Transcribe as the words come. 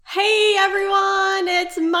everyone,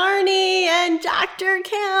 it's Marnie and Dr.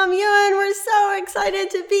 Cam Yuen. We're so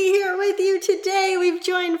excited to be here with you today. We've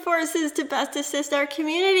joined forces to best assist our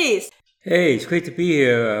communities. Hey, it's great to be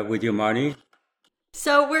here with you, Marnie.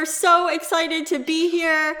 So we're so excited to be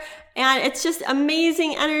here, and it's just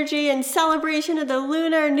amazing energy and celebration of the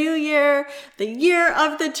Lunar New Year, the year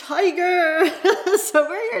of the tiger. So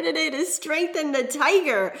we're here today to strengthen the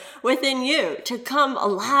tiger within you to come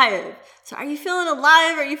alive. So are you feeling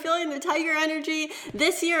alive? Are you feeling the tiger energy?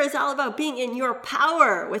 This year is all about being in your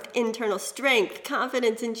power with internal strength,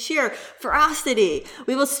 confidence, and sheer ferocity.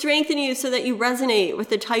 We will strengthen you so that you resonate with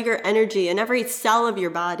the tiger energy in every cell of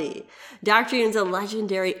your body. Dr. Yun's a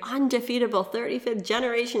legendary, undefeatable 35th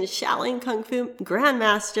generation Shaolin Kung Fu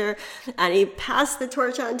Grandmaster, and he passed the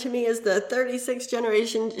torch on to me as the 36th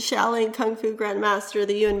generation Shaolin Kung Fu Grandmaster,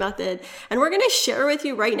 the Yuen Method. And we're going to share with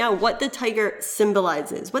you right now what the tiger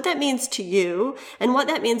symbolizes, what that means to you, and what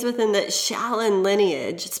that means within the Shaolin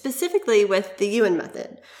lineage, specifically with the Yuen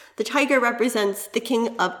Method. The tiger represents the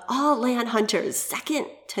king of all land hunters, second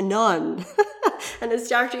to none. And as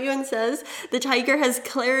Dr. Yuen says, the tiger has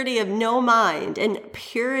clarity of no mind and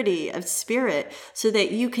purity of spirit so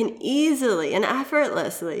that you can easily and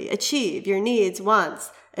effortlessly achieve your needs,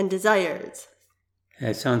 wants, and desires.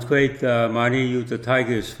 That sounds great, Marnie. Use the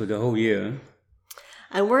tigers for the whole year.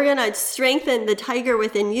 And we're going to strengthen the tiger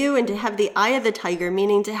within you and to have the eye of the tiger,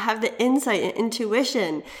 meaning to have the insight and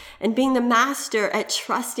intuition and being the master at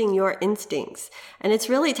trusting your instincts. And it's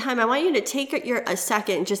really time. I want you to take a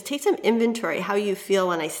second and just take some inventory how you feel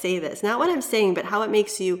when I say this. Not what I'm saying, but how it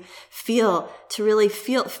makes you feel, to really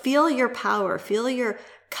feel your power, feel your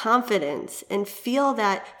confidence, and feel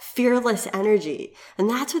that fearless energy. And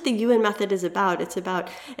that's what the Yuen Method is about.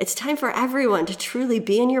 It's time for everyone to truly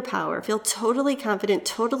be in your power, feel totally confident,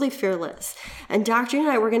 totally fearless. And Dr. Yuen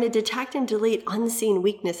and I, we're going to detect and delete unseen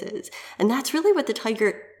weaknesses. And that's really what the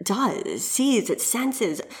tiger does. It sees, it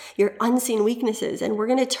senses your unseen weaknesses. And we're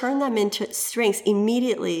going to turn them into strengths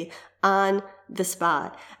immediately on the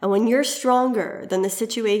spot. And when you're stronger than the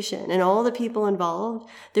situation and all the people involved,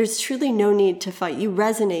 there's truly no need to fight. You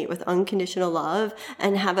resonate with unconditional love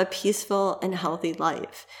and have a peaceful and healthy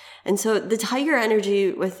life. And so the tiger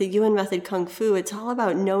energy with the Yuen Method Kung Fu, it's all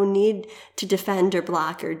about no need to defend or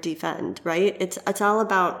block or defend, right? It's all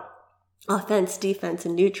about offense, defense,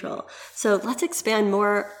 and neutral. So let's expand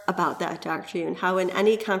more about that, Dr. Yuen, how in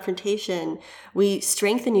any confrontation, we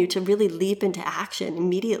strengthen you to really leap into action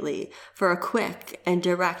immediately for a quick and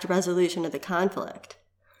direct resolution of the conflict.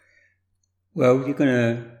 Well, you're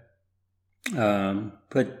going to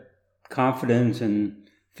put confidence and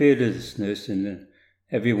fearlessness in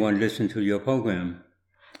everyone listen to your program.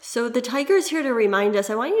 So the tiger is here to remind us,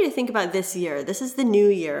 I want you to think about this year. This is the new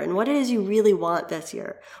year and what it is you really want this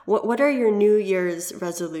year. What are your New Year's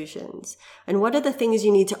resolutions? And what are the things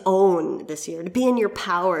you need to own this year, to be in your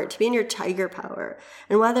power, to be in your tiger power?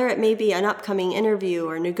 And whether it may be an upcoming interview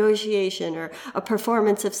or negotiation or a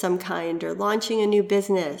performance of some kind or launching a new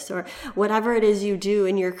business or whatever it is you do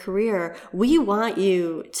in your career, we want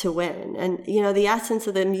you to win. And, the essence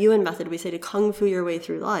of the Yuen Method, we say to kung fu your way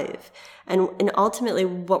through life. And ultimately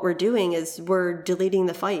what we're doing is we're deleting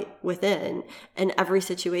the fight within in every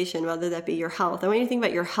situation, whether that be your health. I want you to think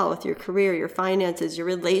about your health, your career, your finances, your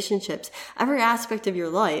relationships, every aspect of your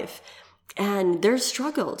life. And there's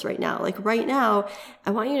struggles right now. Like right now,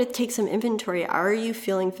 I want you to take some inventory. Are you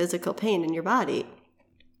feeling physical pain in your body?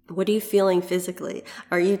 What are you feeling physically?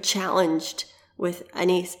 Are you challenged with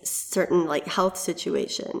any certain health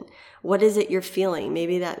situation? What is it you're feeling?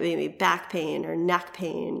 Maybe back pain or neck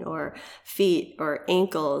pain or feet or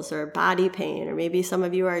ankles or body pain, or maybe some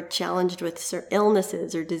of you are challenged with certain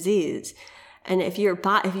illnesses or disease. And if your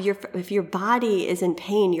body is in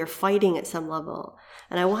pain, you're fighting at some level.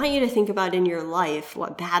 And I want you to think about in your life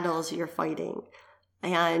what battles you're fighting.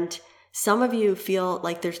 And some of you feel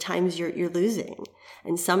like there's times you're losing,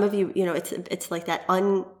 and some of you, it's like that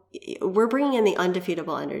we're bringing in the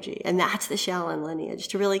undefeatable energy, and that's the Shaolin lineage,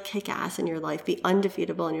 to really kick ass in your life, be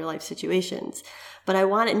undefeatable in your life situations. But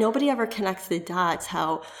nobody ever connects the dots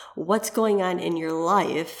how what's going on in your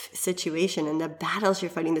life situation and the battles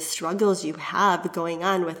you're fighting, the struggles you have going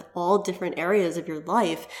on with all different areas of your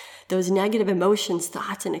life, those negative emotions,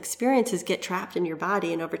 thoughts, and experiences get trapped in your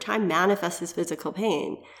body and over time manifest as physical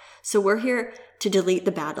pain. So we're here to delete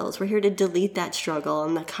the battles. We're here to delete that struggle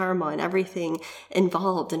and the karma and everything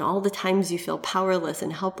involved and all the times you feel powerless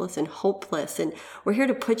and helpless and hopeless. And we're here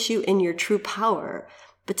to put you in your true power.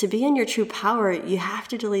 But to be in your true power, you have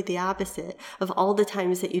to delete the opposite of all the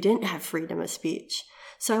times that you didn't have freedom of speech.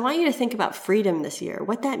 So I want you to think about freedom this year,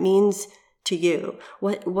 what that means to you?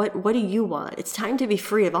 What do you want? It's time to be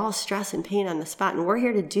free of all stress and pain on the spot. And we're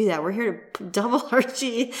here to do that. We're here to double our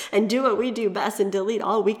G and do what we do best and delete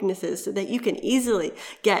all weaknesses so that you can easily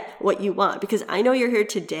get what you want. Because I know you're here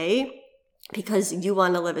today because you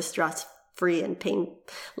want to live a stress-free and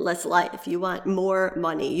painless life. You want more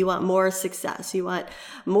money. You want more success. You want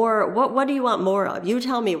more. What do you want more of? You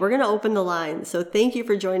tell me. We're going to open the lines. So thank you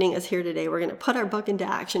for joining us here today. We're going to put our book into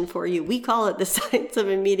action for you. We call it the science of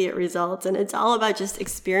immediate results. And it's all about just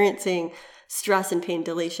experiencing stress and pain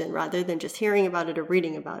deletion rather than just hearing about it or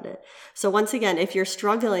reading about it. So once again, if you're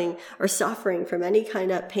struggling or suffering from any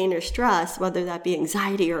kind of pain or stress, whether that be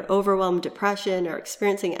anxiety or overwhelm, depression, or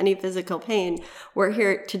experiencing any physical pain, we're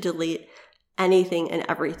here to delete anything and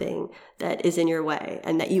everything that is in your way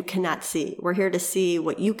and that you cannot see. We're here to see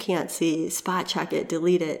what you can't see, spot check it,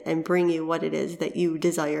 delete it, and bring you what it is that you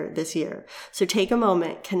desire this year. So take a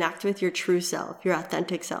moment, connect with your true self, your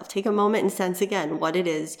authentic self. Take a moment and sense again what it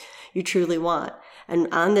is you truly want.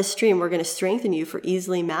 And on this stream, we're going to strengthen you for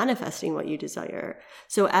easily manifesting what you desire.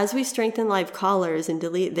 So as we strengthen live callers and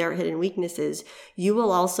delete their hidden weaknesses, you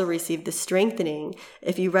will also receive the strengthening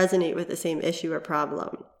if you resonate with the same issue or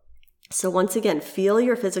problem. So once again, feel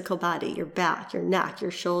your physical body, your back, your neck,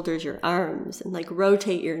 your shoulders, your arms, and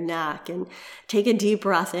rotate your neck and take a deep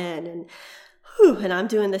breath in and I'm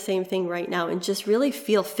doing the same thing right now, and just really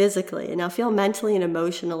feel physically, and now feel mentally and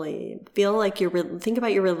emotionally. Feel like think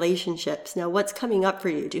about your relationships. Now, what's coming up for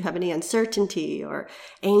you? Do you have any uncertainty or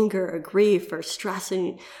anger or grief or stress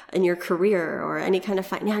in your career, or any kind of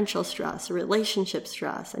financial stress or relationship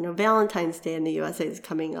stress? I know Valentine's Day in the USA is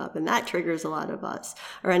coming up, and that triggers a lot of us,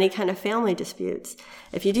 or any kind of family disputes.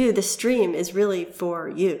 If you do, the stream is really for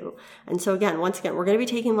you. And so once again, we're going to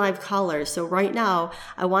be taking live callers. So right now,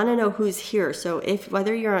 I want to know who's here. So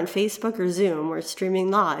whether you're on Facebook or Zoom, we're streaming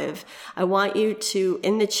live. I want you to,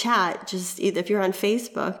 in the chat, if you're on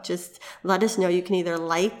Facebook, just let us know. You can either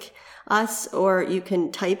like us or you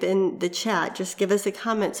can type in the chat. Just give us a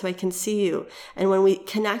comment so I can see you. And when we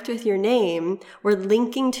connect with your name, we're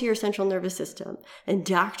linking to your central nervous system. And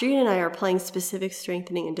Dr. Jean and I are applying specific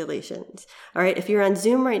strengthening and deletions. All right. If you're on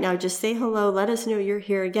Zoom right now, just say hello. Let us know you're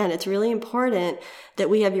here. Again, it's really important that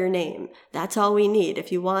we have your name. That's all we need.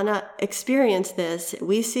 If you want to experience this,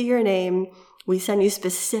 we see your name. We send you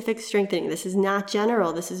specific strengthening. This is not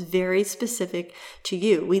general. This is very specific to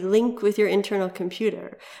you. We link with your internal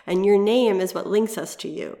computer, and your name is what links us to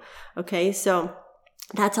you. Okay, so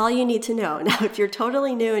that's all you need to know. Now, if you're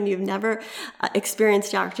totally new and you've never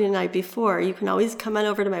experienced Dr. and I before, you can always come on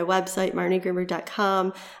over to my website,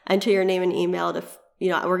 marniegrimberg.com, enter your name and email to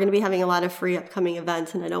we're going to be having a lot of free upcoming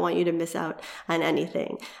events, and I don't want you to miss out on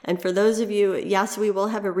anything. And for those of you, yes, we will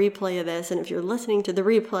have a replay of this. And if you're listening to the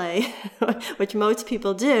replay, which most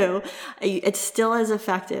people do, it's still as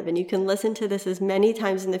effective. And you can listen to this as many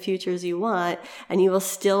times in the future as you want, and you will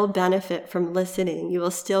still benefit from listening. You will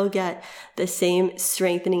still get the same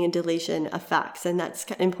strengthening and deletion effects. And that's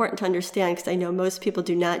important to understand, because I know most people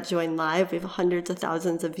do not join live. We have hundreds of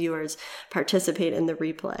thousands of viewers participate in the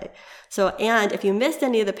replay. So, and if you missed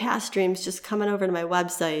any of the past streams, just come on over to my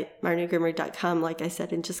website, marniegrimberg.com, like I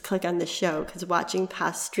said, and just click on the show, because watching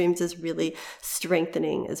past streams is really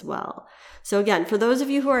strengthening as well. So again, for those of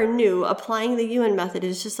you who are new, applying the Ewan method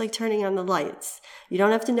is just like turning on the lights. You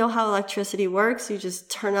don't have to know how electricity works. You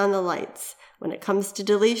just turn on the lights. When it comes to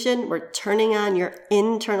deletion, we're turning on your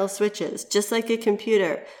internal switches. Just like a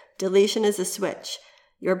computer, deletion is a switch.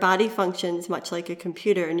 Your body functions much like a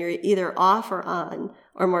computer, and you're either off or on,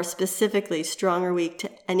 or more specifically, strong or weak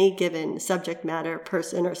to any given subject matter,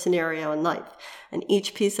 person, or scenario in life. And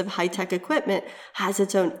each piece of high-tech equipment has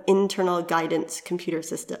its own internal guidance computer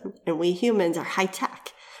system. And we humans are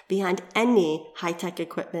high-tech, beyond any high-tech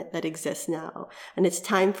equipment that exists now. And it's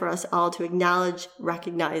time for us all to acknowledge,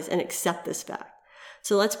 recognize, and accept this fact.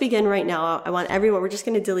 So let's begin right now. We're just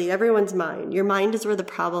going to delete everyone's mind. Your mind is where the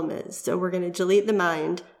problem is. So we're going to delete the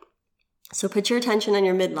mind. So put your attention on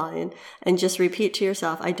your midline and just repeat to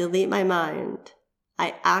yourself, I delete my mind.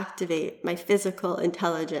 I activate my physical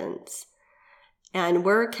intelligence. And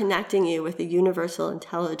we're connecting you with the universal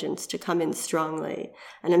intelligence to come in strongly.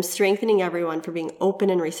 And I'm strengthening everyone for being open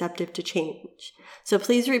and receptive to change. So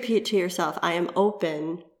please repeat to yourself, I am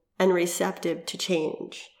open and receptive to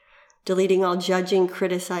change. Deleting all judging,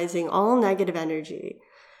 criticizing, all negative energy,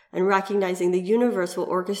 and recognizing the universe will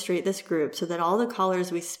orchestrate this group so that all the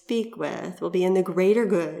callers we speak with will be in the greater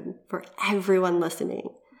good for everyone listening.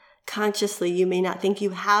 Consciously, you may not think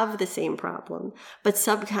you have the same problem, but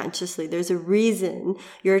subconsciously, there's a reason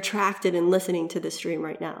you're attracted and listening to this stream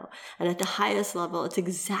right now. And at the highest level, it's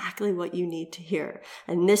exactly what you need to hear.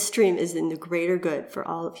 And this stream is in the greater good for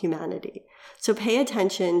all of humanity. So pay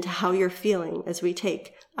attention to how you're feeling as we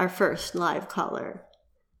take our first live caller.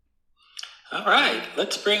 All right,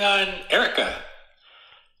 let's bring on Erica.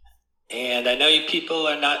 And I know you people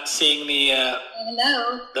are not seeing the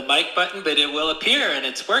mic button, but it will appear and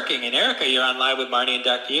it's working. And Erica, you're on live with Marnie and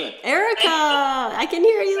Dr. Yuen. Erica, I can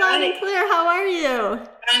hear you loud and clear. How are you?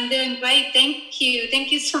 I'm doing great. Thank you.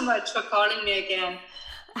 Thank you so much for calling me again.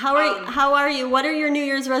 How are you? What are your New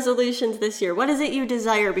Year's resolutions this year? What is it you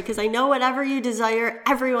desire? Because I know whatever you desire,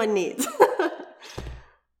 everyone needs.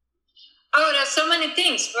 Oh, there's so many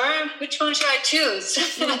things. Which one should I choose?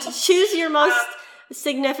 Choose your most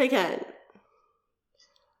significant.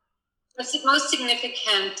 The most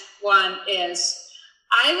significant one is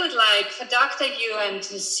I would like for Dr. Yuen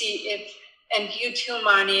to see if, and you too,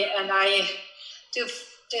 Marnie, and I,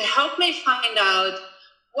 to help me find out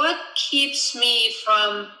what keeps me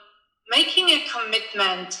from making a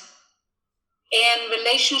commitment in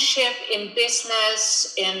relationship, in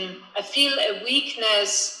business, I feel a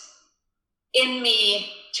weakness in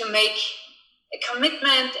me to make a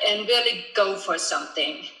commitment and really go for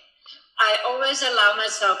something. I always allow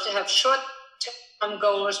myself to have short-term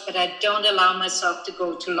goals, but I don't allow myself to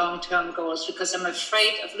go to long-term goals because I'm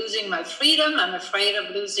afraid of losing my freedom. I'm afraid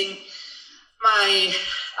of losing my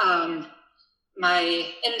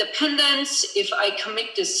independence if I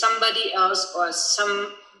commit to somebody else or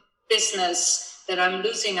some business that I'm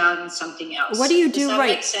losing out on something else. What do you do Does that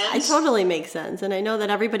right? make sense? It totally makes sense. And I know that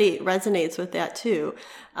everybody resonates with that too.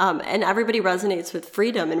 And everybody resonates with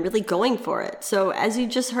freedom and really going for it. So as you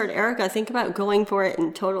just heard Erica, think about going for it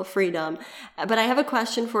in total freedom. But I have a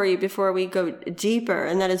question for you before we go deeper.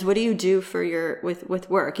 And that is, what do you do for with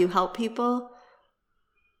work? You help people?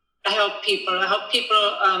 I help people.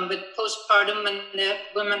 With postpartum when the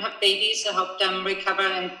women have babies. I help them recover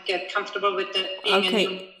and get comfortable with being a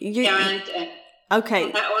new parent.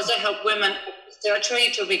 Okay. I also help women with surgery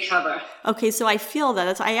to recover. Okay, so I feel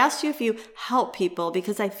that. I asked you if you help people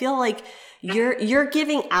because I feel like you're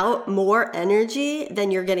giving out more energy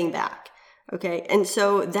than you're getting back. Okay, and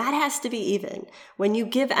so that has to be even. When you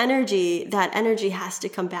give energy, that energy has to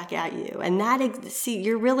come back at you. And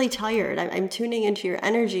you're really tired. I'm tuning into your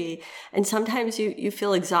energy, and sometimes you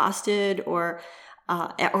feel exhausted or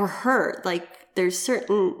hurt. Like there's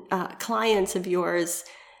certain clients of yours.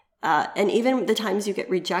 And even the times you get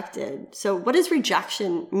rejected. So what does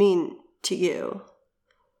rejection mean to you?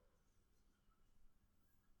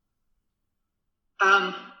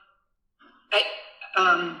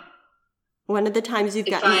 One of the times you've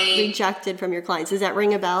gotten rejected from your clients. Does that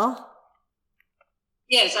ring a bell?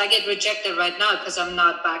 Yes, I get rejected right now because I'm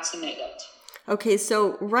not vaccinated. Okay,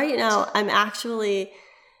 so right now I'm actually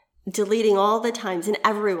deleting all the times, and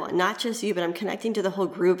everyone, not just you, but I'm connecting to the whole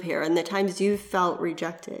group here, and the times you felt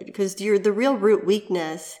rejected, because the real root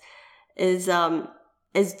weakness is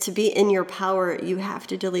to be in your power. You have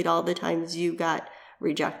to delete all the times you got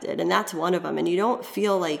rejected, and that's one of them. And you don't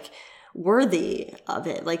feel like worthy of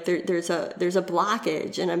it. Like there's a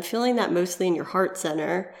blockage, and I'm feeling that mostly in your heart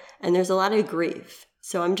center, and there's a lot of grief.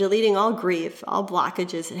 So I'm deleting all grief, all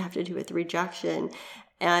blockages that have to do with rejection.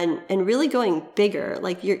 And really going bigger,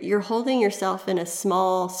 like you're holding yourself in a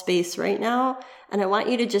small space right now. And I want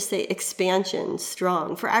you to just say expansion,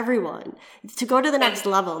 strong for everyone. To go to the next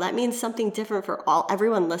level, that means something different for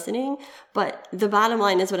everyone listening. But the bottom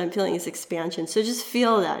line is what I'm feeling is expansion. So just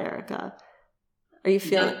feel that, Erica. Are you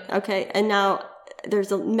feeling okay? And now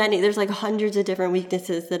there's like hundreds of different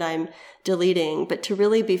weaknesses that I'm deleting. But to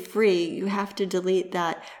really be free, you have to delete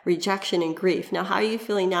that rejection and grief. Now, how are you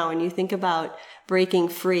feeling now when you think about breaking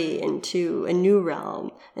free into a new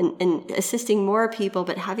realm and assisting more people,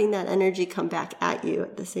 but having that energy come back at you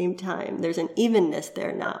at the same time? There's an evenness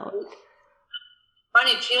there now. But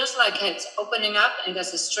it feels like it's opening up and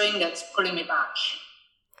there's a string that's pulling me back.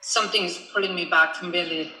 Something is pulling me back from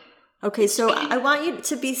really... Okay, so I want you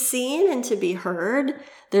to be seen and to be heard.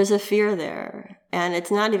 There's a fear there. And it's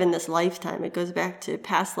not even this lifetime. It goes back to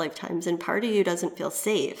past lifetimes. And part of you doesn't feel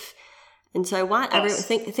safe. And so I want everyone,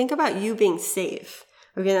 think about you being safe.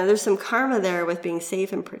 Okay, now there's some karma there with being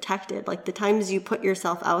safe and protected. Like the times you put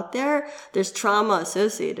yourself out there, there's trauma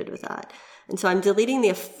associated with that. And so I'm deleting the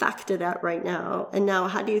effect of that right now. And now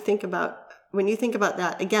how do you think about, when you think about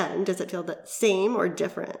that again, does it feel the same or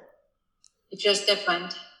different? It feels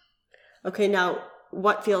different. Okay, now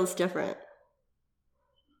what feels different?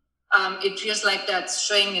 It feels like that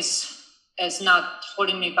string is not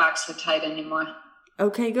holding me back so tight anymore.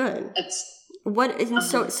 Okay, good. It's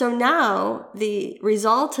So now the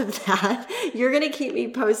result of that, you're going to keep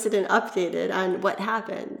me posted and updated on what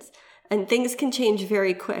happens. And things can change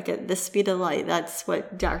very quick at the speed of light. That's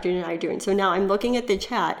what Dr. and I are doing. So now I'm looking at the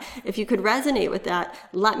chat. If you could resonate with that,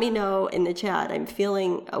 let me know in the chat. I'm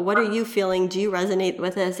feeling, what are you feeling? Do you resonate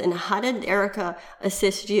with this? And how did Erica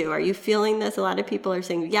assist you? Are you feeling this? A lot of people are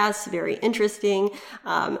saying, yes, very interesting.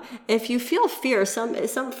 If you feel fear,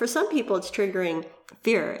 for some people it's triggering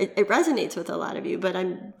fear. It resonates with a lot of you, but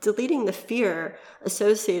I'm deleting the fear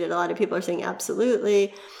associated. A lot of people are saying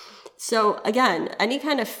absolutely. So again, any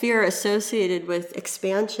kind of fear associated with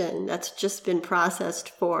expansion, that's just been processed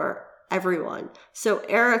for everyone. So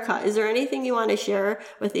Erica, is there anything you want to share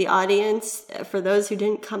with the audience for those who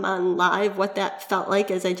didn't come on live, what that felt like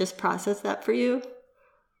as I just processed that for you?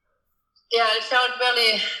 Yeah, it felt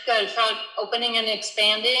really good. It felt opening and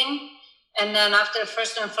expanding. And then after the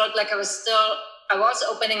first one, felt like I was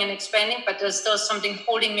opening and expanding, but there's still something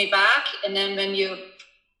holding me back. And then when you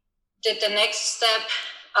did the next step,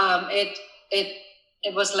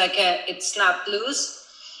 it was like it snapped loose,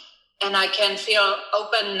 and I can feel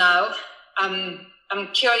open now. I'm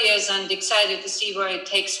curious and excited to see where it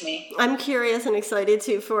takes me. I'm curious and excited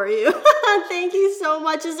too for you. Thank you so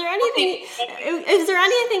much. Is there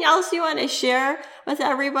anything else you want to share with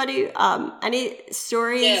everybody? Any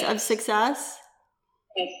stories of success?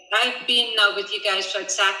 I've been now with you guys for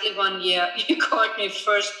exactly 1 year. You called me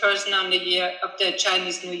first person on the year of the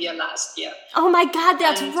Chinese New Year last year. Oh my God,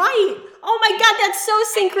 that's right. Oh my God, that's so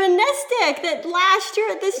synchronistic that last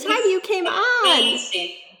year at this time you came on.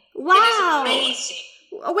 Amazing. Wow. It is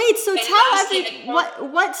amazing. Wait, so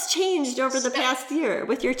tell what's changed over the past year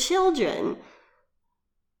with your children?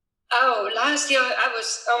 Oh, last year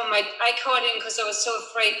I called in because I was so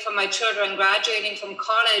afraid for my children graduating from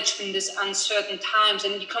college in these uncertain times,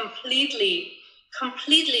 and you completely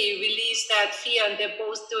release that fear, and they're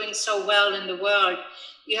both doing so well in the world.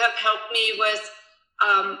 You have helped me with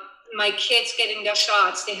my kids getting their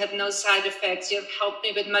shots. They had no side effects. You have helped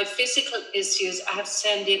me with my physical issues. I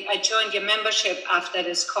joined your membership after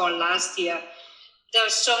this call last year. There are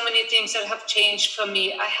so many things that have changed for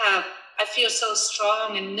me. I feel so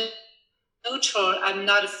strong and neutral. I'm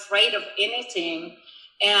not afraid of anything.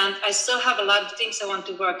 And I still have a lot of things I want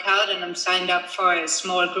to work out, and I'm signed up for a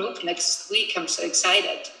small group next week. I'm so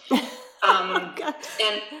excited.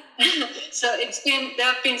 And so there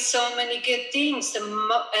have been so many good things. And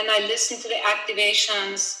I listen to the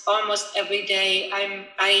activations almost every day.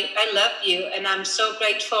 I love you, and I'm so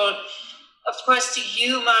grateful, of course, to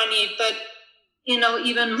you, Marnie, but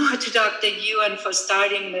even more to Dr. Yuan for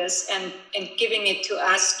starting this and giving it to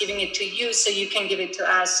us, giving it to you so you can give it to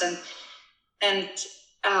us. And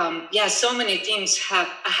so many things I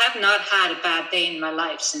have not had a bad day in my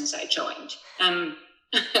life since I joined.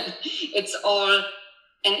 It's all,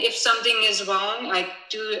 and if something is wrong, I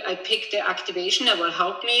pick the activation that will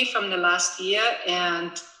help me from the last year,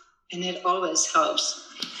 and it always helps.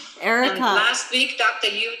 Erica. And last week, Dr.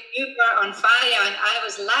 You were on fire, and I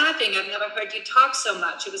was laughing. I've never heard you talk so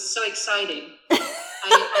much. It was so exciting. I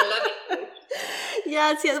love it.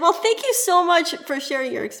 Yes. Well, thank you so much for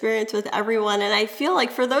sharing your experience with everyone. And I feel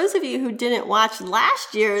like for those of you who didn't watch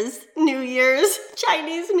last year's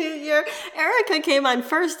Chinese New Year, Erica came on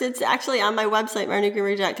first. It's actually on my website,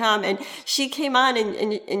 marniegreenberg.com. And she came on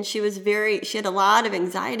and she had a lot of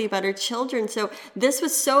anxiety about her children. So this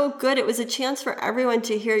was so good. It was a chance for everyone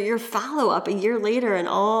to hear your follow-up a year later and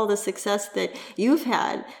all the success that you've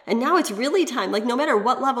had. And now it's really time. Like no matter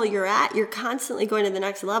what level you're at, you're constantly going to the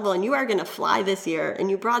next level, and you are going to fly this year. And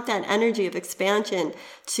you brought that energy of expansion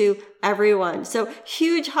to everyone. So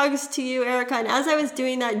huge hugs to you, Erica. And as I was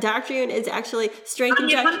doing that, Dr. Yuan is actually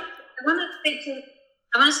strengthening. I want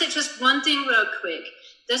to say just one thing real quick.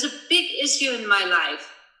 There's a big issue in my life.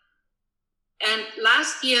 And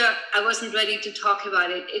last year, I wasn't ready to talk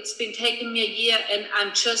about it. It's been taking me a year, and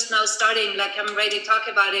I'm just now starting, I'm ready to talk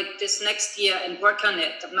about it this next year and work on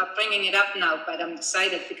it. I'm not bringing it up now, but I'm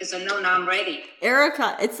excited because I know now I'm ready.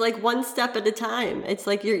 Erica, it's like one step at a time. It's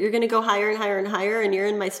like you're going to go higher and higher and higher, and you're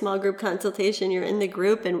in my small group consultation. You're in the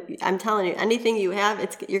group, and I'm telling you, anything you have,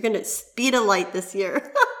 you're going to speed a light this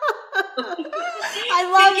year. I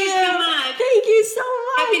love you. So much. Thank you so much.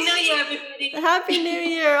 Happy New Year, everybody. Happy New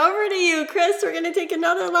Year. Over to you, Chris. We're going to take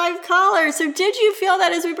another live caller. So did you feel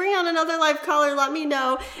that as we bring on another live caller, let me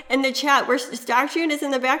know in the chat. Dr. Yuan is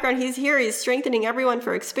in the background. He's here. He's strengthening everyone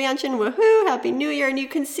for expansion. Woohoo. Happy New Year. And you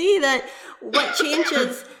can see that what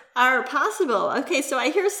changes are possible. Okay, so I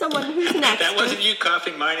hear someone who's next. That wasn't you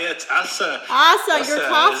coughing, Marnie. That's Asa. Asa, you're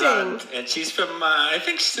coughing. And she's from, I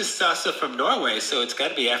think she's also from Norway, so it's got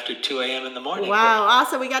to be after 2 a.m. in the morning. Wow,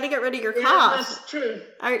 Asa, we got to get rid of your cough. That's true.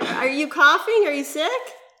 Are you coughing? Are you sick?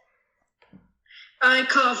 I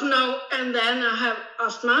cough now and then. I have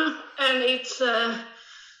asthma, and it's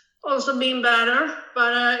also been better,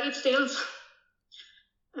 but it's still...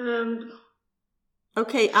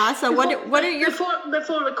 Okay, Asa, what are your...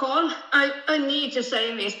 Before we call, I need to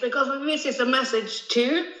say this, because this is a message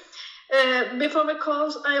too. Before we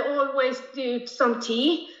call, I always do some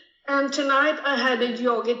tea, and tonight I had a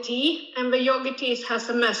yoga tea, and the yoga tea has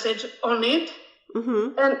a message on it.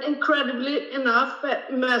 Mm-hmm. And incredibly enough, the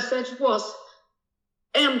message was,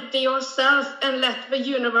 empty yourself and let the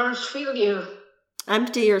universe fill you.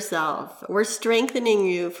 Empty yourself. We're strengthening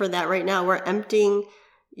you for that right now. We're emptying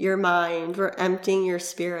your mind. We're emptying your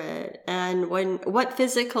spirit. And what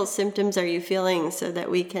physical symptoms are you feeling so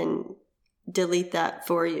that we can delete that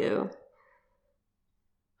for you?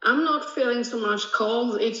 I'm not feeling so much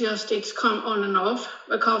cold. It's come on and off,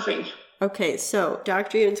 the coughing. Okay, so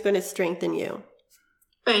Dr. Yun's going to strengthen you.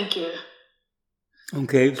 Thank you.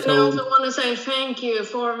 Okay, so... And I also want to say thank you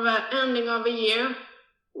for the ending of the year.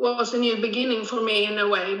 Was a new beginning for me in a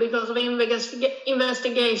way, because the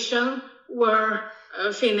investigation were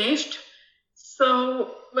finished.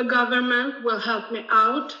 So the government will help me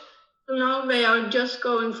out. So now they are just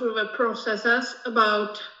going through the processes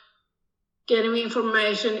about getting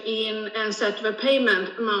information in and set the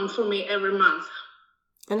payment amount for me every month.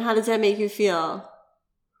 And how does that make you feel?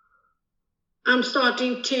 I'm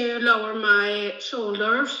starting to lower my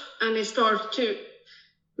shoulders, and it starts to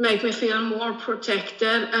make me feel more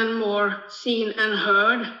protected and more seen and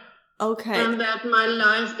heard. Okay. And that my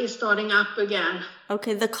life is starting up again.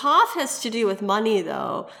 Okay, the cough has to do with money,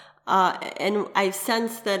 though. And I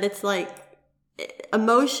sense that it's like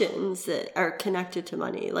emotions that are connected to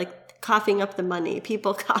money, like coughing up the money,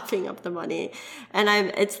 people coughing up the money. And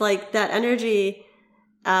it's like that energy...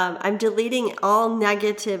 I'm deleting all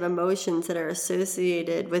negative emotions that are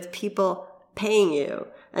associated with people paying you.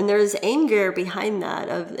 And there's anger behind that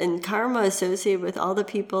and karma associated with all the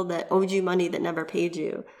people that owed you money that never paid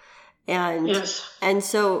you. And, yes. And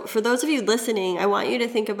so for those of you listening, I want you to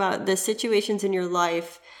think about the situations in your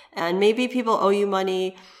life, and maybe people owe you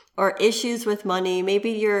money or issues with money.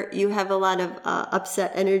 Maybe you have a lot of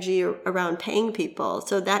upset energy around paying people.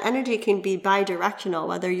 So that energy can be bi-directional,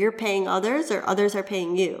 whether you're paying others or others are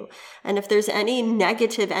paying you. And if there's any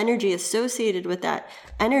negative energy associated with that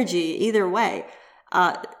energy, either way,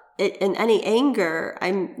 in any anger,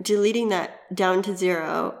 I'm deleting that down to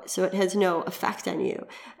 0 so it has no effect on you.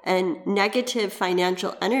 And negative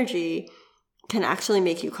financial energy can actually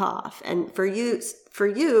make you cough. And for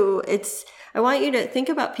you, it's... I want you to think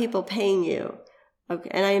about people paying you. Okay,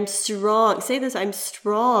 and I am strong. Say this, I'm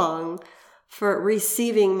strong for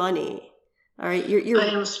receiving money. All right, I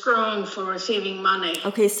am strong for receiving money.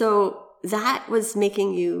 Okay, so that was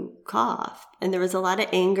making you cough. And there was a lot of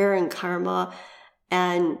anger and karma.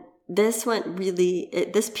 And this went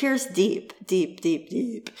this pierced deep.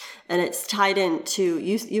 And it's tied into,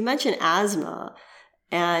 you mentioned asthma.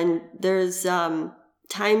 And there's...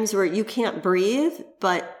 times where you can't breathe,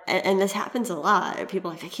 and this happens a lot.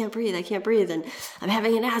 People are like, I can't breathe, and I'm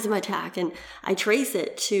having an asthma attack, and I trace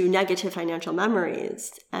it to negative financial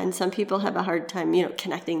memories. And some people have a hard time,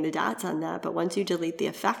 connecting the dots on that. But once you delete the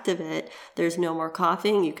effect of it, there's no more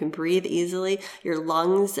coughing. You can breathe easily. Your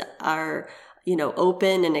lungs are,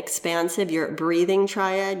 open and expansive. Your breathing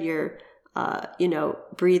triad, your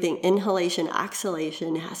breathing inhalation,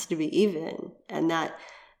 exhalation has to be even, and that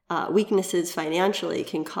weaknesses financially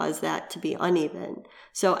can cause that to be uneven.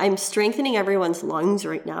 So I'm strengthening everyone's lungs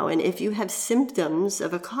right now. And if you have symptoms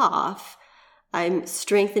of a cough, I'm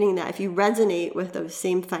strengthening that. If you resonate with those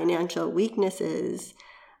same financial weaknesses,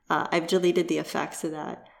 I've deleted the effects of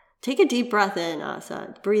that. Take a deep breath in,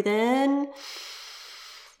 Asa. Breathe in.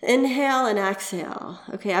 Inhale and exhale.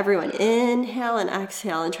 Okay, everyone, inhale and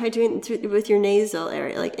exhale. And try doing it with your nasal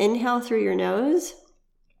area. Like inhale through your nose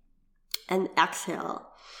and exhale.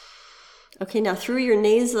 Okay, now through your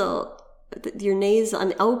nasal,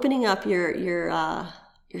 I'm opening up your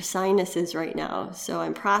sinuses right now. So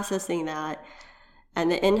I'm processing that. And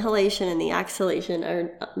the inhalation and the exhalation are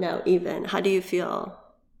now even. How do you feel?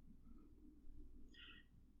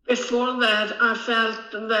 Before that, I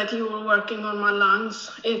felt that you were working on my lungs.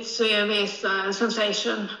 It's this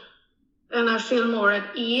sensation. And I feel more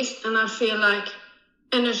at ease, and I feel like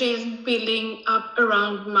energy is building up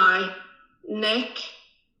around my neck.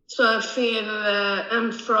 So I feel,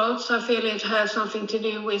 and throat, so I feel it has something to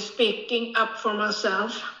do with speaking up for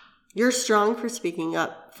myself. You're strong for speaking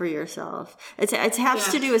up for yourself. It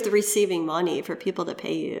has to do with the receiving money for people to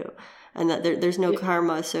pay you, and that there's no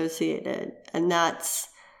karma associated. And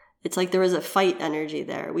it's like there was a fight energy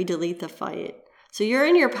there. We delete the fight. So you're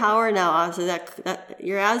in your power now. So that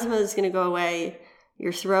your asthma is going to go away.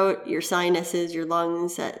 Your throat, your sinuses, your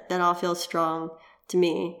lungs, that all feels strong to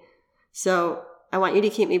me. So I want you to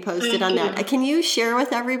keep me posted on that. Can you share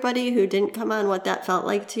with everybody who didn't come on what that felt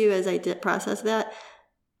like to you as I did process that?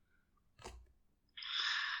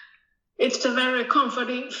 It's a very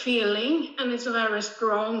comforting feeling, and it's a very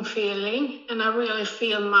strong feeling, and I really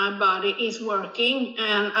feel my body is working,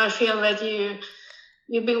 and I feel that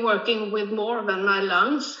you've been working with more than my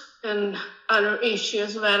lungs and other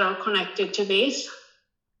issues that are connected to this.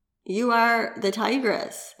 You are the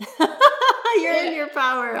tigress. You're in your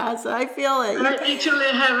power, Asa. I feel it. I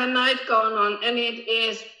actually have a night going on, and it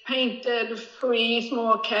is painted 3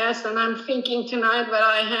 small cats, and I'm thinking tonight that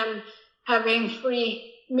I am having 3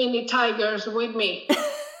 mini tigers with me.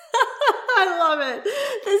 I love it.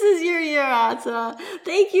 This is your year, Asa.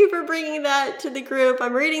 Thank you for bringing that to the group.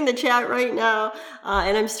 I'm reading the chat right now,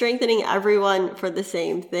 and I'm strengthening everyone for the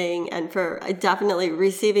same thing, and for definitely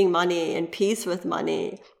receiving money and peace with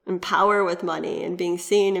money and power with money and being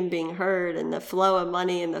seen and being heard, and the flow of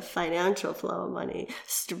money and the financial flow of money.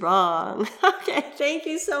 Strong. Okay. Thank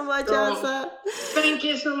you so much, Asa. Thank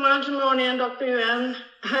you so much, Moni and Dr. Yuan.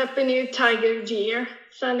 Happy New Tiger Year.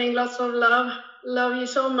 Sending lots of love. Love you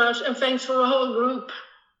so much, and thanks for the whole group.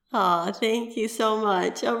 Oh, thank you so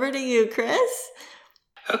much. Over to you, Chris.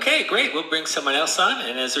 Okay, great. We'll bring someone else on.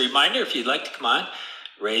 And as a reminder, if you'd like to come on,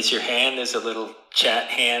 raise your hand. There's a little chat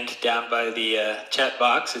hand down by the chat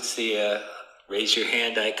box. It's the raise your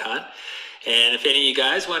hand icon. And if any of you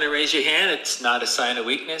guys want to raise your hand, it's not a sign of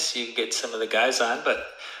weakness. You can get some of the guys on. But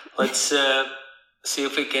let's see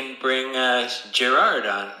if we can bring Gerard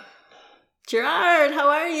on. Gerard, how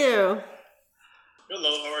are you?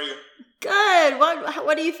 Hello, how are you? Good.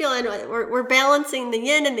 What are you feeling? We're balancing the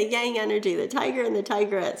yin and the yang energy, the tiger and the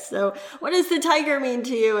tigress. So what does the tiger mean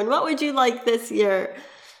to you, and what would you like this year?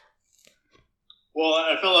 Well,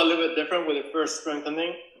 I felt a little bit different with the first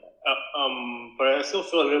strengthening, but I still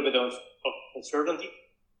feel a little bit of uncertainty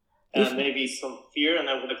and maybe some fear, and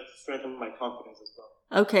I would like to strengthen my confidence as well.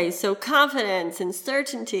 Okay, so confidence and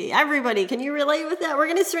certainty. Everybody, can you relate with that? We're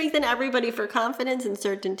going to strengthen everybody for confidence and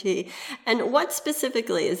certainty. And what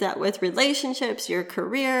specifically? Is that with relationships, your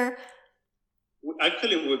career?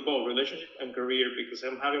 Actually, with both relationship and career, because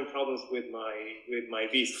I'm having problems with my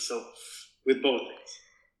visa. So with both things.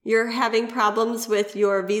 You're having problems with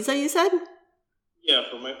your visa, you said? Yeah,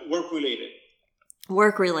 for my work-related.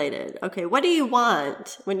 Work-related. Okay, what do you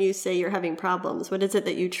want when you say you're having problems? What is it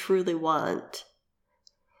that you truly want?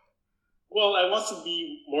 Well, I want to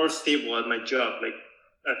be more stable at my job. Like,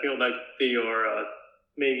 I feel like they are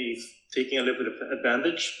maybe taking a little bit of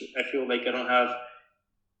advantage. I feel like I don't have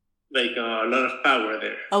like a lot of power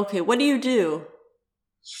there. Okay, what do you do?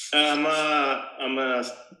 I'm a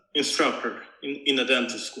instructor in a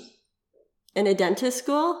dentist school. In a dentist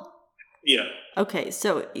school? Yeah. Okay,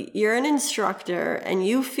 so you're an instructor and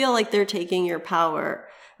you feel like they're taking your power.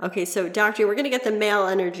 Okay, so Doctor, we're going to get the male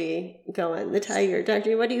energy going, the tiger.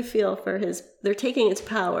 Doctor, what do you feel for they're taking its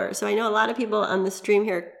power? So I know a lot of people on the stream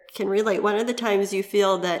here can relate. One of the times you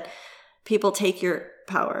feel that people take your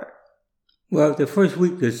power. Well, the first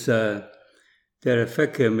weakness that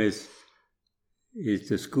affect him is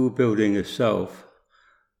the school building itself.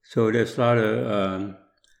 So there's a lot of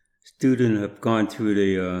students have gone through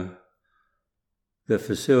the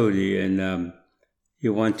facility, and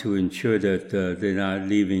you want to ensure that they're not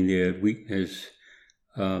leaving their weakness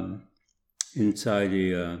inside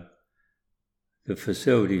the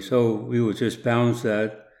facility. So we will just balance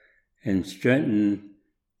that and strengthen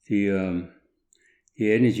the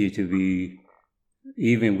energy to be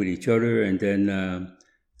even with each other, and then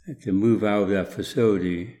to move out of that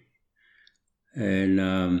facility. And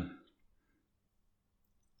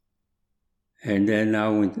then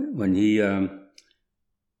now when he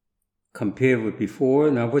compared with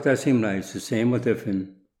before, now what that seem like? It's the same or different?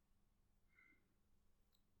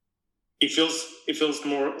 It feels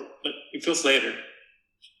more. It feels later.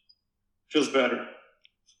 Feels better.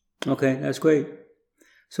 Okay, that's great.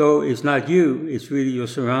 So it's not you; it's really your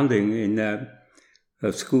surrounding in that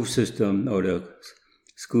school system or the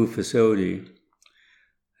school facility,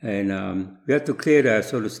 and we have to clear that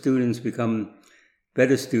so the students become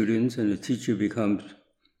better students, and the teacher becomes,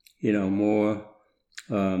 more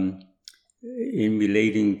in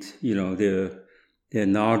relating, their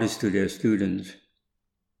knowledge to their students.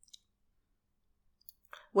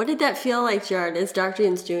 What did that feel like, Gerard, as Dr.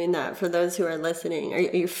 Yoon's doing that for those who are listening? Are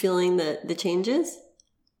you feeling the changes?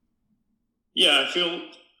 Yeah, I feel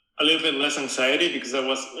a little bit less anxiety because I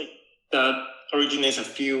was like, that originates a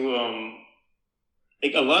few,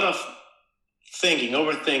 like a lot of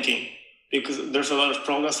overthinking, because there's a lot of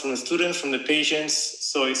problems from the students, from the patients.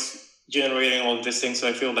 So it's generating all these things. So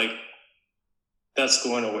I feel like that's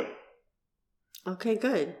going away. Okay,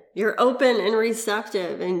 good. You're open and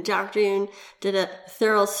receptive, and Dr. Yoon did a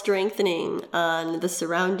thorough strengthening on the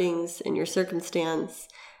surroundings and your circumstance,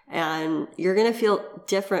 and you're going to feel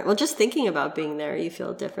different. Well, just thinking about being there, you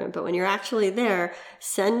feel different, but when you're actually there,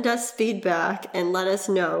 send us feedback and let us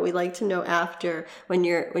know. We like to know after when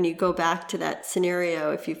you go back to that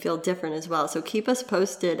scenario if you feel different as well. So keep us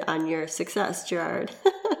posted on your success, Gerard.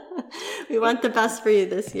 We want the best for you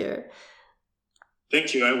this year.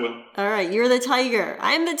 Thank you, I will. All right, you're the tiger.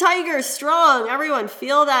 I'm the tiger, strong. Everyone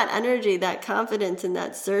feel that energy, that confidence, and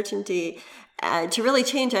that certainty to really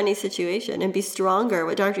change any situation and be stronger.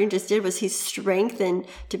 What Dr. Yoon just did was he strengthened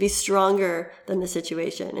to be stronger than the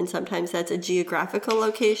situation. And sometimes that's a geographical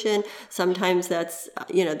location. Sometimes that's,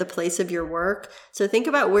 the place of your work. So think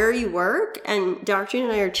about where you work, and Dr. Yoon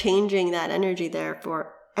and I are changing that energy there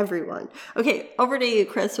for everyone. Okay, over to you,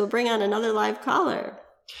 Chris. We'll bring on another live caller.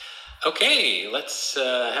 Okay, let's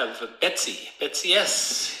have Betsy. Betsy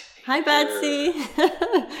S. Hi, Betsy.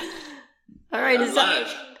 All right,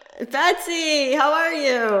 Betsy, how are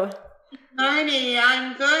you? Marty,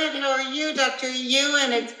 I'm good. How are you, Dr. Yoon?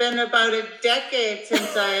 It's been about a decade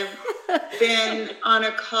since I've been on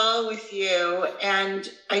a call with you, and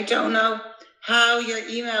I don't know how your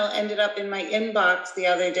email ended up in my inbox the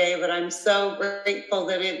other day, but I'm so grateful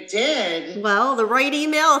that it did. Well, the right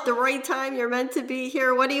email at the right time. You're meant to be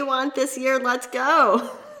here. What do you want this year? Let's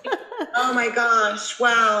go. Oh my gosh.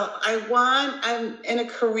 Well, I'm in a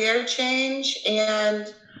career change,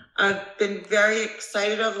 and I've been very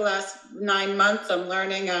excited over the last 9 months. I'm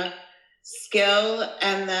learning a skill,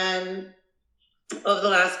 and then over the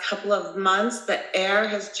last couple of months,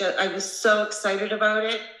 I was so excited about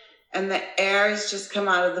it. And the air has just come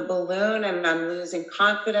out of the balloon, and I'm losing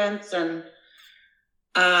confidence, and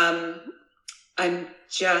I'm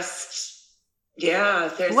just,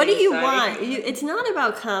 what do you want? It's not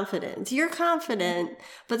about confidence. You're confident,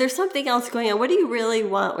 but there's something else going on. What do you really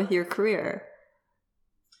want with your career?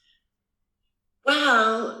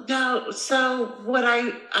 Well, no, so what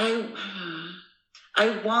I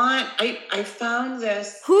found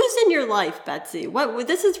this. Who's in your life, Betsy?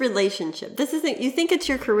 This is relationship. This isn't, you think it's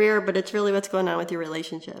your career, but it's really what's going on with your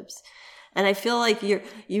relationships. And I feel like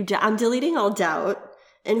I'm deleting all doubt.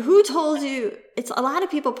 And who told you? It's a lot of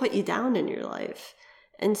people put you down in your life.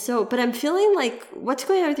 And so, but I'm feeling like, what's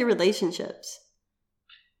going on with your relationships?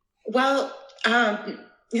 Well, I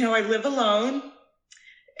live alone,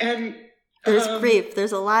 and there's grief.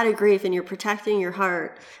 There's a lot of grief, and you're protecting your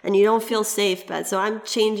heart, and you don't feel safe, Beth. So I'm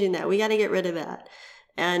changing that. We got to get rid of that.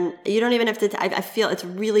 And you don't even have to, I feel it's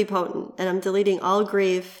really potent, and I'm deleting all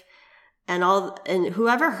grief and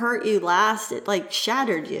whoever hurt you last, it like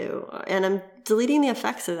shattered you. And I'm deleting the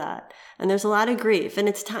effects of that. And there's a lot of grief, and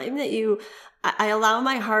it's time that I allow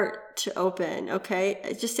my heart to open.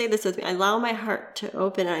 Okay. Just say this with me. I allow my heart to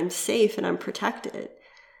open, and I'm safe, and I'm protected.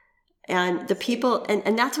 And the people,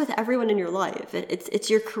 and that's with everyone in your life. It's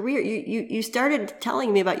your career. You started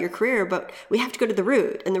telling me about your career, but we have to go to the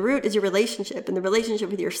root, and the root is your relationship, and the relationship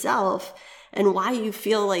with yourself, and why you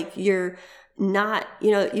feel like you're not,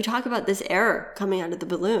 you talk about this air coming out of the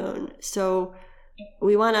balloon. So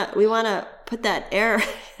we want to put that air,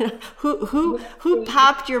 who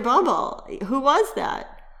popped your bubble? Who was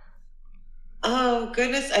that? Oh,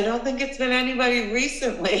 goodness. I don't think it's been anybody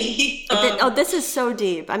recently. This is so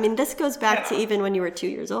deep. I mean, this goes back to even when you were 2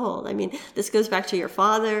 years old. I mean, this goes back to your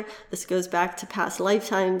father. This goes back to past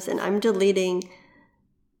lifetimes. And I'm deleting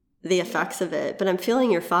the effects of it. But I'm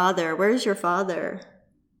feeling your father. Where's your father?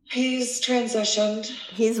 He's transitioned.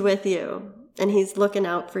 He's with you. And he's looking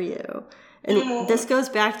out for you. And this goes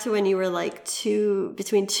back to when you were like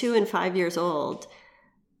between 2 and 5 years old.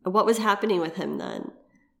 What was happening with him then?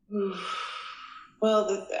 Well,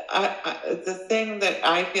 the thing that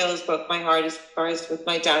I feel has broke my heart as far as with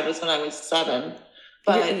my dad was when I was 7.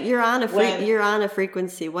 But you're on a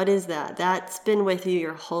frequency. What is that? That's been with you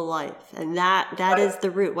your whole life, and that is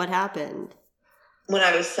the root. What happened when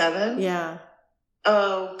I was 7? Yeah.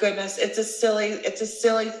 Oh goodness, it's a silly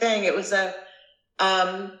thing.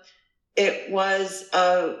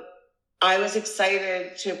 I was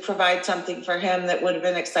excited to provide something for him that would have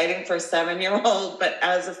been exciting for a 7-year-old, but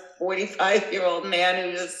as a 45-year-old man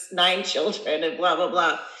who has 9 children and blah, blah,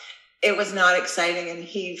 blah, it was not exciting, and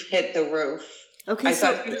he hit the roof. Okay, I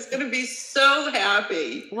thought he was going to be so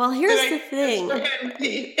happy. Well, here's the thing.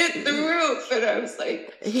 He hit the roof, and I was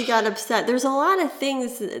like... He got upset. There's a lot of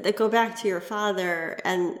things that go back to your father,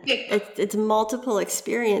 and it's multiple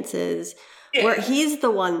experiences where he's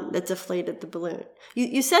the one that deflated the balloon.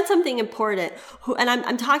 You said something important, and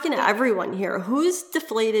I'm talking to everyone here. Who's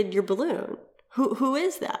deflated your balloon? Who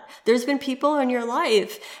is that? There's been people in your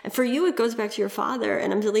life, and for you, it goes back to your father,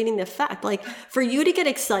 and I'm deleting the fact. Like, for you to get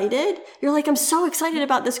excited, you're like, I'm so excited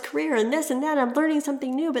about this career and this and that, I'm learning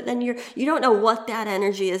something new, but then you don't know what that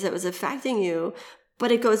energy is that was affecting you, but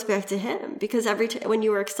it goes back to him, because every time when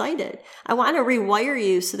you were excited, I want to rewire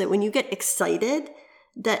you so that when you get excited,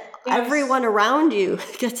 that everyone around you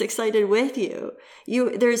gets excited with you.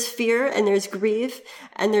 There's fear and there's grief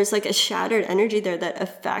and there's like a shattered energy there that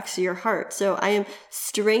affects your heart. So I am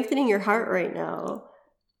strengthening your heart right now.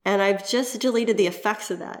 And I've just deleted the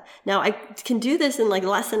effects of that. Now I can do this in like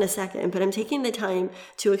less than a second, but I'm taking the time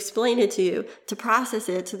to explain it to you, to process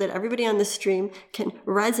it so that everybody on the stream can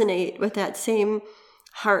resonate with that same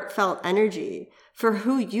heartfelt energy for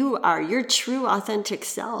who you are, your true authentic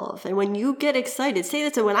self. And when you get excited, say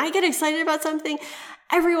this, and when I get excited about something,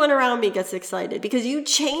 everyone around me gets excited because you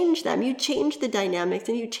change them, you change the dynamics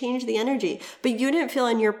and you change the energy. But you didn't feel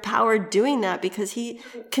in your power doing that because he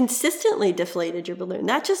consistently deflated your balloon.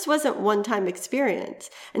 That just wasn't one-time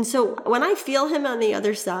experience. And so when I feel him on the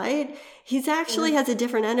other side, he's actually has a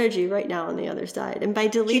different energy right now on the other side. And by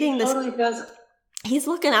deleting he's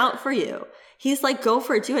looking out for you. He's like, go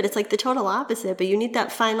for it, do it. It's like the total opposite, but you need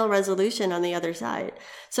that final resolution on the other side.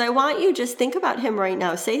 So I want you just think about him right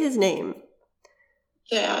now. Say his name.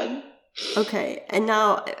 Dad. Okay. And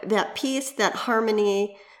now that peace, that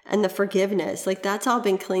harmony, and the forgiveness, like that's all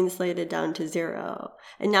been clean slated down to zero.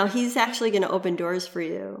 And now he's actually going to open doors for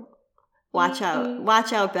you. Watch out.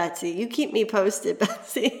 Watch out, Betsy. You keep me posted,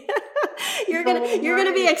 Betsy. You're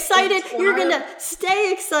gonna be excited. You're gonna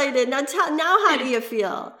stay excited. Now how do you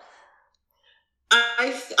feel?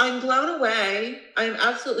 I'm blown away. I'm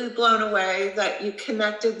absolutely blown away that you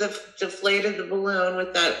connected deflated the balloon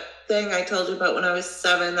with that thing I told you about when I was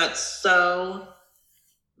 7. That's I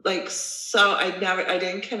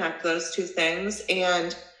didn't connect those two things.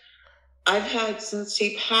 And I've had, since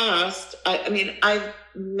he passed, I've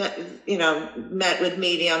met with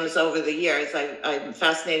mediums over the years. I'm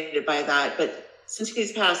fascinated by that. But since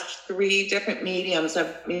he's passed, 3 different mediums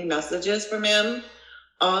have me messages from him,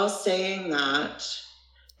 all saying that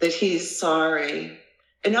he's sorry.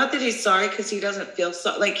 And not that he's sorry because he doesn't feel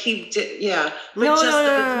so, like he did, yeah. But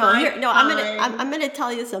No. I'm gonna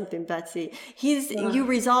tell you something, Betsy. You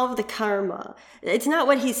resolve the karma. It's not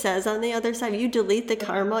what he says on the other side. You delete the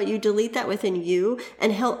karma. You delete that within you,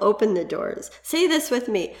 and he'll open the doors. Say this with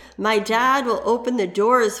me. My dad will open the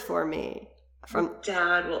doors for me.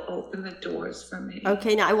 Dad will open the doors for me.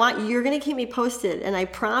 Okay, now you're going to keep me posted, and I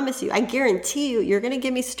promise you, I guarantee you're going to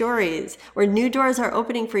give me stories where new doors are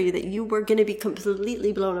opening for you that you were going to be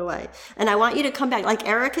completely blown away. And I want you to come back like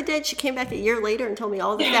Erica did. She came back a year later and told me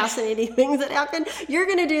all the fascinating things that happened. You're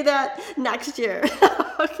going to do that next year.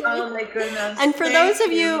 Okay. Oh my goodness. And for those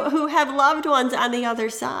of you who have loved ones on the other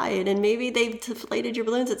side, and maybe they've deflated your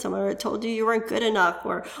balloons at someone or told you weren't good enough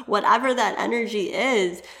or whatever that energy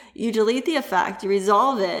is, you delete the effect, you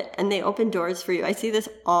resolve it, and they open doors for you. I see this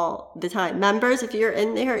all the time. Members, if you're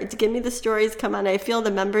in there, give me the stories. Come on, I feel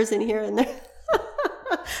the members in here, and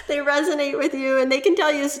they resonate with you, and they can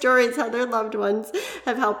tell you stories how their loved ones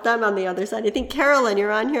have helped them on the other side. I think, Carolyn,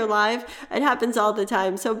 you're on here live. It happens all the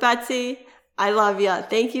time. So, Betsy, I love you.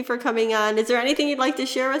 Thank you for coming on. Is there anything you'd like to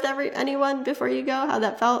share with anyone before you go? How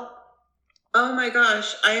that felt? Oh my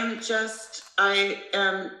gosh, I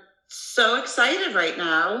am so excited right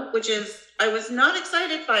now, which is, I was not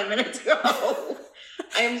excited 5 minutes ago.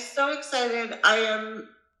 I am so excited. I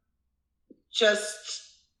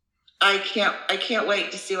can't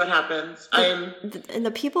wait to see what happens. And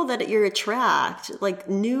the people that you attract, like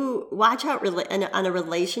watch out on a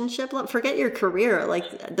relationship, forget your career,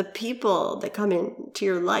 like the people that come into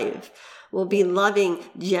your life will be loving,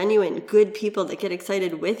 genuine, good people that get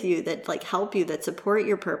excited with you, that like help you, that support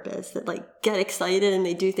your purpose, that like get excited and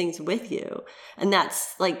they do things with you. And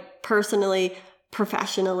that's like personally,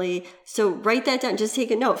 professionally. So write that down. Just take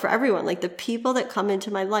a note for everyone. Like the people that come into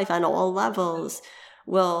my life on all levels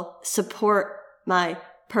will support my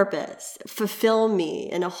purpose, fulfill me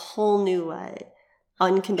in a whole new way.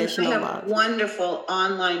 Unconditional love. I have wonderful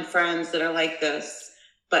online friends that are like this,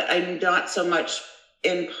 but I'm not so much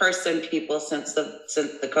in-person people since the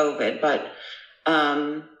COVID, but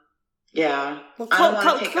Yeah. Well, I don't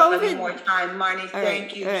want to take up any more time. Marnie,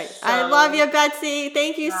 thank you. All right. So I love you, Betsy.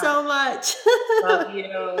 Thank you so much. Love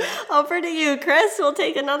you. Over to you, Chris. We'll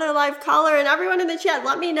take another live caller. And everyone in the chat,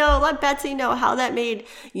 let Betsy know how that made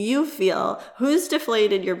you feel. Who's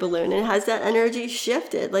deflated your balloon? And has that energy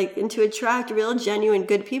shifted, like, and to attract real, genuine,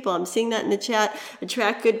 good people? I'm seeing that in the chat.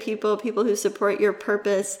 Attract good people, people who support your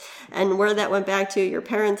purpose, and where that went back to your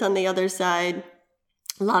parents on the other side.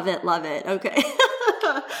 Love it. Love it. Okay.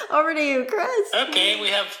 Over to you, Chris. Okay, we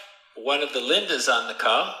have one of the Lindas on the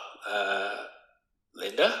call.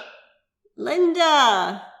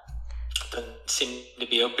 Linda? Doesn't seem to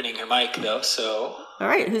be opening her mic, though, so... All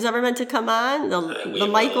right, who's ever meant to come on, the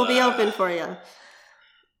mic will be open for you.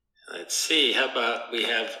 Let's see, how about we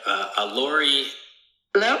have a Lori...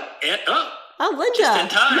 Hello? Oh, Linda. Just in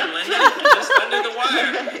time, Linda. Just under the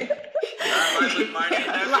wire.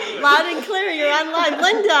 Loud and clear, you're on live.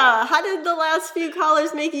 Linda, how did the last few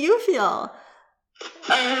callers make you feel?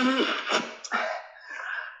 I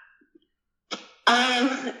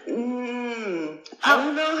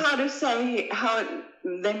don't know how to say how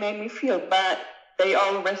they made me feel, but they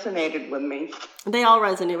all resonated with me. They all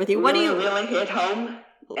resonate with you. What do you really hit home?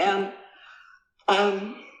 And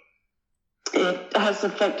it has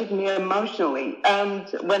affected me emotionally. And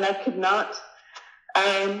when I could not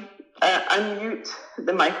unmute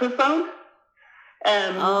the microphone.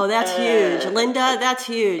 Oh, that's huge. Linda, that's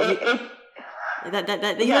huge. You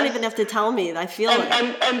don't even have to tell me. I feel it.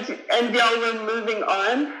 And y'all were moving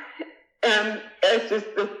on. And it's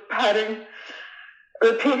just the pattern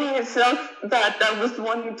repeating itself that I was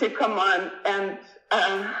wanting to come on and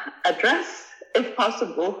address, if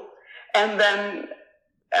possible. And then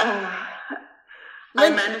I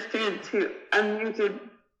managed to unmute it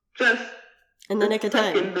just in the nick of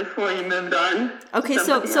time before you moved on. Okay,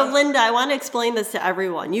 so Linda, I want to explain this to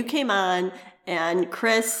everyone. You came on and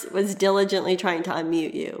Chris was diligently trying to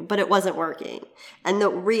unmute you, but it wasn't working. And the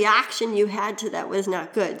reaction you had to that was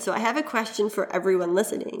not good. So I have a question for everyone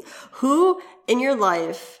listening. Who in your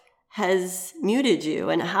life has muted you,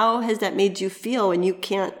 and how has that made you feel when you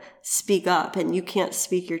can't speak up and you can't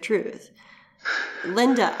speak your truth?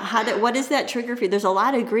 Linda, what is that trigger for you? There's a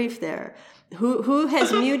lot of grief there. Who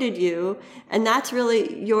has muted you? And that's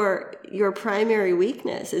really your primary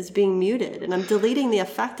weakness, is being muted. And I'm deleting the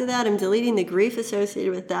effect of that. I'm deleting the grief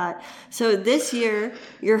associated with that. So this year,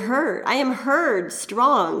 you're heard. I am heard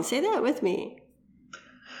strong. Say that with me.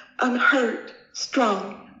 I'm heard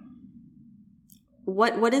strong.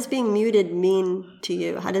 What does being muted mean to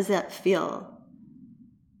you? How does that feel?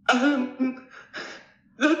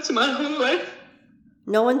 That's my whole life.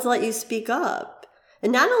 No one's let you speak up.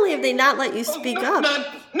 And not only have they not let you speak up.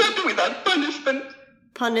 Not without punishment.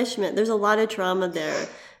 Punishment. There's a lot of trauma there.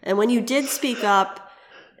 And when you did speak up,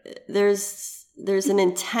 there's an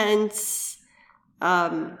intense,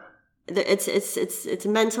 it's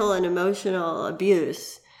mental and emotional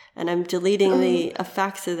abuse. And I'm deleting the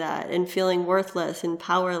effects of that, and feeling worthless and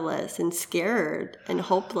powerless and scared and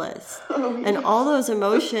hopeless. And all those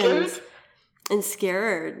emotions. And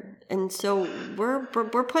scared. And so we're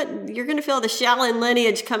you're going to feel the Shaolin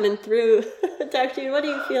lineage coming through. Dr. What are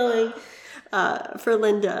you feeling for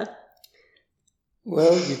Linda?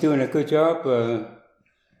 Well, you're doing a good job.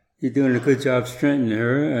 You're doing a good job strengthening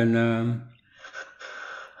her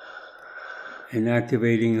and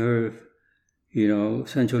activating her,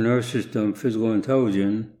 central nervous system, physical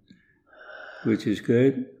intelligence, which is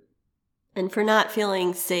good. And for not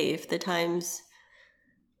feeling safe, the times...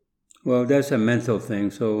 Well, that's a mental thing.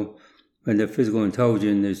 So when the physical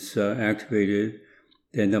intelligence is activated,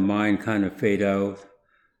 then the mind kind of fade out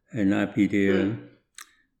and not be there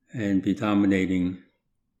and be dominating.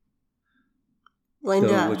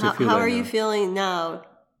 Linda, so how are you feeling now?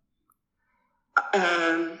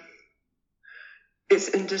 It's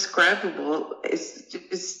indescribable. It's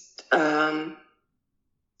just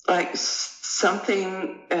like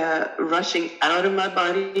something rushing out of my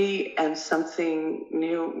body and something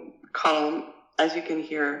new, calm, as you can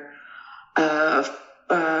hear,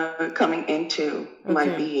 coming into my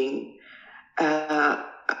being.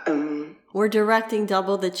 We're directing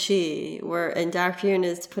double the chi. And Dr. Yun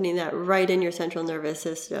is putting that right in your central nervous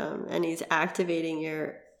system, and he's activating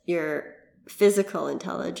your physical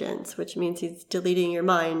intelligence, which means he's deleting your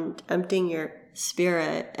mind, emptying your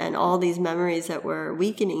spirit, and all these memories that were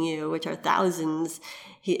weakening you, which are thousands.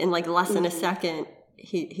 In like less than a second.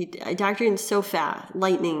 Dr. Yun's so fast,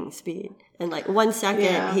 lightning speed. In like 1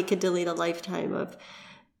 second, he could delete a lifetime of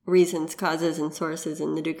reasons, causes, and sources,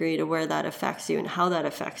 and the degree to where that affects you and how that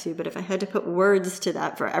affects you. But if I had to put words to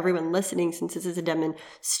that for everyone listening, since this is a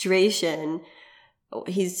demonstration,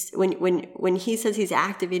 when he says he's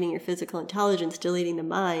activating your physical intelligence, deleting the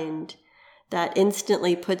mind, that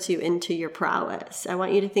instantly puts you into your prowess. I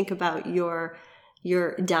want you to think about your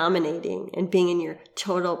dominating and being in your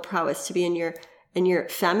total prowess, to be in your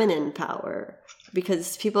feminine power,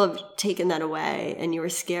 because people have taken that away and you were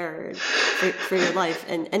scared for your life.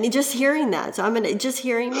 And just hearing that. So I'm not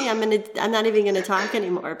even going to talk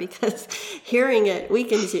anymore, because hearing it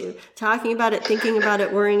weakens you. Talking about it, thinking about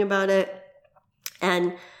it, worrying about it,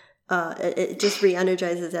 and it just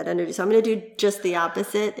re-energizes that energy. So I'm going to do just the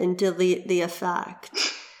opposite and delete the effect.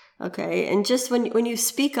 Okay. And just when you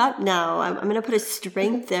speak up now, I'm going to put a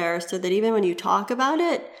strength there so that even when you talk about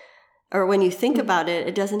it or when you think about it,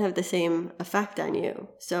 it doesn't have the same effect on you.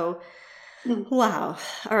 So, wow.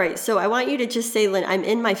 All right. So I want you to just say, Lynn, I'm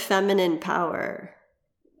in my feminine power.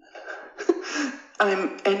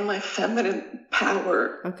 I'm in my feminine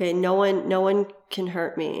power. Okay. No one can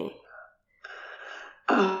hurt me.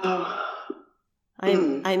 I'm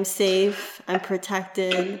safe. I'm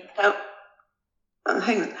protected.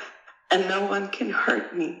 Hang on. And no one can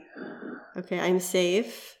hurt me. Okay, I'm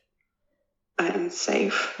safe. I am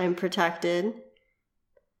safe. I'm protected.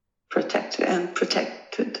 Protected and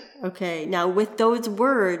protected. Okay, now with those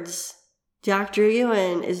words, Dr.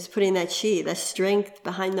 Yuen is putting that strength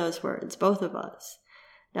behind those words, both of us.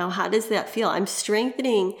 Now, how does that feel? I'm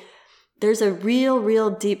strengthening. There's a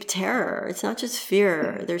real deep terror. It's not just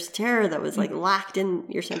fear. There's terror that was like locked in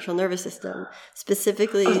your central nervous system,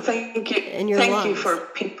 specifically in your lungs. Thank you for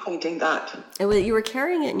pinpointing that. And you were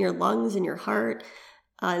carrying it in your lungs and your heart.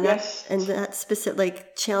 Yes. That's specific,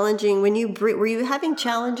 like challenging. When you were you having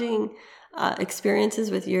challenging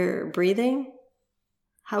experiences with your breathing?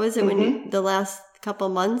 How is it when the last couple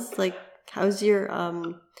months? Like, how's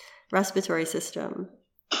your respiratory system?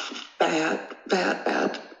 Bad.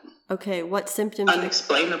 Okay, what symptoms?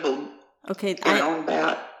 Unexplainable. Okay,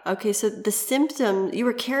 bad. Okay, so the symptom, you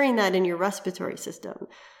were carrying that in your respiratory system.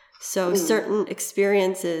 So certain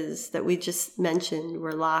experiences that we just mentioned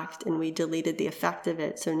were locked and we deleted the effect of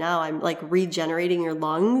it. So now I'm like regenerating your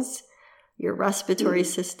lungs, your respiratory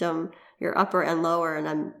system, your upper and lower, and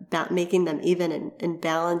I'm making them even and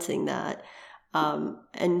balancing that.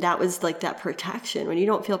 And that was like that protection. When you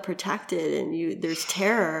don't feel protected and there's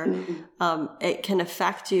terror, it can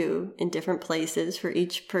affect you in different places. For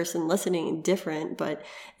each person listening, different. But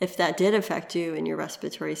if that did affect you in your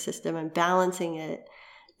respiratory system, I'm balancing it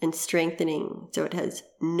and strengthening so it has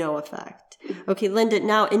no effect. Okay, Linda,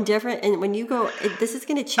 now and when you go, this is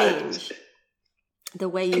going to change the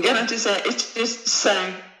way you... Again, it's just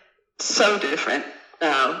so different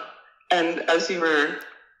now. And as you were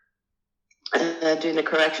doing the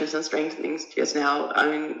corrections and strengthenings just now, I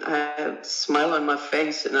mean, I have a smile on my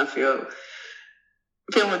face and I feel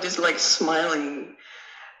just like smiling,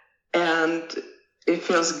 and it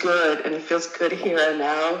feels good, and it feels good here and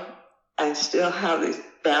now. I still have this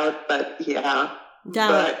doubt, but yeah.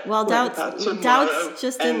 Doubt's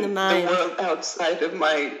just in the mind. The world outside of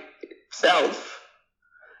myself.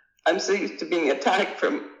 I'm so used to being attacked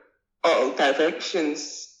from all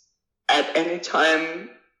directions at any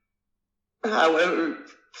time. However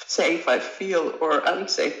safe I feel or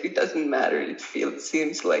unsafe, it doesn't matter. It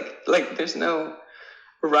seems like there's no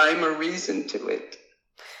rhyme or reason to it.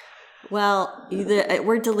 Well,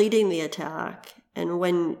 we're deleting the attack. And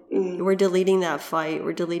when we're deleting that fight,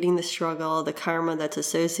 we're deleting the struggle, the karma that's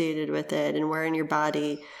associated with it, and where in your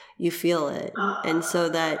body you feel it. And so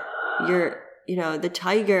that the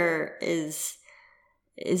tiger is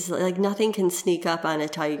like nothing can sneak up on a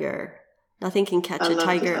tiger. Nothing can catch a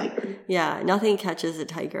tiger. Yeah, nothing catches a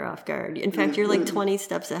tiger off guard. In fact, you're like 20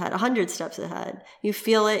 steps ahead, 100 steps ahead. You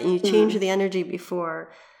feel it and you change the energy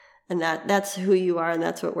before. And that's who you are, and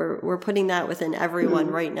that's what we're putting that within everyone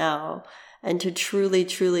right now. And to truly,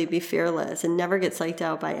 truly be fearless and never get psyched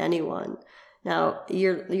out by anyone. Now,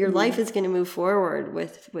 your life is going to move forward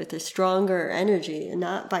with a stronger energy, and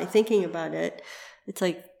not by thinking about it. It's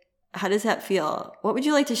like, how does that feel? What would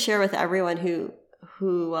you like to share with everyone who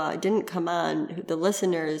didn't come on, the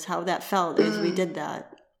listeners, how that felt as we did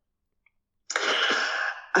that?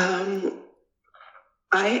 I'm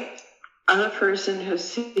a person who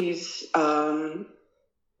sees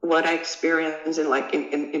what I experience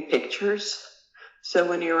in pictures. So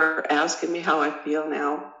when you were asking me how I feel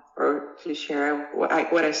now, or to share what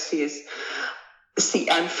I see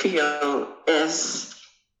and feel is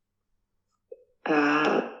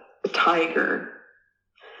a tiger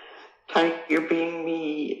being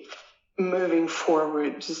me, moving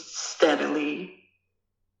forward just steadily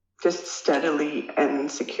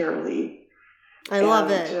and securely. I love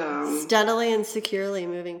it. Steadily and securely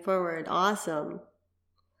moving forward. Awesome.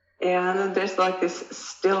 And there's like this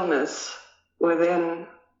stillness within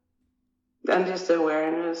and just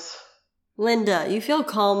awareness. Linda, you feel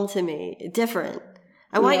calm to me, different.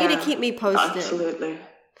 I want you to keep me posted. Absolutely.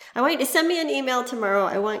 I want you to send me an email tomorrow.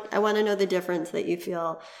 I want to know the difference that you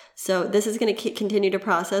feel. So this is going to continue to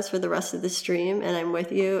process for the rest of the stream, and I'm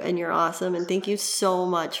with you, and you're awesome. And thank you so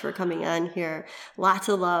much for coming on here. Lots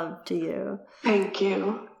of love to you. Thank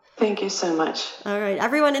you. Thank you so much. All right.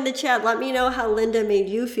 Everyone in the chat, let me know how Linda made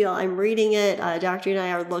you feel. I'm reading it. Dr. and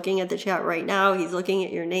I are looking at the chat right now. He's looking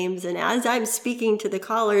at your names. And as I'm speaking to the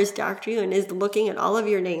callers, Dr. Yuen is looking at all of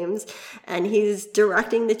your names and he's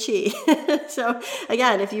directing the chi. So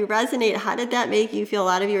again, if you resonate, how did that make you feel? A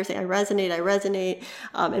lot of you are saying, I resonate.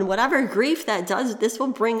 And whatever grief that does, this will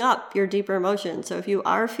bring up your deeper emotions. So if you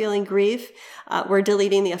are feeling grief, we're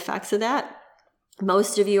deleting the effects of that.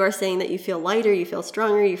 Most of you are saying that you feel lighter, you feel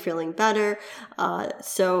stronger, you're feeling better.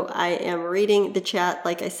 So I am reading the chat.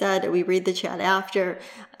 Like I said, we read the chat after.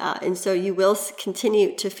 And so you will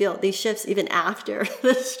continue to feel these shifts even after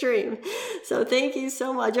the stream. So thank you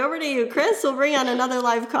so much. Over to you, Chris. We'll bring on another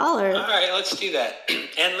live caller. All right, let's do that.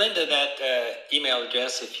 And Linda, that email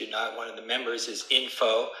address, if you're not one of the members, is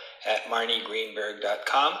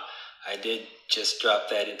info@marniegreenberg.com. I did just drop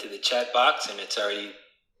that into the chat box, and it's already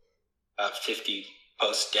about 50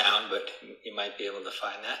 posts down, but you might be able to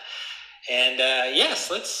find that. And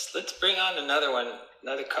yes, let's bring on another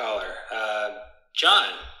caller.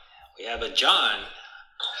 John, we have a John.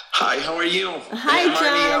 Hi, how are you? Hi, Marnie,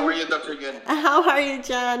 John. how are you, Dr. Yuen? How are you,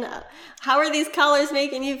 John? How are these callers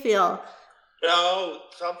making you feel?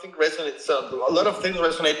 Something resonates. A lot of things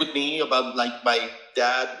resonate with me about like my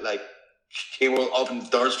dad. Like he will open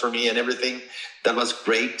doors for me and everything. That was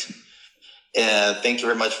great. And thank you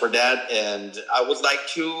very much for that. And I would like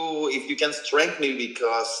to, if you can strengthen me,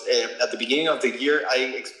 because at the beginning of the year, I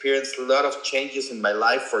experienced a lot of changes in my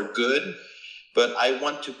life for good, but I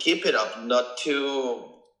want to keep it up, not to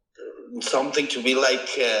something to be like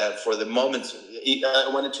for the moment. I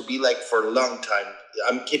want it to be like for a long time.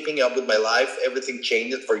 I'm keeping up with my life. Everything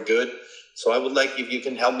changes for good. So I would like if you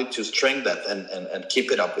can help me to strengthen that and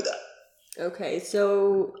keep it up with that. Okay,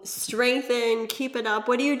 so strengthen, keep it up.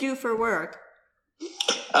 What do you do for work?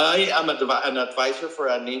 I am an advisor for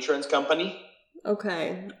an insurance company.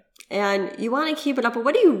 Okay, and you want to keep it up, but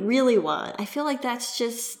what do you really want? I feel like that's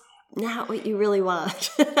just not what you really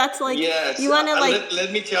want. That's like, yes, you want to like...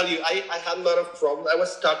 Let me tell you, I had a lot of problems. I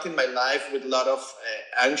was stuck in my life with a lot of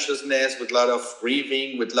anxiousness, with a lot of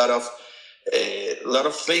grieving, with a lot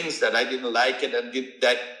of things that I didn't like and that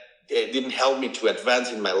didn't help me to advance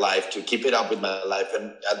in my life, to keep it up with my life.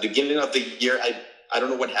 And at the beginning of the year, I don't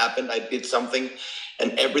know what happened. I did something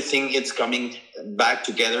and everything is coming back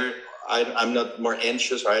together. I'm not more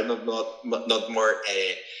anxious, or I'm not more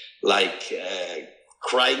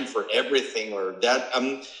crying for everything or that.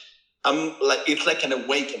 I'm like, it's like an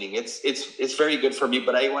awakening. It's very good for me,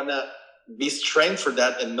 but I want to be strength for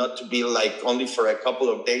that and not to be like only for a couple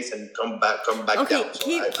of days and come back okay, down.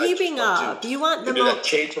 So keeping up. You want the most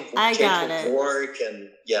change of work and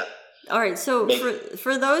yeah. All right. So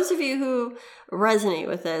for those of you who resonate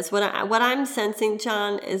with this, what I'm sensing,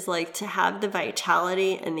 John, is like to have the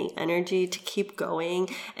vitality and the energy to keep going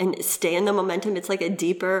and stay in the momentum. It's like a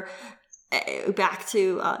deeper, back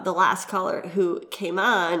to the last caller who came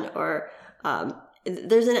on, or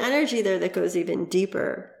there's an energy there that goes even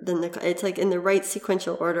deeper than it's like in the right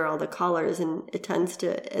sequential order, all the callers, and it tends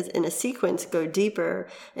to, as in a sequence, go deeper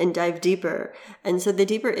and dive deeper. And so the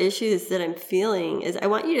deeper issues that I'm feeling is, I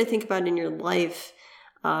want you to think about in your life,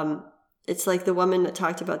 it's like the woman that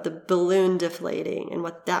talked about the balloon deflating and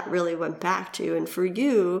what that really went back to. And for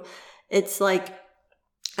you, it's like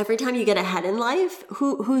every time you get ahead in life,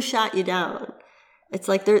 who shot you down? It's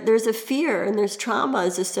like there's a fear and there's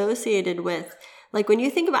traumas associated with, like when you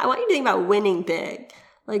think about, I want you to think about winning big,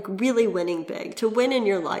 like really winning big, to win in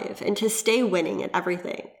your life and to stay winning at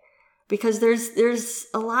everything. Because there's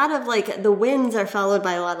a lot of like, the wins are followed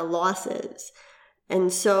by a lot of losses.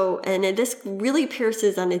 And so, this really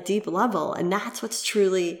pierces on a deep level. And that's what's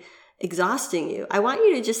truly exhausting you. I want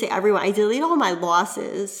you to just say, everyone, I delete all my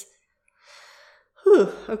losses.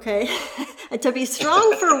 Whew, okay. And to be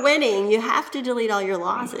strong for winning, you have to delete all your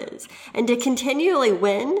losses. And to continually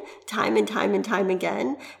win time and time and time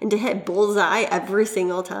again, and to hit bullseye every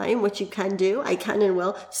single time, which you can do, I can and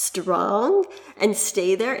will, strong, and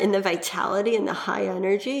stay there in the vitality and the high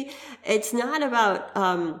energy. It's not about,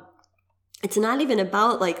 it's not even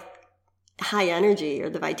about like high energy or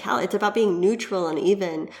the vitality. It's about being neutral and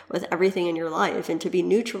even with everything in your life, and to be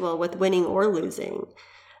neutral with winning or losing.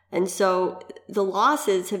 And so the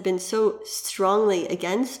losses have been so strongly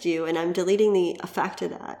against you, and I'm deleting the effect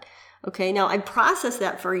of that. Okay, now I process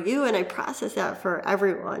that for you, and I process that for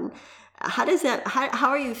everyone. How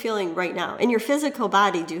are you feeling right now? In your physical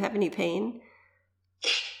body, do you have any pain?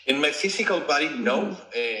 In my physical body, no.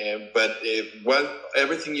 But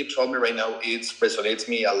everything you told me right now, it resonates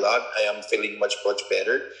me a lot. I am feeling much, much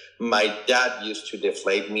better. My dad used to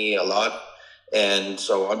deflate me a lot and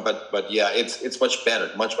so on. But yeah, it's much better,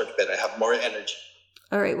 much, much better. I have more energy.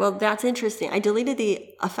 All right. Well, that's interesting. I deleted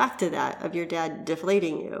the effect of that, of your dad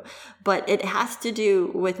deflating you, but it has to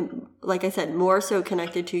do with, like I said, more so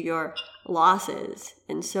connected to your losses.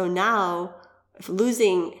 And so now, if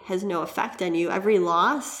losing has no effect on you, every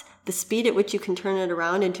loss, the speed at which you can turn it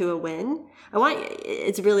around into a win,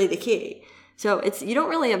 it's really the key. So you don't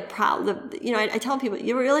really have problems. I tell people,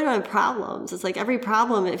 you really don't have problems. It's like every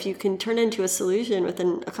problem, if you can turn it into a solution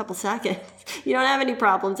within a couple seconds, you don't have any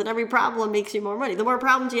problems, and every problem makes you more money. The more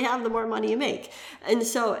problems you have, the more money you make. And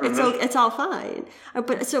so it's all fine.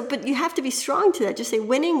 But you have to be strong to that. Just say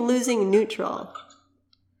winning, losing, neutral.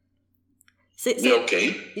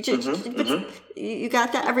 Okay. You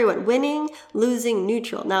got that, everyone. Winning, losing,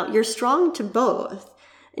 neutral. Now, you're strong to both.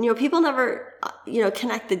 And, people never,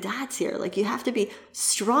 connect the dots here. Like, you have to be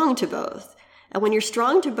strong to both. And when you're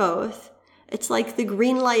strong to both, it's like the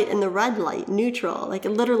green light and the red light, neutral. Like,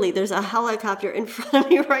 literally, there's a helicopter in front of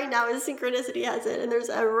me right now, as synchronicity has it. And there's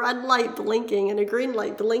a red light blinking and a green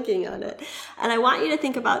light blinking on it. And I want you to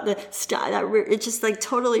think about it just like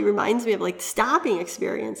totally reminds me of like stopping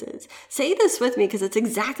experiences. Say this with me, because it's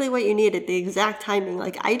exactly what you need at the exact timing.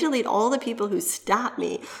 Like, I delete all the people who stopped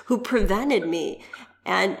me, who prevented me.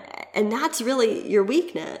 And that's really your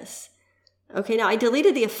weakness. Okay, now I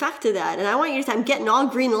deleted the effect of that, and I want you to say, I'm getting all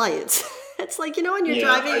green lights. It's like, when you're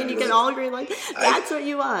driving and you get all green lights, that's what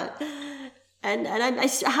you want. And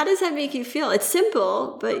how does that make you feel? It's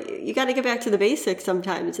simple, but you got to get back to the basics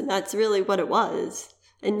sometimes, and that's really what it was.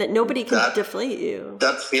 And that nobody can deflate you.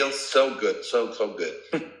 That feels so good, so good.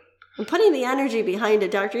 I'm putting the energy behind it.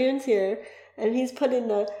 Dr. Yoon's here. And he's putting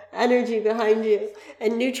the energy behind you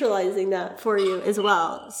and neutralizing that for you as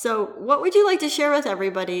well. So what would you like to share with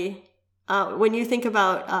everybody when you think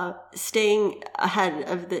about staying ahead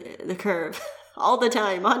of the curve all the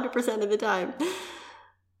time, 100% of the time?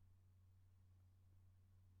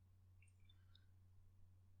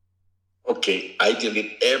 Okay, I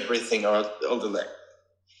delete everything all the time.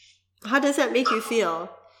 How does that make you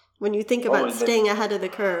feel when you think about staying ahead of the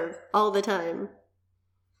curve all the time?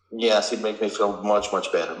 Yes, it makes me feel much,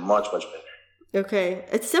 much better. Much, much better. Okay.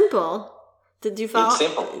 It's simple. Did you follow? It's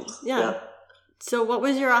simple. Yeah. So what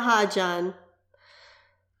was your aha, John?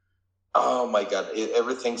 Oh, my God.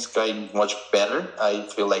 Everything's getting much better. I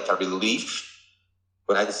feel like a relief.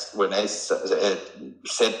 When I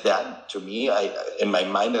said that to me, in my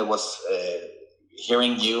mind, I was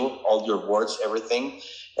hearing you, all your words, everything.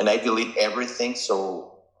 And I delete everything. So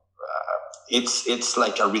it's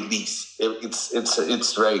like a release.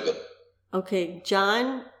 It's very good. Okay,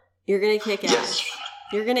 John, you're gonna kick ass. Yes.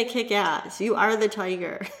 You're gonna kick ass. You are the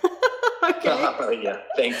tiger. Okay. Yeah.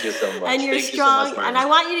 Thank you so much. And you're strong. You so much, and I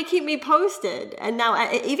want you to keep me posted. And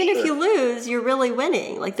now, even if you lose, you're really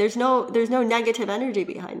winning. Like there's no negative energy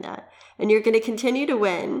behind that. And you're going to continue to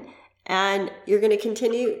win. And you're going to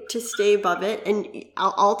continue to stay above it. And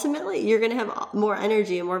ultimately, you're going to have more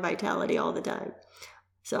energy and more vitality all the time.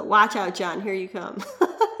 So watch out, John. Here you come.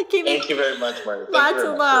 Thank you very much, Marty. Lots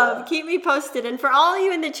of love. Keep me posted. And for all of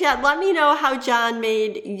you in the chat, let me know how John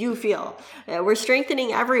made you feel. We're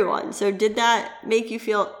strengthening everyone. So did that make you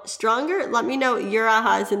feel stronger? Let me know your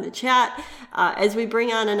ahas in the chat as we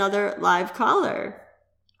bring on another live caller.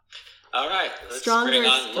 All right. Let's bring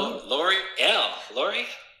on Lori L.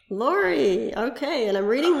 Lori? Okay. And I'm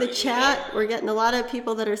reading the chat. We're getting a lot of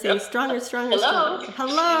people that are saying stronger.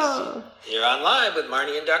 Hello. You're on live with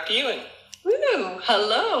Marnie and Dr. Ewing. Woo!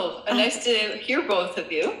 Hello. Nice to hear both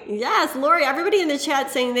of you. Yes, Lori, everybody in the chat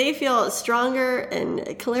saying they feel stronger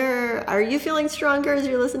and clearer. Are you feeling stronger as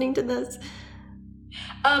you're listening to this?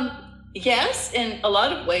 Yes, in a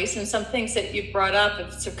lot of ways. And some things that you brought up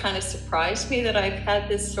have kind of surprised me that I've had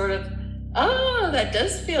this sort of, that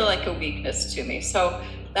does feel like a weakness to me. So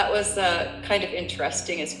that was kind of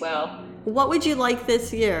interesting as well. What would you like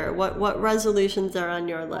this year? What resolutions are on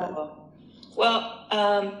your list?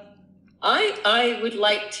 I would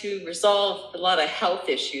like to resolve a lot of health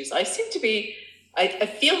issues. I seem to be, it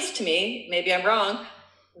feels to me, maybe I'm wrong,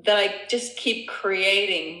 that I just keep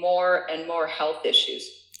creating more and more health issues.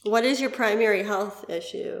 What is your primary health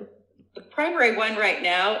issue? The primary one right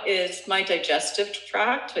now is my digestive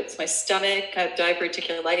tract. It's my stomach. I have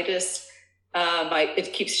diverticulitis.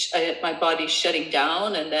 It keeps my body shutting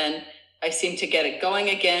down, and then I seem to get it going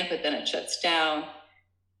again, but then it shuts down.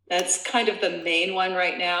 That's kind of the main one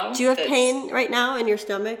right now. Do you have pain right now in your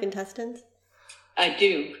stomach, intestines? I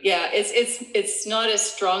do. Yeah, it's not as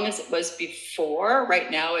strong as it was before.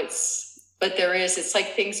 Right now, but there is. It's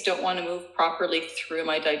like things don't want to move properly through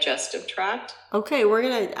my digestive tract. Okay, we're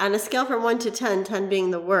gonna, on a scale from 1 to 10, 10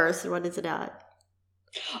 being the worst. What is it at?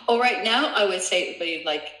 Oh, right now I would say it would be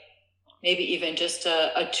like maybe even just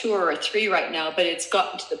a 2 or a 3 right now, but it's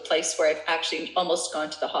gotten to the place where I've actually almost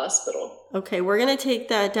gone to the hospital. Okay, we're going to take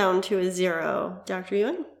that down to a 0. Dr.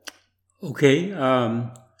 Ewan? Okay,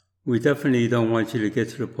 we definitely don't want you to get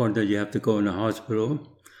to the point that you have to go in the hospital.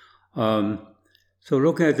 So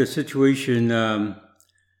looking at the situation,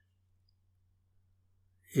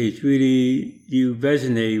 it's really, you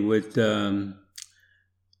resonate with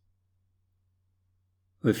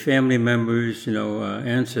family members,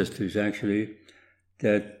 ancestors actually,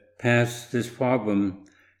 that passed this problem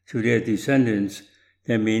to their descendants,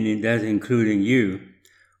 that's including you.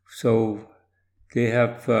 So they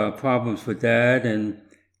have problems with that, and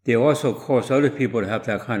they also cause other people to have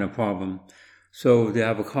that kind of problem. So they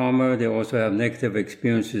have a karma, they also have negative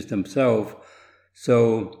experiences themselves.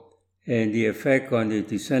 So, and the effect on the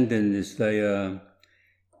descendant is like,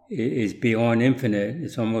 is beyond infinite.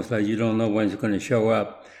 It's almost like you don't know when it's going to show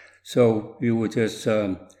up. So you would just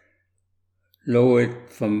lower it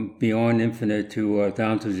from beyond infinite to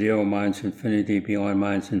down to 0 minus infinity, beyond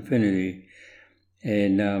minus infinity.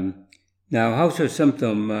 And now, how's your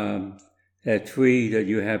symptom at 3 that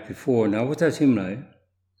you had before? Now, what does that seem like?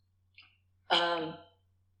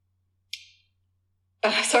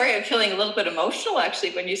 Sorry, I'm feeling a little bit emotional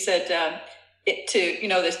actually when you said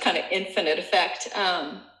this kind of infinite effect.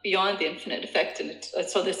 Beyond the infinite effect, and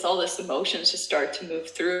so all this emotions just start to move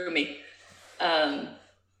through me.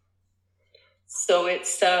 So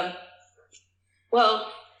it's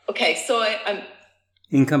okay. So I'm.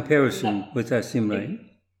 In comparison, what does that seem like?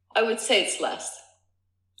 I would say it's less.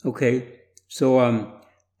 Okay, so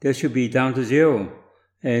that should be down to 0.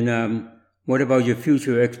 And what about your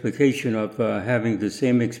future expectation of having the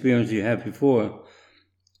same experience you had before?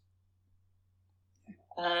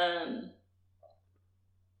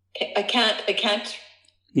 I can't.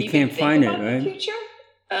 You can't find it, right? Future.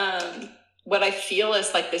 What I feel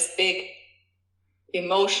is like this big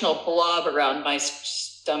emotional blob around my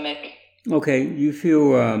stomach. Okay, you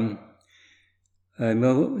feel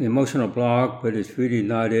emotional block, but it's really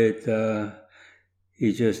not it.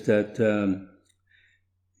 It's just that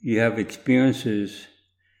you have experiences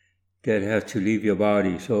that have to leave your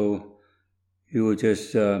body. So you will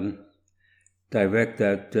just direct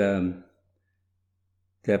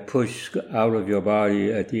that push out of your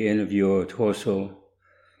body at the end of your torso.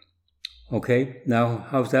 Okay, now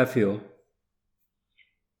how's that feel?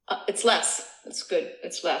 It's less. It's good.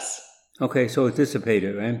 It's less. Okay, so it's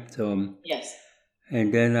dissipated, right? So yes.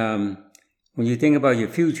 And then when you think about your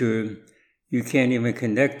future, you can't even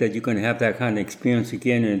connect that you're going to have that kind of experience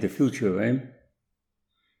again in the future, right?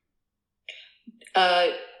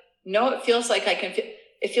 No, it feels like I can feel.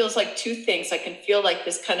 It feels like 2 things. I can feel like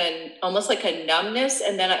this kind of almost like a numbness,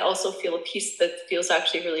 and then I also feel a peace that feels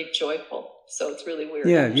actually really joyful. So it's really weird.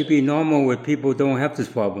 Yeah, you'd be normal with people who don't have this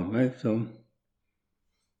problem, right? So.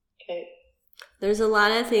 Okay. There's a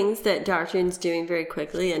lot of things that Dr. Ewan's doing very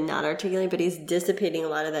quickly and not articulating, but he's dissipating a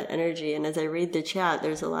lot of that energy. And as I read the chat,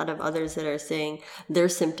 there's a lot of others that are saying their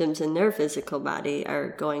symptoms in their physical body are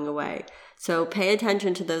going away. So pay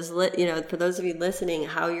attention to those, for those of you listening,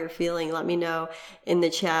 how you're feeling. Let me know in the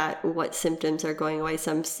chat what symptoms are going away.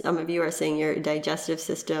 Some of you are saying your digestive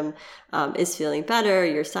system is feeling better.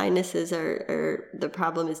 Your sinuses are the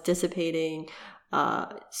problem is dissipating.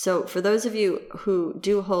 So for those of you who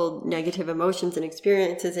do hold negative emotions and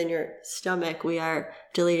experiences in your stomach, we are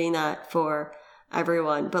deleting that for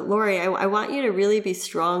everyone. But Lori, I want you to really be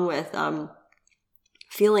strong with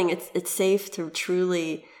feeling it's safe to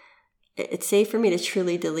truly. It's safe for me to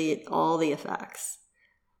truly delete all the effects,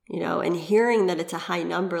 and hearing that it's a high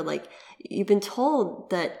number, like you've been told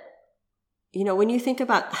that, when you think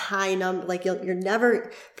about high number, like you're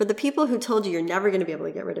never, for the people who told you're never going to be able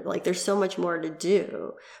to get rid of it, like there's so much more to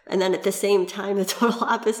do. And then at the same time, the total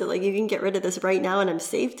opposite, like you can get rid of this right now and I'm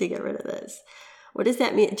safe to get rid of this. What does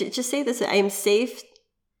that mean? Just say this, I am safe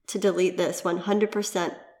to delete this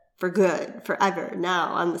 100% for good, forever, now,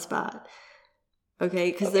 on the spot.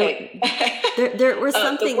 Okay, because there was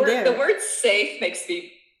something there. The word safe makes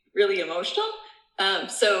me really emotional.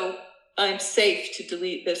 So I'm safe to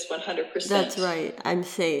delete this 100%. That's right. I'm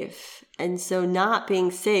safe. And so not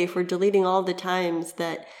being safe, we're deleting all the times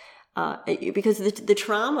that because the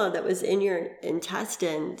trauma that was in your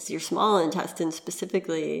intestines, your small intestines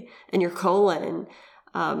specifically, and your colon,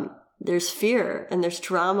 there's fear and there's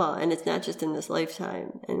trauma, and it's not just in this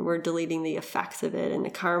lifetime, and we're deleting the effects of it and the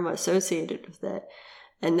karma associated with it,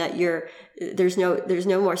 and that there's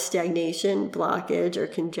no more stagnation, blockage, or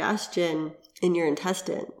congestion in your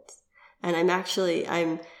intestines. And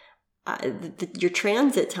your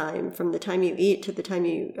transit time from the time you eat to the time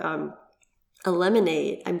you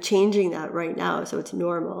eliminate, I'm changing that right now so it's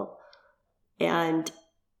normal. And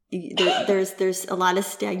there's a lot of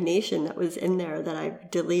stagnation that was in there that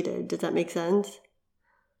I've deleted. Does that make sense?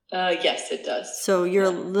 Yes, it does. So your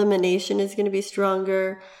elimination is going to be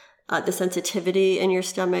stronger. The sensitivity in your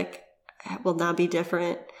stomach will now be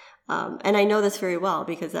different. And I know this very well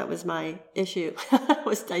because that was my issue,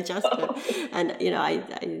 was digestive.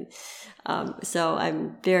 And, so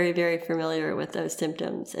I'm very, very familiar with those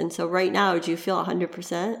symptoms. And so right now, do you feel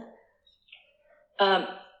 100%?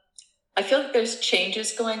 I feel like there's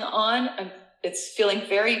changes going on. It's feeling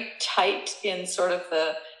very tight in sort of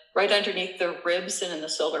right underneath the ribs and in the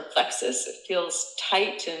solar plexus. It feels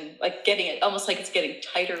tight and like almost like it's getting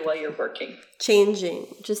tighter while you're working. Changing.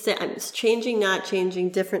 Just say, I'm changing, not changing,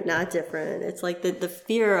 different, not different. It's like the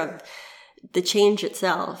fear of the change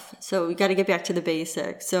itself. So we got to get back to the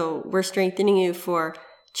basics. So we're strengthening you for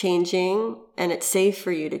changing, and it's safe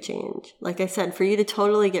for you to change. Like I said, for you to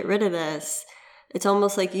totally get rid of this, it's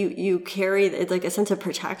almost like you carry like a sense of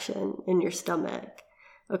protection in your stomach.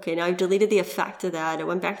 Okay, now I've deleted the effect of that. It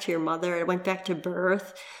went back to your mother. It went back to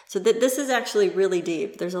birth. So this is actually really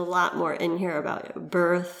deep. There's a lot more in here about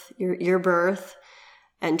birth, your birth,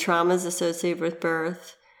 and traumas associated with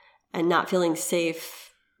birth, and not feeling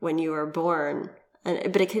safe when you were born.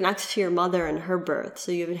 But it connects to your mother and her birth.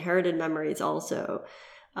 So you have inherited memories also.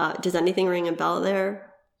 Does anything ring a bell there?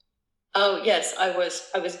 Oh, yes. I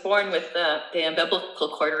was born with the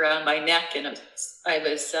umbilical cord around my neck, and I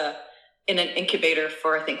was in an incubator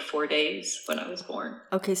for, I think, 4 days when I was born.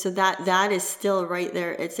 Okay, so that is still right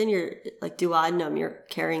there. It's in your duodenum. You're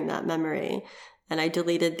carrying that memory. And I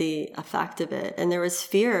deleted the effect of it. And there was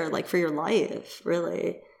fear, like, for your life,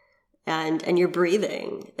 really. And your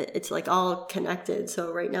breathing. It's like all connected.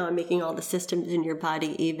 So right now I'm making all the systems in your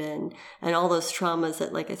body even. And all those traumas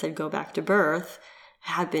that, like I said, go back to birth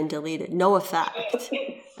have been deleted. No effect.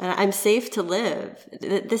 And I'm safe to live.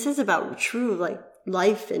 This is about true, like,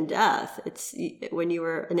 life and death. It's when you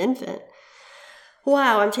were an infant.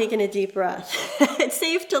 Wow, I'm taking a deep breath. It's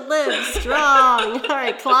safe to live, strong. All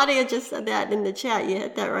right, Claudia just said that in the chat. You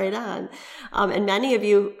hit that right on. And many of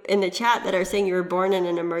you in the chat that are saying you were born in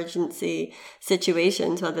an emergency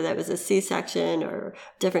situations, whether that was a C-section or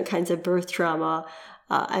different kinds of birth trauma,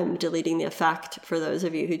 I'm deleting the effect for those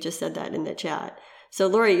of you who just said that in the chat. So,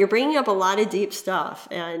 Lori, you're bringing up a lot of deep stuff,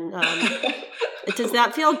 and does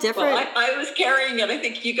that feel different? Well, I was carrying it. I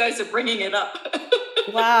think you guys are bringing it up.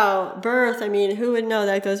 Wow, birth. I mean, who would know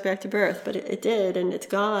that goes back to birth? But it did, and it's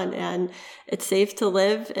gone, and it's safe to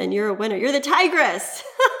live, and you're a winner. You're the tigress.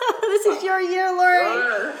 This is your year, Lori.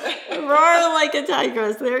 Roar. Roar like a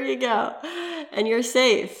tigress. There you go. And you're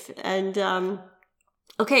safe. And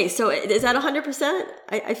okay, so is that 100%?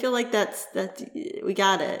 I feel like that's we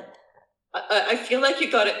got it. I feel like you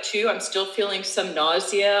got it too. I'm still feeling some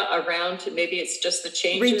nausea around. Maybe it's just the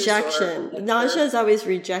changes. Rejection. Nausea is always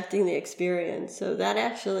rejecting the experience. So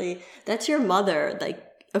that's your mother. Like,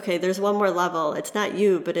 okay, there's one more level. It's not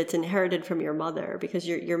you, but it's inherited from your mother, because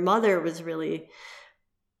your mother was really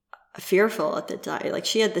fearful at the time. Like,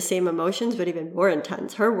 she had the same emotions, but even more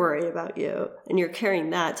intense. Her worry about you, and you're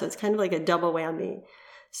carrying that. So it's kind of like a double whammy.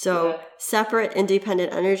 So separate,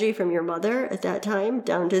 independent energy from your mother at that time,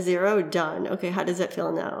 down to 0, done. Okay, how does it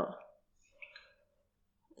feel now?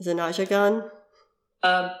 Is the nausea gone?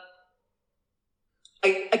 I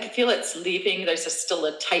can feel it's leaving. There's still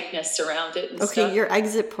a tightness around it and okay, stuff. Your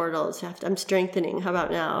exit portals, I'm strengthening. How about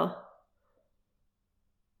now?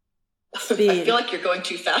 Speed. I feel like you're going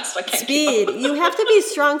too fast. I can't Speed. keep up. You have to be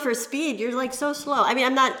strong for speed. You're like so slow. I mean,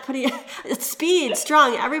 I'm not putting speed,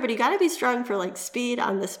 strong. Everybody got to be strong for like speed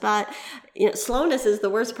on the spot. You know, slowness is the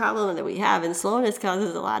worst problem that we have, and slowness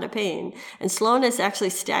causes a lot of pain. And slowness actually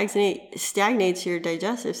stagnates your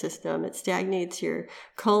digestive system. It stagnates your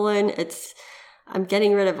colon. I'm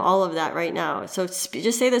getting rid of all of that right now. So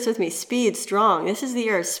just say this with me: speed, strong. This is the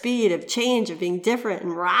year of speed, of change, of being different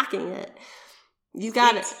and rocking it. You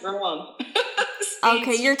got it. Wrong.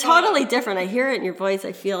 Okay, you're totally different. I hear it in your voice.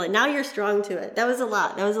 I feel it. Now you're strong to it. That was a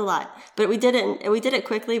lot. But we did it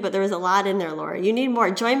quickly, but there was a lot in there, Laura. You need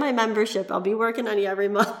more. Join my membership. I'll be working on you every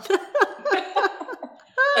month.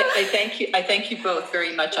 I thank you. I thank you both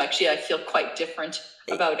very much. Actually, I feel quite different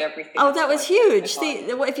about everything. Oh, that was huge. See,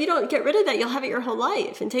 if you don't get rid of that, you'll have it your whole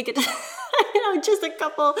life and take it, just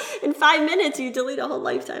in 5 minutes, you delete a whole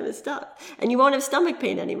lifetime of stuff and you won't have stomach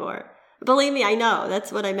pain anymore. Believe me, I know.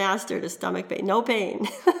 That's what I mastered, is stomach pain. No pain.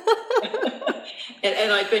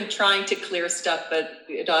 And I've been trying to clear stuff, but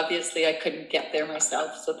obviously I couldn't get there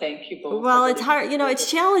myself. So thank you both. Well, it's hard. It's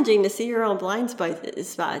challenging to see your own blind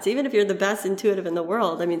spots. Even if you're the best intuitive in the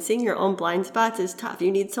world, I mean, seeing your own blind spots is tough.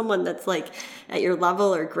 You need someone that's like at your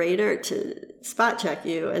level or greater to spot check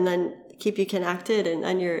you and then keep you connected. And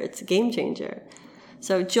then it's a game changer.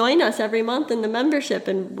 So join us every month in the membership,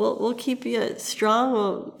 and we'll keep you strong.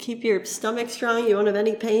 We'll keep your stomach strong. You won't have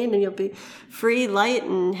any pain, and you'll be free, light,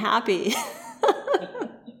 and happy.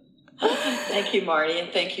 Thank you, Marty,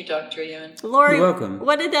 and thank you, Dr. Yuen. Lori, you're welcome.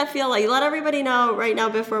 What did that feel like? Let everybody know right now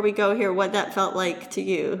before we go here what that felt like to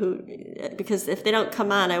you. Because if they don't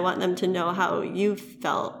come on, I want them to know how you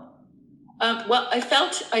felt. Well, I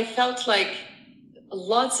felt like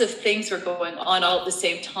lots of things were going on all at the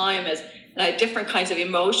same time, and I had different kinds of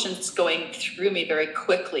emotions going through me very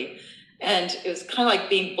quickly. And it was kind of like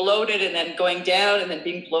being bloated and then going down and then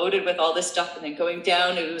being bloated with all this stuff and then going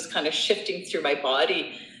down. And it was kind of shifting through my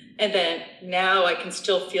body. And then now I can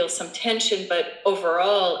still feel some tension, but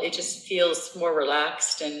overall it just feels more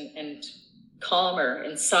relaxed and calmer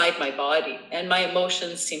inside my body. And my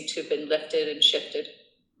emotions seem to have been lifted and shifted.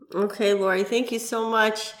 Okay, Lori, thank you so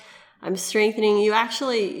much. I'm strengthening you.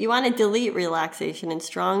 Actually, you want to delete relaxation and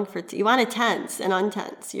strong you want to tense and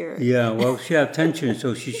untense. Well, she have tension,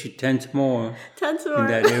 so she should tense more. Tense more. In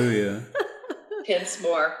that area. Tense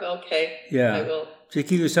more. Okay. Yeah. I will. Just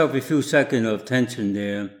give yourself a few seconds of tension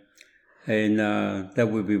there, and that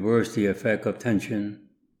will reverse the effect of tension.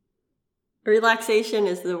 Relaxation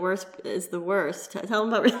is the worst. Tell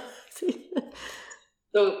them about relaxation.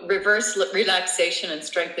 So reverse relaxation and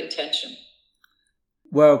strengthen tension.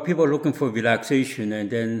 Well, people are looking for relaxation, and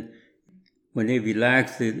then when they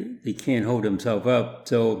relax, they can't hold themselves up.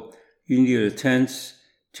 So you need to tense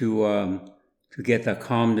to get the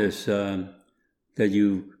calmness that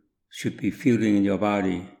you should be feeling in your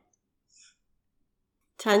body.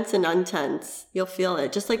 Tense and untense. You'll feel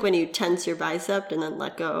it. Just like when you tense your bicep and then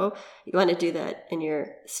let go, you want to do that in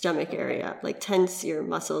your stomach area. Like tense your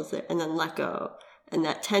muscles and then let go. And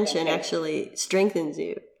that tension actually strengthens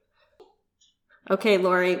you. Okay,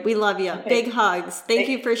 Lori, we love you. Okay. Big hugs. Thank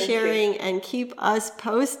you for sharing and keep us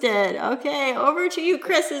posted. Okay, over to you,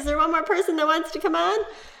 Chris. Is there one more person that wants to come on?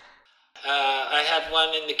 I have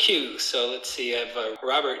one in the queue, so let's see. I have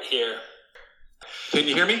Robert here. Can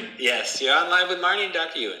you hear me? Yes, you're on live with Marty and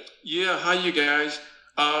Dr. Yuen. Yeah, hi, you guys.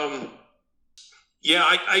 I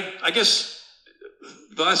guess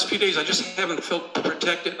the last few days I just haven't felt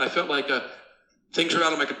protected. I felt like things are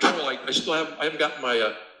out of my control. I haven't gotten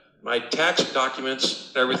my tax documents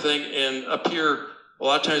and everything, and up here a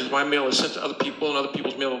lot of times my mail is sent to other people and other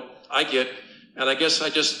people's mail I get, and I guess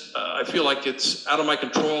I feel like it's out of my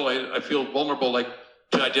control. I feel vulnerable, like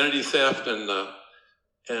to identity theft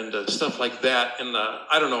and stuff like that, and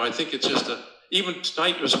I don't know, I think it's just even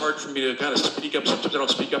tonight it was hard for me to kind of speak up. Sometimes I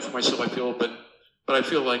don't speak up for myself, I feel, but I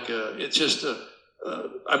feel like it's just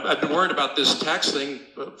I've been worried about this tax thing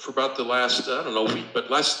for about the last week,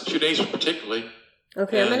 but last few days particularly.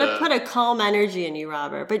 Okay, I'm going to put a calm energy in you,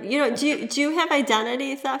 Robert. But do you have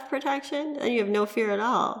identity theft protection? And you have no fear at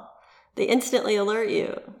all. They instantly alert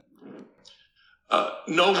you.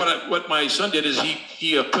 No, what my son did is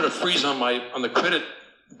he put a freeze on the credit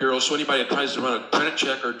bureau, so anybody that tries to run a credit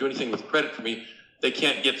check or do anything with credit for me, they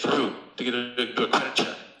can't get through to do a credit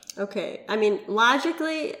check. Okay, I mean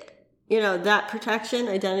logically, that protection,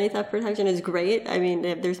 identity theft protection, is great. I mean,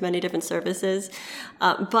 there's many different services,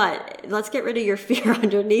 but let's get rid of your fear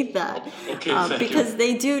underneath that. Okay, because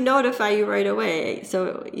they do notify you right away.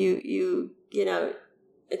 So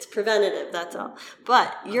it's preventative. That's all.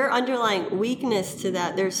 But your underlying weakness to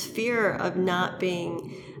that, there's fear of not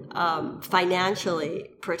being financially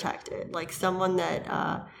protected, like someone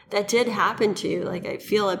that did happen to you. Like I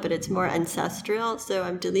feel it, but it's more ancestral. So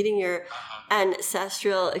I'm deleting your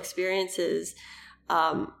ancestral experiences,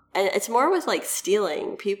 and it's more with like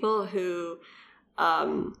stealing, people who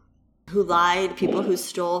lied, people who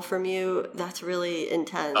stole from you. That's really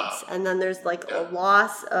intense. And then there's like a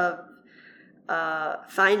loss of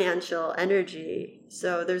financial energy.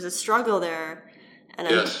 So there's a struggle there. And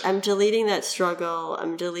yes. I'm deleting that struggle.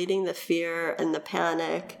 I'm deleting the fear and the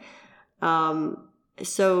panic.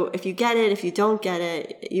 So if you get it, if you don't get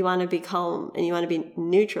it, you want to be calm and you want to be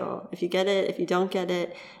neutral. If you get it, if you don't get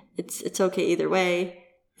it, it's okay either way.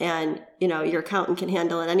 And, your accountant can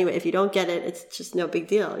handle it anyway. If you don't get it, it's just no big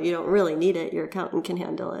deal. You don't really need it. Your accountant can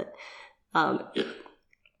handle it.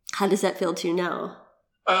 How does that feel to you now?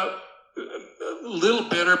 A little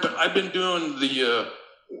better, but I've been doing the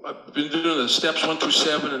steps 1 through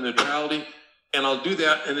 7 in neutrality, and I'll do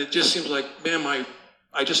that, and it just seems like, man,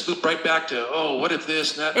 I just loop right back to, what if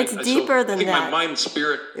this and that? It's deeper than that. I think my mind and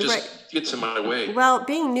spirit just gets in my way. Well,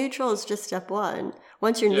 being neutral is just step 1.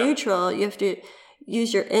 Once you're neutral, you have to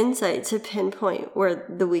use your insight to pinpoint where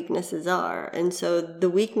the weaknesses are. And so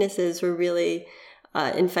the weaknesses were really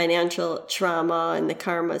in financial trauma and the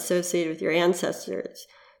karma associated with your ancestors.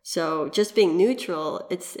 So just being neutral,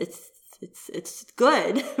 it's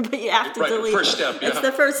good, but you have to delete. First step, It's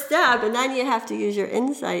the first step, and then you have to use your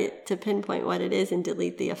insight to pinpoint what it is and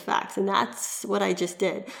delete the effects. And that's what I just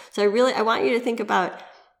did. So I want you to think about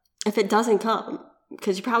if it doesn't come,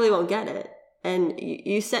 because you probably won't get it. And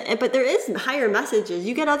you said, but there is higher messages.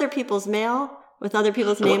 You get other people's mail with other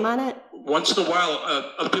people's name on it. Once in a while,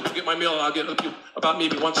 other people get my mail, and I'll get other people about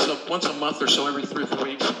maybe once a month or so, every 3 or 4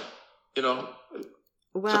 weeks.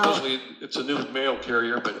 Well, supposedly it's a new mail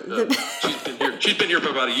carrier, but she's been here for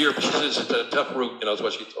about a year. But she says it's a tough route, is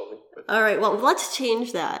what she told me. All right, well, let's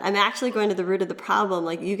change that. I'm actually going to the root of the problem,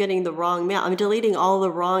 like you getting the wrong mail. I'm deleting all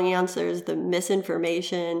the wrong answers, the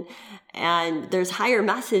misinformation, and there's higher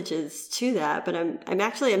messages to that. But I'm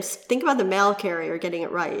think about the mail carrier getting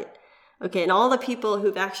it right, okay, and all the people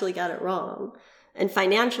who've actually got it wrong and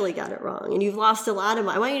financially got it wrong, and you've lost a lot of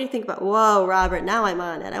money. I want you to think about, whoa, Robert, now I'm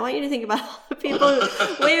on it. I want you to think about all the people who,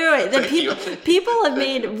 wait. People have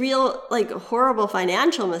made real, horrible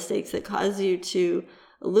financial mistakes that cause you to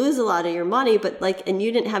lose a lot of your money, but and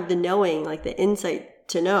you didn't have the knowing, the insight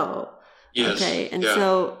to know. Yes. Okay. And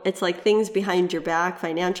so it's things behind your back,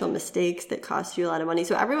 financial mistakes that cost you a lot of money.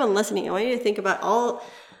 So everyone listening, I want you to think about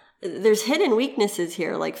there's hidden weaknesses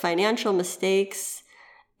here, like financial mistakes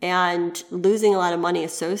and losing a lot of money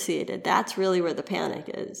associated. That's really where the panic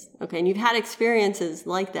is. Okay. And you've had experiences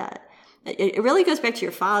like that. It really goes back to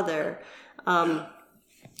your father. And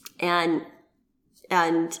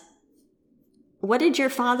what did your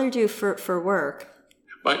father do for work?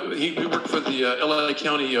 He worked for the LA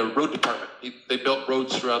County Road Department. They built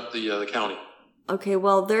roads throughout the county. Okay,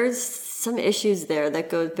 well, there's some issues there that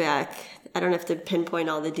goes back. I don't have to pinpoint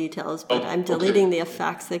all the details, but I'm deleting the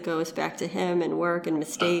effects that goes back to him and work and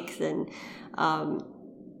mistakes. And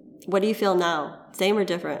what do you feel now? Same or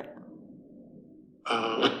different?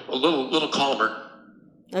 A little calmer.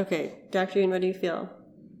 Okay, Dr. Yoon, what do you feel?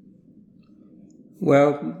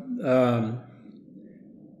 Well,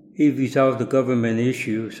 he resolved the government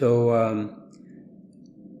issue, so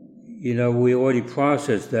we already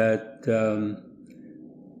processed that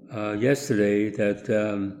yesterday.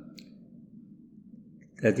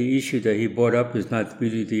 That the issue that he brought up is not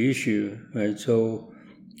really the issue, right? So,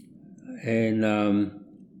 and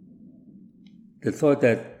the thought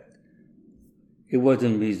that it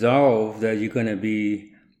wasn't resolved, that you're going to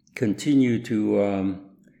continue to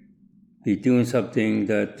be doing something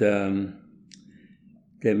that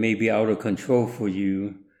may be out of control for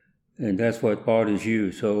you, and that's what bothers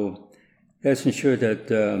you. So let's ensure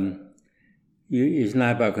that it's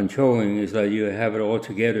not about controlling. It's like you have it all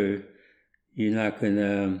together. You're not going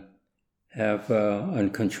to have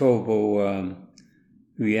uncontrollable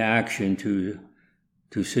reaction to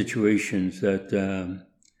situations that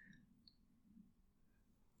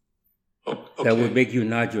that would make you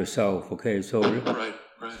not yourself. Okay, so right.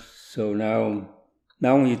 So now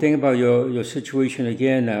when you think about your situation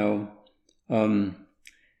again, now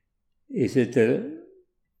is it the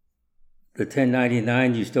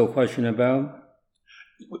 1099 you still question about?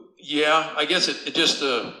 Yeah, I guess it just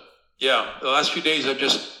the last few days I've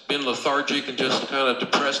just been lethargic and just kind of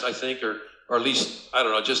depressed, I think, or at least I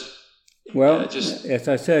don't know, as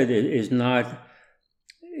I said, it is not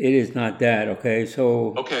that, okay?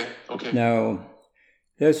 So okay. Now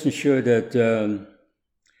let's ensure that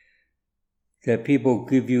that people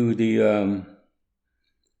give you the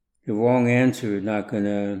wrong answer, not going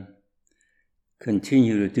to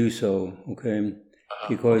continue to do so, okay?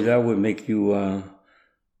 Because that would make you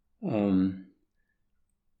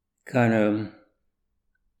kind of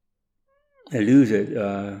lose it.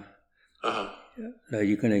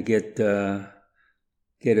 You're going to get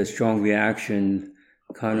a strong reaction,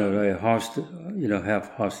 kind of like have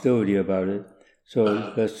hostility about it.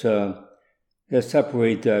 So let's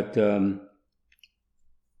separate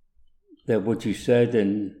that what you said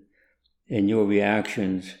and your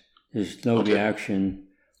reactions. There's no reaction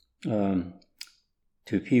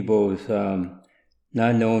to people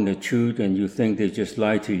not knowing the truth, and you think they just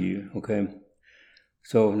lie to you. Okay.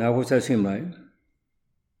 So now, what's that seem like?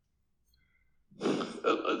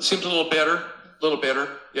 seems a little better.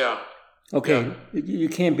 Yeah. Okay, you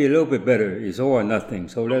can't be a little bit better. It's all or nothing.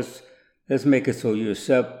 So let's make it so you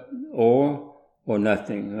accept or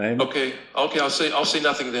nothing, right? Okay. I'll say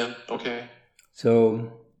nothing then. Okay.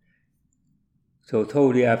 So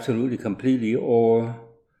totally, absolutely, completely, or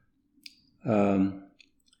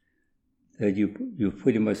that you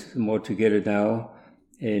pretty much more together now,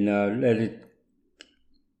 and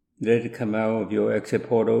let it come out of your exit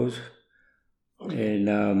portals, okay.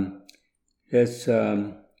 And let's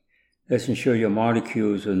ensure your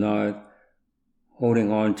molecules are not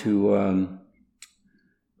holding on to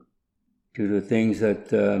the things that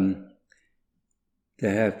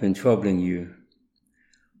have been troubling you.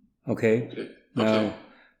 Okay? Now,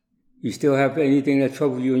 you still have anything that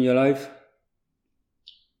troubles you in your life?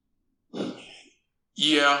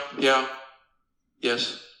 Yeah.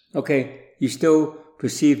 Yes. Okay. You still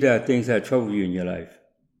perceive there are things that trouble you in your life?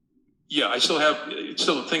 Yeah, I still have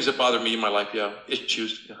things that bother me in my life, yeah.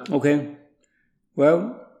 Issues. Yeah. Okay.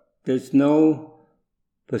 Well, there's no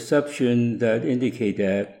perception that indicate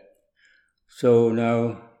that. So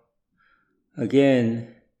now,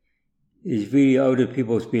 again, it's really other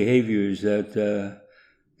people's behaviors that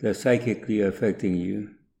are psychically affecting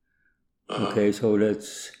you. Okay, so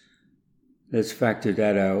let's factor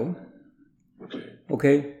that out.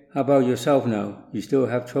 Okay, how about yourself now? You still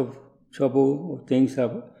have trouble or things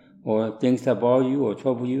that bother you or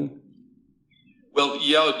trouble you? Well,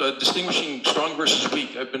 yeah, distinguishing strong versus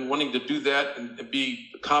weak. I've been wanting to do that and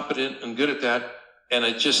be competent and good at that, and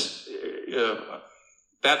I just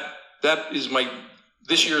that is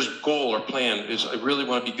this year's goal or plan is I really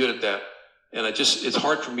want to be good at that, and it's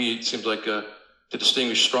hard for me. It seems like to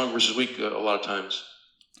distinguish strong versus weak a lot of times.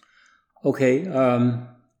 Okay.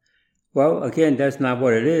 Well, again, that's not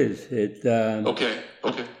what it is. Okay.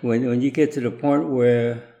 When you get to the point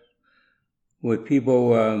where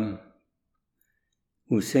people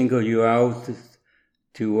who single you out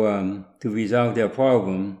to resolve their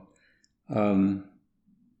problem,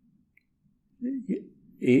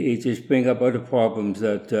 it just brings up other problems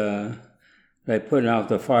that like putting out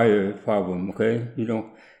the fire problem. Okay,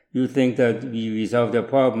 you think that you resolve their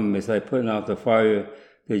problem is like putting out the fire,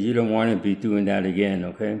 that you don't want to be doing that again.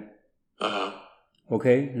 Okay.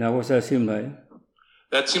 Okay. Now, what's that seem like?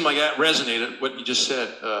 That seemed like that resonated what you just said.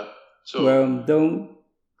 Well, don't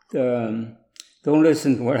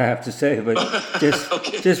listen to what I have to say, but just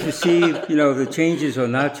just receive, the changes or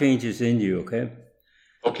not changes in you. Okay.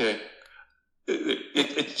 Okay.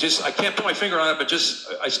 It just, I can't put my finger on it, but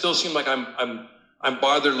I still seem like I'm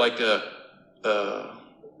bothered, like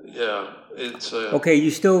it's okay.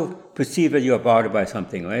 You still perceive that you're bothered by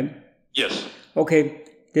something, right? Yes. Okay.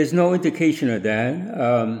 There's no indication of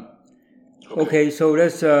that. Okay. So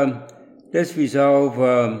let's resolve,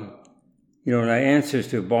 the answers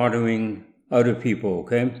to bothering other people.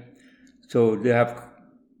 Okay. So they have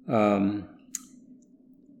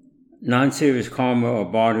non-serious karma or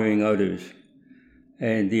bothering others,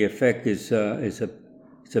 and the effect is a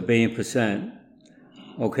billion%.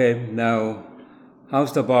 Okay. Now,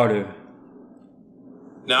 how's the bother?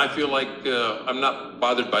 Now I feel like I'm not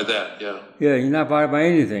bothered by that, yeah. Yeah, you're not bothered by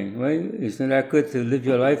anything, right? Isn't that good to live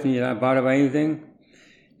your life and you're not bothered by anything?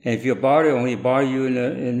 And if you're bothered, only bother you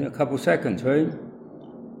in a couple seconds, right?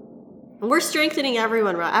 We're strengthening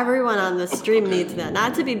everyone, Rob. Everyone on the stream needs that,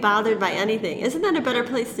 not to be bothered by anything. Isn't that a better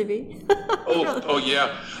place to be? Oh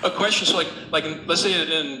yeah. A question, so like let's say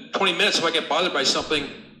in 20 minutes, if I get bothered by something,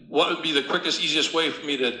 what would be the quickest, easiest way for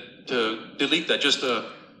me to delete that? Just to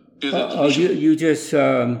do the you just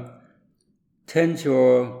tend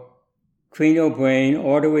your cranial brain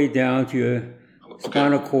all the way down to your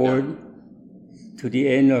spinal cord to the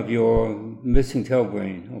end of your missing tail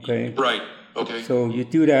brain, okay? Right, okay. So you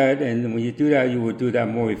do that, and when you do that, you will do that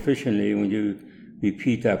more efficiently when you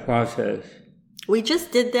repeat that process. We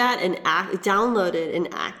just did that and downloaded and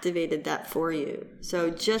activated that for you.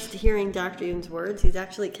 So just hearing Dr. Yoon's words, he's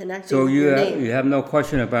actually connecting. So you have no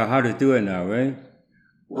question about how to do it now, right?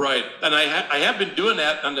 Right, and I have been doing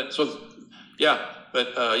that, and so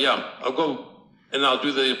I'll go and I'll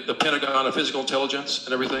do the Pentagon of Physical Intelligence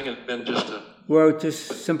and everything, and then just. Well,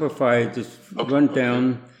 just simplify it. Just run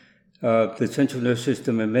down the central nervous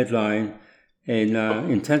system and midline, and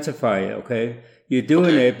intensify it. Okay, you're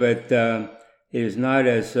doing it, but it is not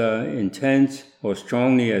as intense or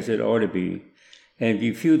strongly as it ought to be. And if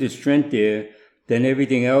you feel the strength there, then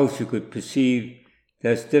everything else you could perceive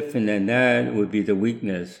that's different than that would be the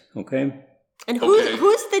weakness. Okay. And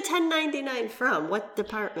who's the 1099 from? What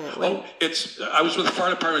department? I was with the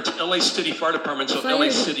fire department. It's LA City Fire Department, so LA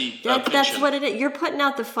City That's what it is. You're putting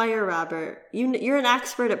out the fire, Robert. You're an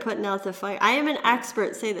expert at putting out the fire. I am an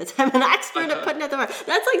expert, say this. I'm an expert at putting out the fire.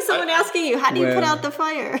 That's like someone asking you, how do you put out the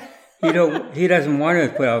fire? He doesn't want to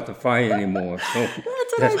put out the fire anymore, so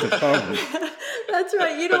that's the problem. That's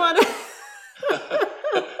right. You don't want to.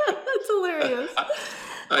 That's hilarious.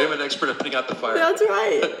 I am an expert at putting out the fire. That's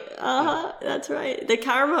right. That's right. The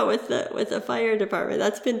karma with the fire department,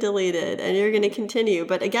 that's been deleted, and you're going to continue.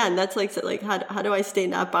 But again, that's like how do I stay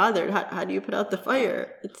not bothered? How do you put out the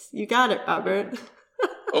fire? You got it, Robert.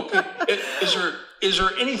 Okay. Is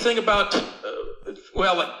there anything about when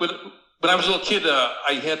I was a little kid,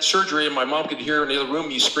 I had surgery, and my mom could hear in the other room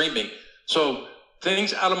me screaming. So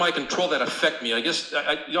things out of my control that affect me. I guess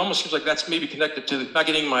it almost seems like that's maybe connected to not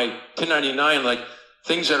getting my 1099, like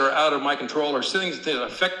things that are out of my control or things that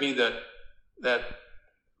affect me that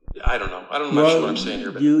I don't know. I'm not sure what I'm saying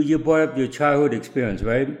here. But you brought up your childhood experience,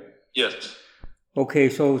 right? Yes. Okay,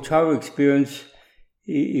 so childhood experience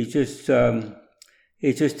is just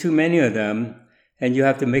it's just too many of them, and you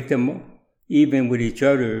have to make them even with each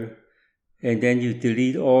other. And then you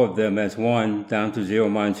delete all of them as one down to 0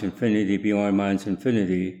 minus infinity, beyond minus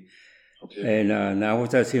infinity. Okay. And now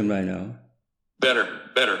what's that seem like now? Better.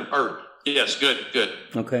 Yes, good.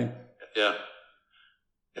 Okay. Yeah.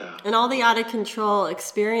 And all the out of control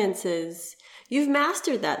experiences, you've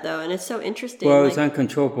mastered that though, and it's so interesting. Well, it's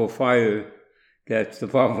uncontrollable fire. That's the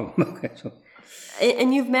problem. Okay. So.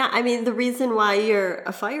 And the reason why you're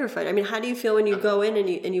a firefighter, how do you feel when you go in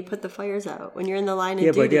and you put the fires out, when you're in the line of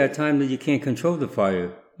duty? Yeah, but there are times that you can't control the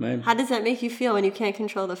fire, right? How does that make you feel when you can't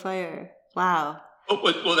control the fire? Wow. Oh,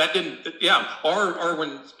 well, that didn't, yeah. Or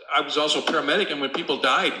when I was also a paramedic, and when people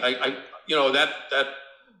died,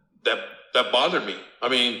 that bothered me.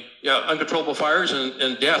 Uncontrollable fires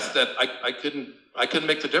and death, that I couldn't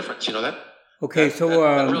make the difference, that. Okay,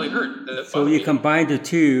 that really hurt. So you combine the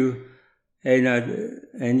two,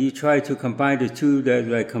 and you try to combine the two, that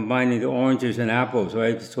like combining the oranges and apples,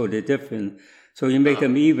 right? So they're different. So you make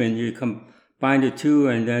them even. You combine the two,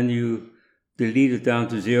 and then you delete it down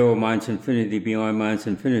to 0 minus infinity, beyond minus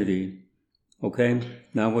infinity. Okay.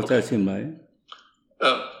 Now, what's that seem like?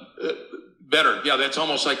 Better. Yeah, that's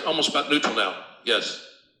almost about neutral now. Yes.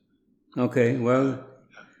 Okay. Well,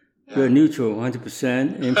 you're neutral,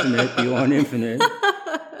 100%, infinite, beyond infinite,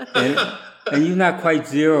 and you're not quite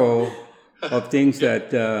zero of things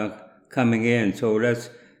that coming in. So let's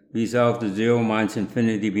resolve the 0 minus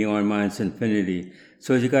infinity, beyond minus infinity.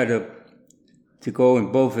 So you got to go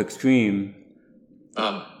in both extreme,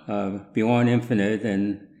 beyond infinite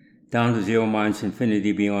and down to 0 minus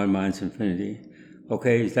infinity, beyond minus infinity.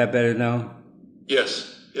 Okay, is that better now?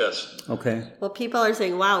 Yes. Okay. Well, people are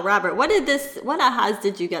saying, wow, Robert, what ahas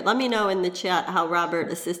did you get? Let me know in the chat how Robert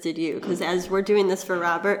assisted you, because as we're doing this for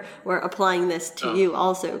Robert, we're applying this to you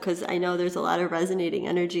also, because I know there's a lot of resonating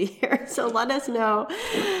energy here. So let us know.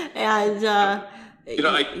 And I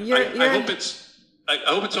hope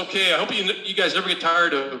it's okay. I hope you guys never get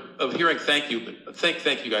tired of hearing thank you. But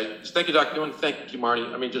thank you guys. Thank you, Dr. Ewan. Thank you, Marty.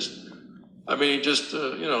 I don't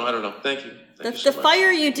know. Thank you. The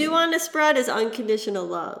fire you do want to spread is unconditional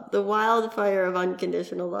love. The wildfire of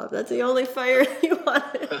unconditional love. That's the only fire you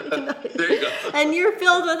want to ignite. There you go. And you're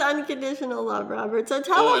filled with unconditional love, Robert. So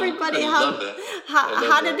tell everybody how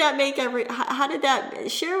did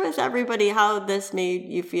that share with everybody how this made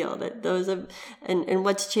you feel, that and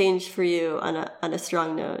what's changed for you on a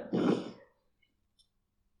strong note.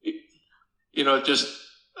 It's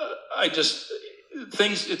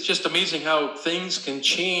just amazing how things can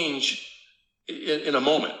change in a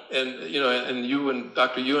moment, and you and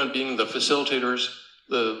Dr. Ewan being the facilitators,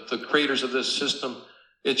 the creators of this system,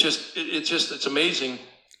 it's amazing,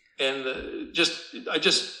 and I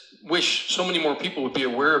just wish so many more people would be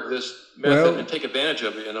aware of this method and take advantage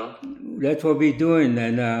of it. That's what we're doing,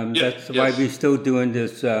 and that's why we're still doing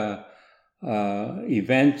this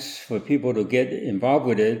events for people to get involved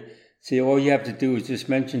with it. See, all you have to do is just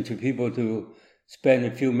mention to people to spend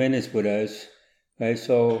a few minutes with us, right?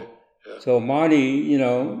 So Marty,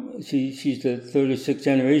 she's the 36th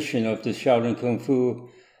generation of the Shaolin Kung Fu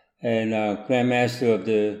and Grandmaster of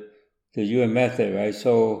the Yuan method, right?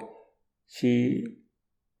 So she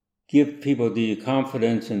gives people the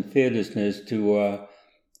confidence and fearlessness to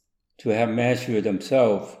have mastery of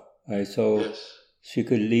themselves, right? So she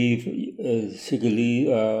could leave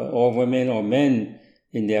all women or men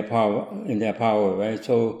in their power, right?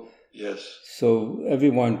 So so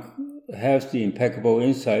everyone has the impeccable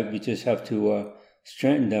insight. We just have to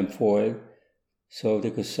strengthen them for it, so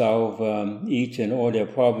they could solve each and all their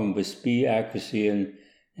problems with speed, accuracy, and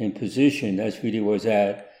and position. That's really where it's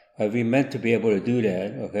at. We meant to be able to do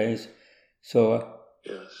that, okay? So,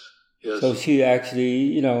 yes. So she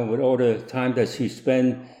actually, with all the time that she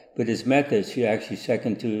spent with this method, she actually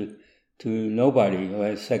second to nobody,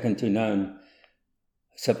 right? Second to none,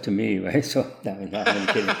 except to me, right? So, no, I'm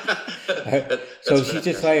kidding. So she's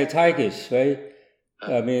just like a tigress, right?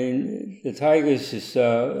 I mean, the tigress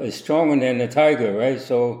is stronger than the tiger, right?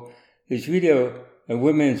 So it's really a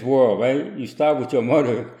women's world, right? You start with your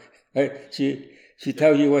mother, right? She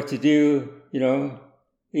tells you what to do,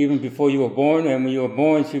 even before you were born. And when you were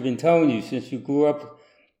born, she's been telling you since you grew up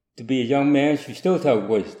to be a young man. She still tells you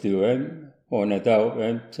what to do, right? Or an adult,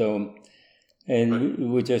 right? So, and we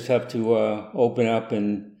would just have to open up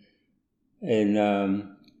and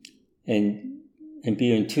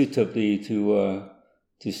be intuitively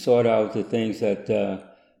to sort out the things that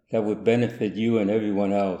would benefit you and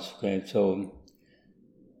everyone else. Okay,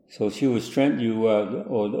 so she would strengthen you,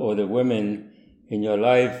 or the women in your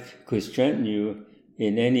life could strengthen you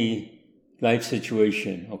in any life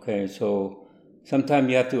situation. Okay, so sometimes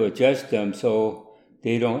you have to adjust them so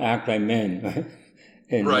they don't act like men, right?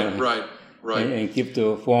 And, right. And give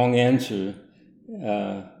the wrong answer.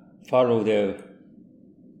 Follow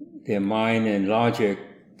their mind and logic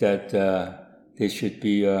that they should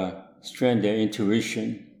be strengthen their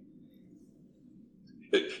intuition.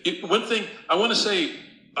 One thing I want to say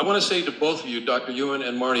to both of you, Dr. Yuan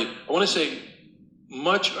and Marty, I want to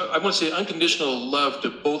say unconditional love to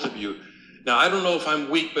both of you. Now, I don't know if I'm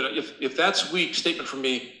weak, but if that's weak statement for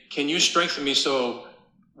me, can you strengthen me so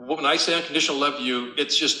when I say unconditional love to you,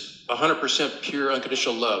 it's just 100% pure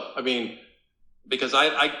unconditional love? I mean, because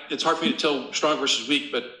it's hard for me to tell strong versus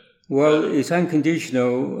weak, but... Well, it's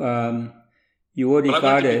unconditional. You already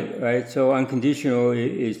got it, right? So unconditional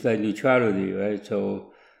is like neutrality, right?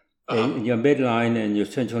 So in your midline and your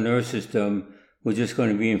central nervous system, we're just going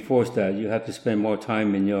to reinforce that. You have to spend more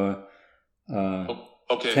time in your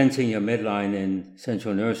tensing your midline and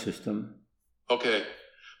central nervous system. Okay.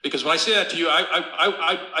 Because when I say that to you,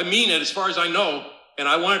 I mean it as far as I know, and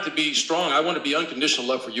I want it to be strong. I want it to be unconditional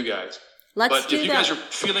love for you guys. But if you guys are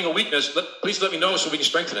feeling a weakness, please let me know so we can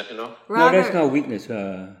strengthen it, Robert, no, there's no weakness.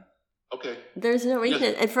 Okay. There's no weakness.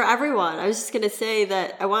 Yes. And for everyone, I was just going to say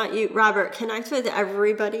that I want you, Robert, connect with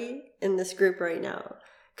everybody in this group right now.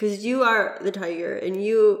 Because you are the tiger and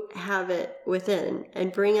you have it within,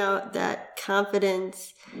 and bring out that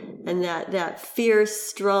confidence and that fierce,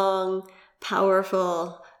 strong,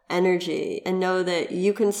 powerful energy, and know that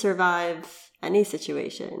you can survive any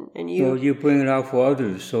situation. And you bring it out for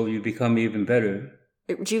others, so you become even better.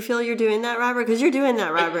 Do you feel you're doing that, Robert? Because you're doing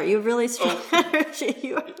that, Robert. You have really strong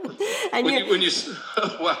energy. When you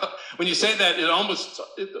say that, it almost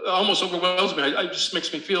overwhelms me. It just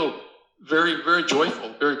makes me feel very, very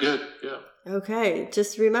joyful. Very good. Yeah. Okay.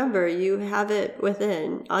 Just remember, you have it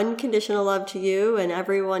within. Unconditional love to you and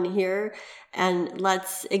everyone here. And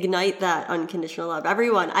let's ignite that unconditional love.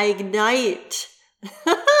 Everyone, I ignite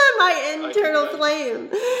my internal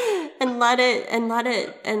flame and let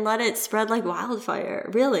it spread like wildfire.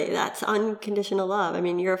 Really, that's unconditional love. I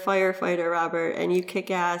mean, you're a firefighter, Robert, and you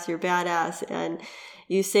kick ass, you're badass, and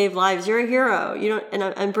you save lives. You're a hero. And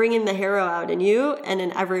I'm bringing the hero out in you and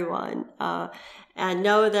in everyone. And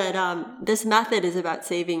know that this method is about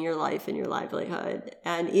saving your life and your livelihood.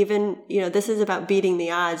 And even, this is about beating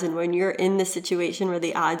the odds. And when you're in the situation where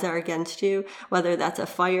the odds are against you, whether that's a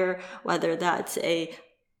fire, whether that's a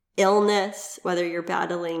illness, whether you're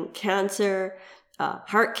battling cancer,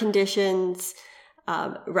 heart conditions,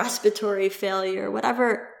 respiratory failure,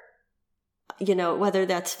 whatever, whether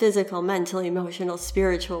that's physical, mental, emotional,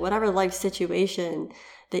 spiritual, whatever life situation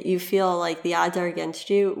that you feel like the odds are against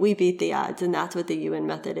you, we beat the odds. And that's what the Yuan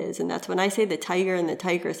method is. And that's when I say the tiger and the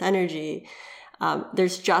tigress energy,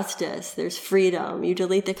 there's justice, there's freedom. You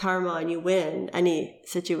delete the karma and you win any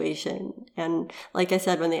situation. And like I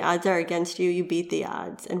said, when the odds are against you, you beat the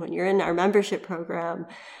odds. And when you're in our membership program,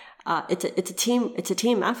 it's a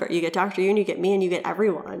team effort. You get Dr. Yuan, you get me, and you get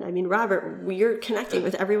everyone. I mean, Robert, you're connecting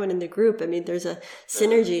with everyone in the group. I mean, there's a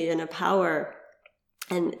synergy and a power.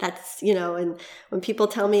 And that's, and when people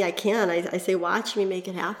tell me I can, I say, watch me make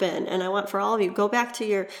it happen. And I want for all of you, go back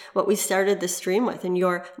to what we started the stream with and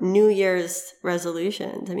your New Year's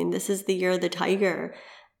resolutions. I mean, this is the year of the tiger.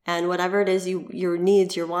 And whatever it is your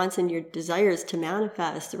needs, your wants, and your desires to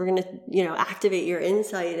manifest, we're going to, activate your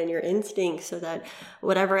insight and your instincts so that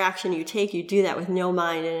whatever action you take, you do that with no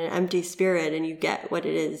mind and an empty spirit, and you get what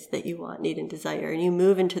it is that you want, need, and desire. And you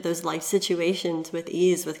move into those life situations with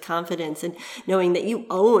ease, with confidence, and knowing that you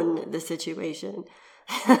own the situation.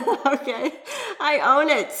 Okay? I own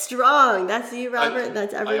it strong. That's you, Robert.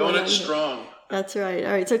 That's everyone. I own it strong. That's right.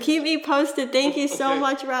 All right. So keep me posted. Thank you so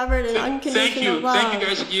much, Robert, and unconditional love. Thank you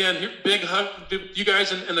guys again. Big hug to you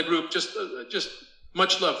guys in the group. Just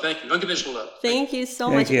much love. Thank you. Unconditional love. Thank you so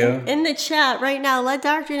much. In the chat right now, let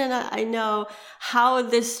Dr. and I know how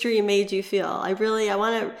this stream made you feel. I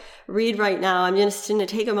want to read right now. I'm just going to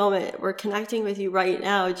take a moment. We're connecting with you right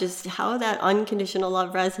now, just how that unconditional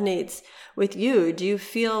love resonates with you. Do you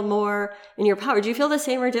feel more in your power? Do you feel the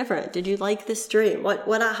same or different? Did you like the stream? What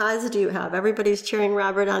ahas do you have? Everybody's cheering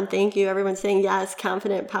Robert on. Thank you. Everyone's saying yes,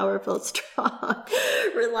 confident, powerful, strong,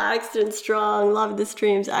 relaxed and strong. Love the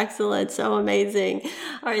streams. Excellent. So amazing.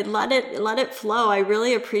 All right. Let it flow. I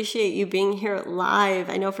really appreciate you being here live.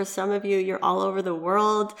 I know for some of you, you're all over the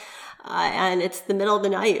world. And it's the middle of the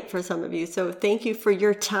night for some of you. So thank you for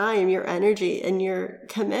your time, your energy, and your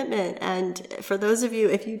commitment. And for those of you,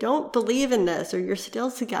 if you don't believe in this or you're still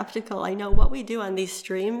skeptical, I know what we do on these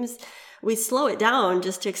streams, we slow it down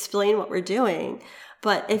just to explain what we're doing.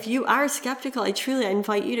 But if you are skeptical, I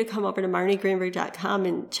invite you to come over to MarnieGreenberg.com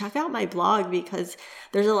and check out my blog, because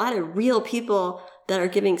there's a lot of real people that are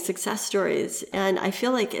giving success stories. And I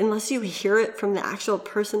feel like unless you hear it from the actual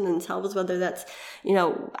person themselves, whether that's,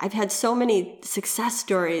 I've had so many success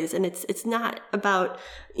stories, and it's not about,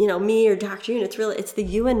 me or Dr. Yuen. It's the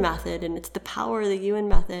Yuen method, and it's the power of the Yuen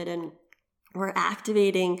method. And we're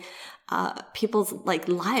activating people's lives.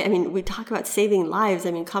 I mean, we talk about saving lives.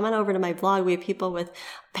 I mean, come on over to my blog. We have people with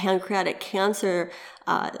pancreatic cancer,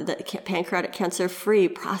 pancreatic cancer free,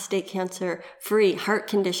 prostate cancer free, heart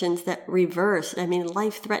conditions that reversed. I mean,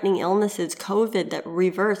 life-threatening illnesses, COVID that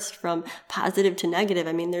reversed from positive to negative.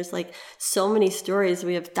 I mean, there's so many stories.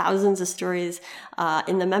 We have thousands of stories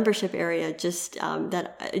in the membership area. Just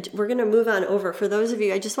that we're going to move on over. For those of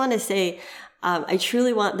you, I just want to say, I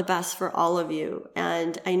truly want the best for all of you.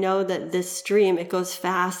 And I know that this stream, it goes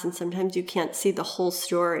fast and sometimes you can't see the whole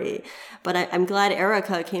story. But I'm glad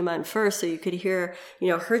Erica came on first so you could hear,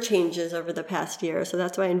 her changes over the past year. So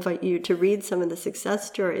that's why I invite you to read some of the success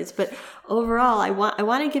stories. But overall, I want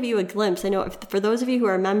to give you a glimpse. I know for those of you who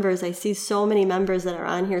are members, I see so many members that are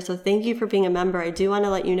on here. So thank you for being a member. I do want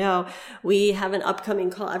to let you know we have an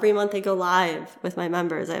upcoming call. Every month I go live with my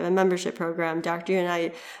members. I have a membership program. Dr. and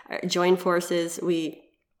I join forces. We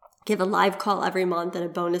give a live call every month and a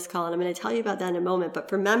bonus call, and I'm going to tell you about that in a moment. But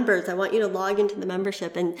for members, I want you to log into the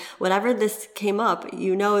membership, and whenever this came up,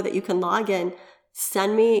 you know that you can log in,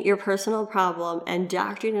 send me your personal problem, and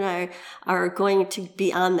Dr. and I are going to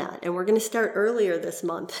be on that. And we're going to start earlier this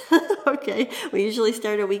month. Okay. We usually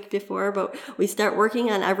start a week before, but we start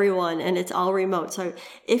working on everyone, and it's all remote. So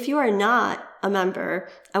if you are not a member,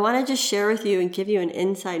 I want to just share with you and give you an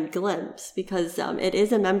inside glimpse, because it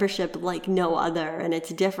is a membership like no other, and it's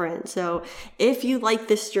different. So if you like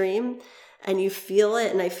this stream and you feel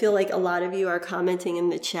it, and I feel like a lot of you are commenting in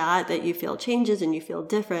the chat that you feel changes and you feel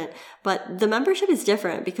different, but the membership is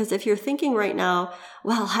different, because if you're thinking right now,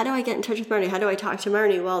 well, how do I get in touch with Marnie? How do I talk to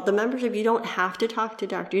Marnie? Well, the membership, you don't have to talk to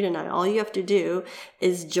Dr. Yuen and I. All you have to do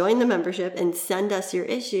is join the membership and send us your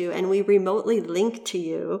issue, and we remotely link to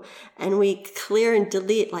you, and we clear and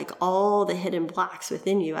delete all the hidden blocks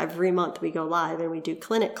within you. Every month we go live and we do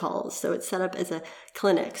clinic calls. So it's set up as a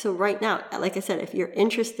clinic. So right now, like I said, if you're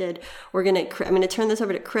interested, I'm going to turn this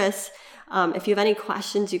over to Chris. If you have any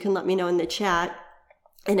questions, you can let me know in the chat.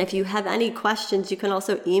 And if you have any questions, you can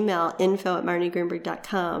also email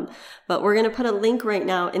info@MarnieGreenberg.com. But we're going to put a link right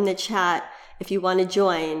now in the chat if you want to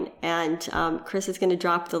join. And Chris is going to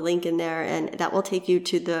drop the link in there, and that will take you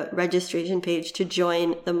to the registration page to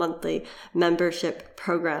join the monthly membership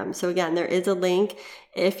program. So again, there is a link.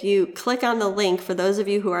 If you click on the link, for those of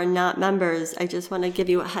you who are not members, I just want to give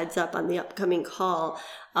you a heads up on the upcoming call.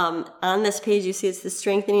 On this page, you see it's the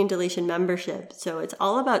Strengthening and Deletion membership. So it's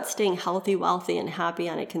all about staying healthy, wealthy, and happy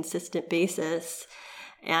on a consistent basis.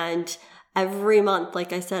 And every month,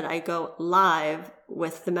 like I said, I go live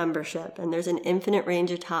with the membership, and there's an infinite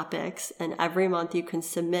range of topics. And every month you can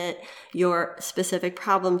submit your specific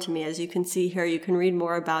problem to me. As you can see here, you can read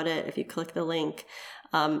more about it if you click the link.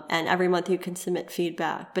 And every month you can submit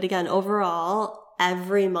feedback. But again, overall,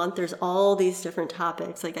 every month there's all these different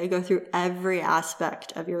topics. I go through every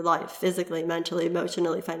aspect of your life, physically, mentally,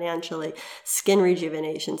 emotionally, financially, skin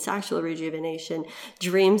rejuvenation, sexual rejuvenation,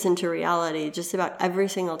 dreams into reality, just about every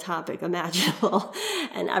single topic imaginable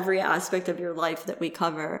and every aspect of your life that we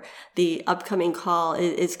cover. The upcoming call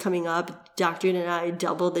is coming up. Dr. Yuen and I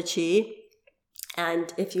double the chi.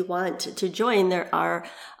 And if you want to join, there are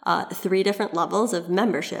 3 different levels of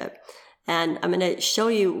membership. And I'm going to show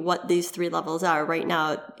you what these 3 levels are. Right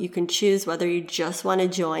now, you can choose whether you just want to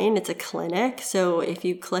join. It's a clinic. So if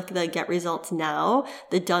you click the Get Results Now,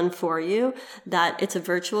 the Done For You, that it's a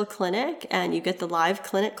virtual clinic and you get the live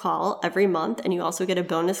clinic call every month. And you also get a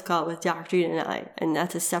bonus call with Dr. June and I. And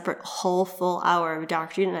that's a separate whole full hour of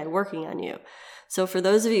Dr. June and I working on you. So for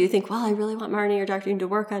those of you who think, well, I really want Marnie or Dr. June to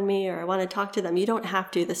work on me, or I want to talk to them, you don't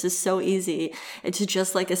have to. This is so easy. It's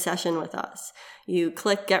just like a session with us. You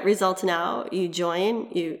click Get Results Now, you join,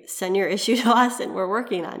 you send your issue to us, and we're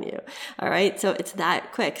working on you. All right. So it's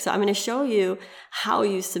that quick. So I'm going to show you how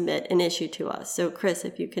you submit an issue to us. So Chris,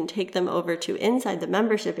 if you can take them over to inside the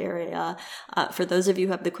membership area, for those of you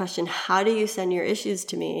who have the question, how do you send your issues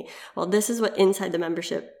to me? Well, this is what inside the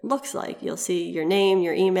membership looks like. You'll see your name,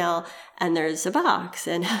 your email, and there's a box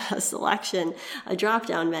and a selection, a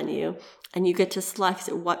drop-down menu. And you get to select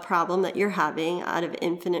what problem that you're having out of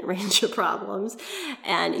infinite range of problems.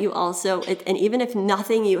 And you also, and even if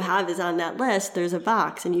nothing you have is on that list, there's a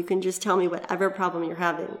box and you can just tell me whatever problem you're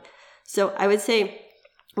having. So I would say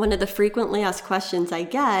one of the frequently asked questions I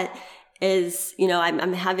get is,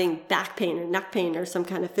 I'm having back pain or neck pain or some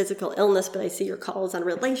kind of physical illness, but I see your calls on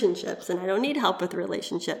relationships and I don't need help with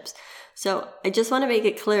relationships. So I just want to make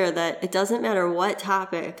it clear that it doesn't matter what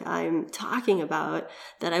topic I'm talking about,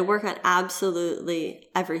 that I work on absolutely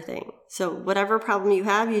everything. So whatever problem you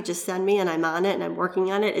have, you just send me and I'm on it and I'm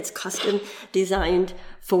working on it. It's custom designed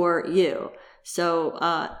for you. So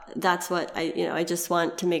that's what I just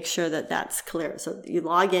want to make sure that that's clear. So you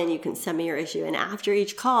log in, you can send me your issue. And after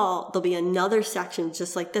each call, there'll be another section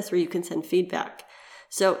just like this where you can send feedback.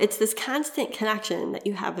 So it's this constant connection that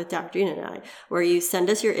you have with Dr. June and I, where you send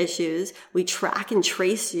us your issues, we track and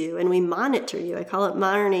trace you, and we monitor you. I call it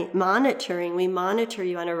monitoring. We monitor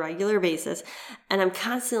you on a regular basis, and I'm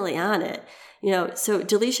constantly on it. So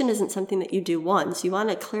deletion isn't something that you do once. You want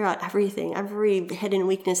to clear out everything, every hidden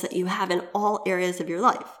weakness that you have in all areas of your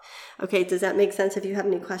life. Okay, does that make sense? If you have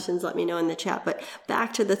any questions, let me know in the chat. But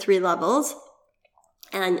back to the 3 levels.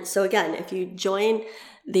 And so again, if you join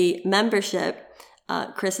the membership,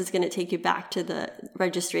 Chris is going to take you back to the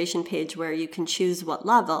registration page where you can choose what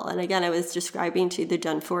level. And again, I was describing to you the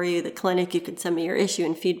Done For You, the clinic. You can send me your issue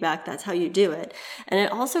and feedback. That's how you do it. And it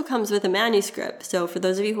also comes with a manuscript. So for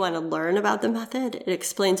those of you who want to learn about the method, it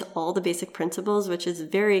explains all the basic principles, which is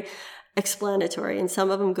very explanatory. And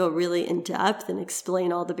some of them go really in depth and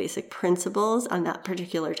explain all the basic principles on that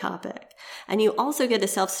particular topic. And you also get a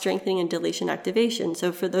self-strengthening and deletion activation.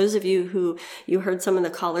 So for those of you who you heard some of the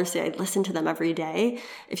callers say, I listen to them every day.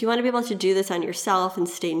 If you want to be able to do this on yourself and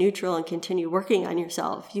stay neutral and continue working on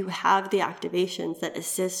yourself, you have the activations that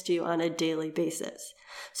assist you on a daily basis.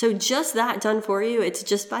 So just that Done For You. It's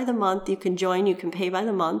just by the month. You can join, you can pay by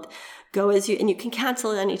the month, go as you, and you can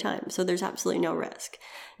cancel at any time. So there's absolutely no risk.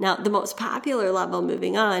 Now, the most popular level,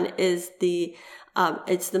 moving on, is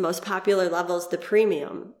it's the most popular level is the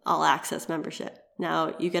premium all access membership.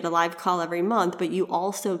 Now, you get a live call every month, but you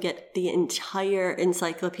also get the entire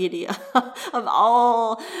encyclopedia of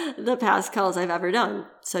all the past calls I've ever done.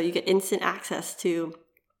 So you get instant access to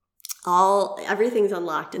everything's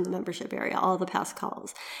unlocked in the membership area, all the past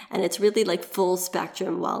calls. And it's really like full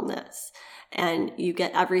spectrum wellness. And you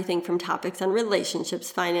get everything from topics on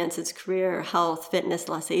relationships, finances, career, health, fitness,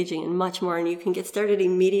 less aging, and much more. And you can get started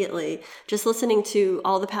immediately just listening to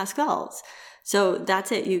all the past calls. So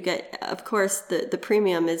that's it. You get, of course, the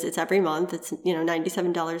premium it's every month. It's,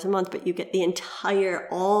 $97 a month, but you get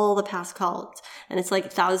all the past calls. And it's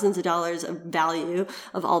like thousands of dollars of value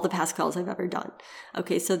of all the past calls I've ever done.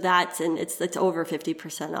 Okay. So it's over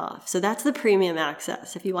 50% off. So that's the premium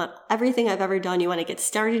access. If you want everything I've ever done, you want to get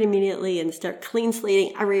started immediately and start clean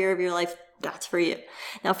slating every area of your life, that's for you.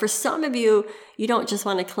 Now, for some of you, you don't just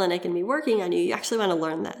want a clinic and me working on you. You actually want to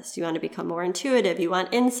learn this. You want to become more intuitive. You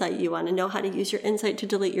want insight. You want to know how to use your insight to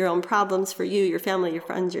delete your own problems for you, your family, your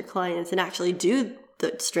friends, your clients, and actually do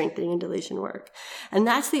the strengthening and deletion work. And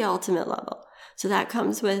that's the ultimate level. So that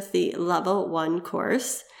comes with the level 1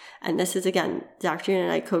 course. And this is, again, Dr. June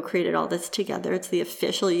and I co-created all this together. It's the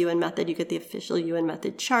official UN method. You get the official UN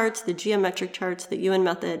method charts, the geometric charts, the UN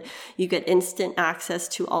method. You get instant access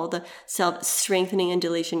to all the self-strengthening and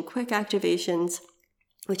deletion quick activations,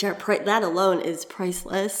 which are, that alone is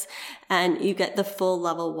priceless. And you get the full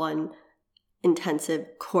level 1 intensive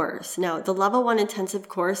course. Now, the level 1 intensive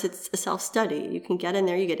course, it's a self-study. You can get in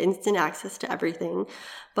there, you get instant access to everything.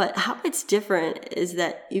 But how it's different is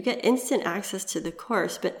that you get instant access to the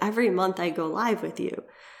course, but every month I go live with you.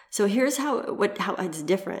 So here's how it's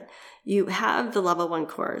different. You have the level 1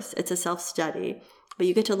 course. It's a self-study, but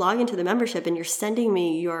you get to log into the membership and you're sending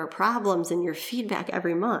me your problems and your feedback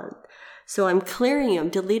every month. So I'm clearing you, I'm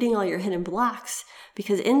deleting all your hidden blocks,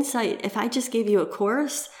 because insight, if I just gave you a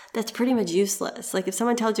course, that's pretty much useless. Like if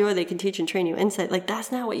someone tells you, oh, they can teach and train you insight, like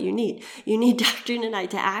that's not what you need. You need Dr. Nanai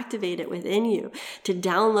to activate it within you, to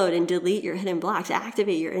download and delete your hidden blocks,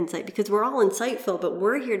 activate your insight, because we're all insightful, but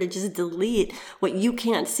we're here to just delete what you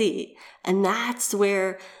can't see. And that's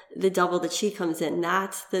where the double the chi comes in.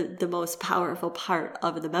 That's the most powerful part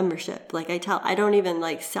of the membership. Like I don't even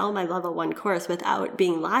like sell my level 1 course without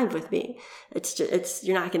being live with me.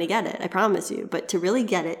 You're not going to get it. I promise you. But to really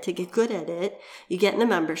get it, to get good at it, you get in a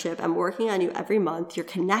membership. I'm working on you every month. You're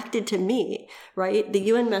connected to me, right? The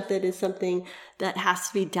UN method is something that has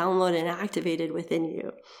to be downloaded and activated within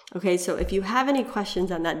you. Okay. So if you have any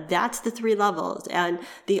questions on that, that's the 3 levels. And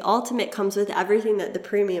the ultimate comes with everything that the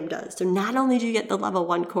premium does. So not only do you get the level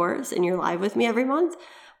 1 course and you're live with me every month,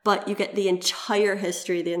 but you get the entire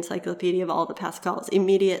history, the encyclopedia of all the past calls.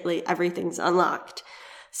 Immediately, everything's unlocked.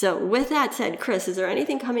 So with that said, Chris, is there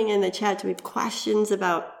anything coming in the chat? Do we have questions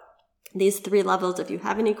about these 3 levels? If you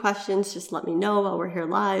have any questions, just let me know while we're here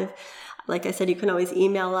live. Like I said, you can always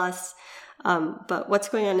email us. But what's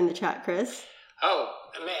going on in the chat, Chris? Oh,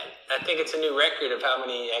 man, I think it's a new record of how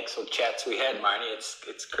many actual chats we had, Marnie.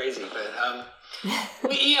 It's crazy, but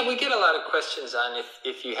we get a lot of questions on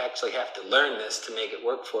if you actually have to learn this to make it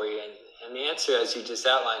work for you, and the answer, as you just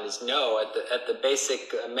outlined, is no. At the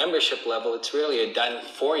basic membership level, it's really a done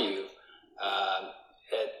for you.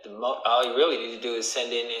 All you really need to do is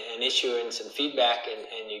send in an issue and some feedback,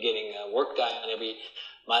 and you're getting work done every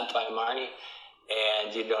month by Marnie,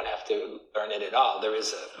 and you don't have to learn it at all. There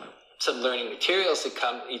is some learning materials that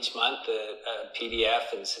come each month, a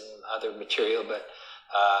PDF and some other material, but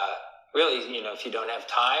really, if you don't have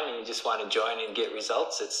time and you just want to join and get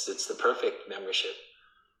results, it's the perfect membership.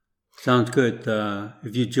 Sounds good.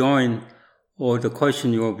 If you join, all the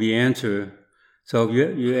question will be answered. So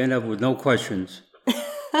you end up with no questions.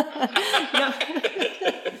 I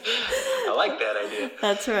like that idea.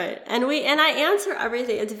 That's right. And I answer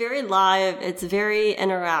everything. It's very live. It's very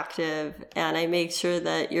interactive. And I make sure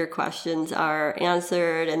that your questions are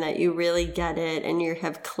answered and that you really get it and you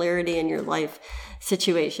have clarity in your life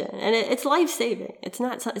situation. And it's life-saving. It's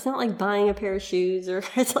not like buying a pair of shoes, or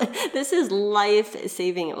it's like, this is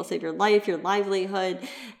life-saving. It will save your life, your livelihood.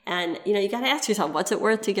 And, you got to ask yourself, what's it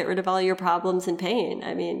worth to get rid of all your problems and pain?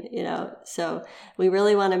 I mean, so we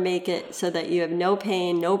really want to make it so that you have no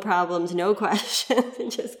pain, no problems, no questions,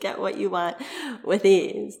 and just get what you want with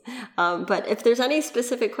ease. But if there's any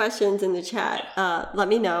specific questions in the chat, let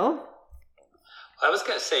me know. I was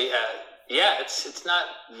going to say, it's not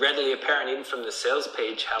readily apparent even from the sales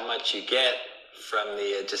page how much you get from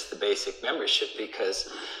the just the basic membership, because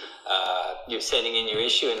you're sending in your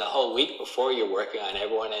issue, and the whole week before you're working on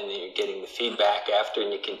everyone, and you're getting the feedback after,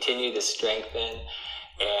 and you continue to strengthen.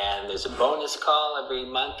 And there's a bonus call every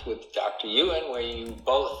month with Dr. Ewan where you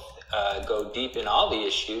both go deep in all the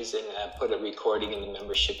issues and put a recording in the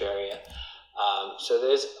membership area. So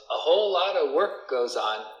there's a whole lot of work goes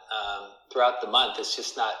on throughout the month. It's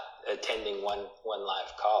just not attending one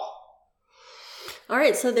live call. All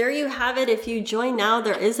right, so there you have it. If you join now,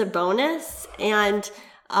 there is a bonus, and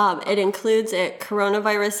it includes a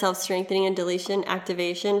coronavirus self-strengthening and deletion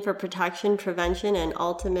activation for protection, prevention, and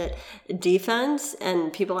ultimate defense.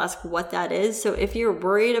 And people ask what that is. So if you're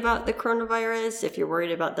worried about the coronavirus, if you're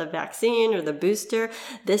worried about the vaccine or the booster,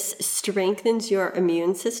 this strengthens your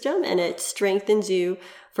immune system, and it strengthens you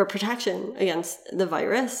for protection against the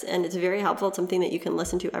virus. And it's very helpful. It's something that you can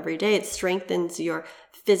listen to every day. It strengthens your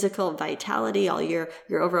physical vitality, all your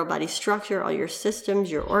overall body structure, all your systems,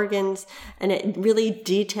 your organs, and it really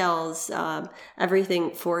details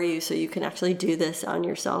everything for you, so you can actually do this on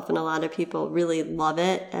yourself. And a lot of people really love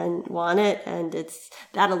it and want it, and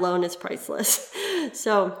that alone is priceless.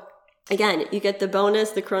 So again, you get the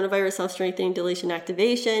bonus, the coronavirus self-strengthening deletion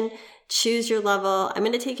activation. Choose your level. I'm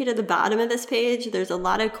going to take you to the bottom of this page. There's a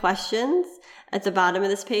lot of questions at the bottom of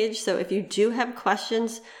this page. So if you do have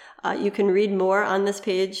questions, you can read more on this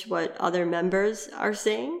page what other members are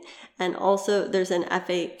saying. And also there's an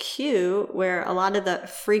FAQ where a lot of the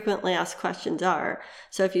frequently asked questions are.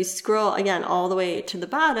 So if you scroll again all the way to the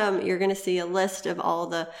bottom, you're going to see a list of all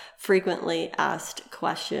the frequently asked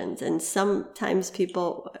questions. And sometimes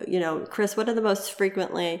people, Chris, what are the most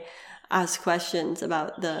frequently asked questions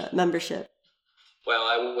about the membership? Well,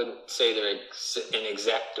 I wouldn't say they're in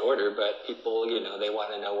exact order, but people, they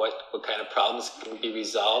want to know what kind of problems can be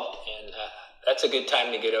resolved. And that's a good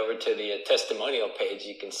time to get over to the testimonial page.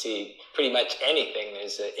 You can see pretty much anything.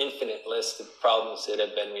 There's an infinite list of problems that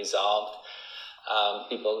have been resolved.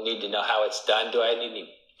 People need to know how it's done. Do I need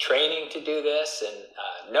any training to do this.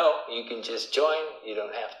 And no, you can just join. You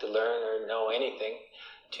don't have to learn or know anything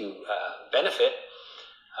to benefit.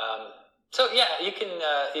 So yeah, you can,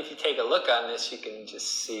 if you take a look on this, you can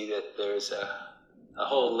just see that there's a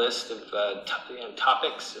whole list of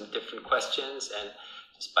topics and different questions, and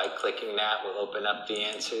just by clicking that will open up the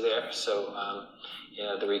answer there. So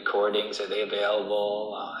the recordings, are they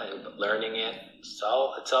available? Learning it, it's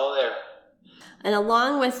all there. And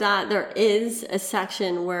along with that, there is a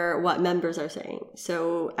section where what members are saying.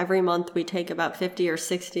 So every month we take about 50 or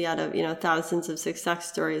 60 out of, thousands of success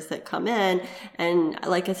stories that come in. And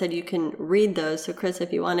like I said, you can read those. So Chris,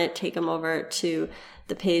 if you want to take them over to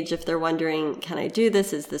the page, if they're wondering, can I do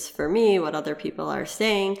this? Is this for me? What other people are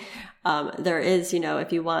saying? There is,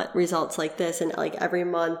 if you want results like this, and like every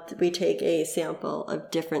month we take a sample of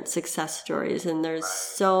different success stories, and there's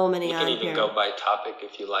so many on here. You can even go by topic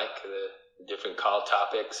if you like, the different call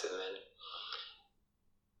topics, and then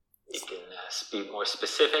you can be more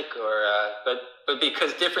specific, or but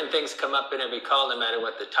because different things come up in every call, no matter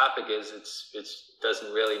what the topic is, it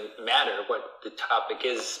doesn't really matter what the topic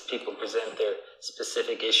is. People present their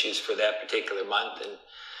specific issues for that particular month,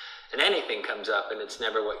 and anything comes up, and it's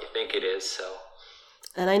never what you think it is. So.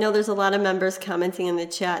 And I know there's a lot of members commenting in the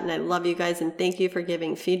chat, and I love you guys, and thank you for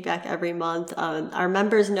giving feedback every month. Our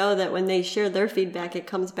members know that when they share their feedback, it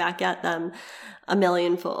comes back at them a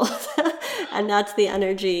millionfold. And that's the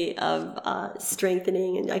energy of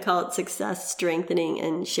strengthening, and I call it success strengthening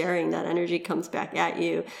and sharing. That energy comes back at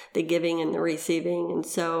you, the giving and the receiving. And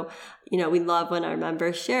so, we love when our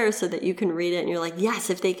members share so that you can read it and you're like, yes,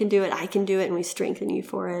 if they can do it, I can do it. And we strengthen you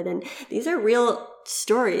for it. And these are real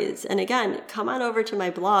stories. And again, come on over to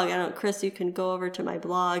my blog. I don't know, Chris, you can go over to my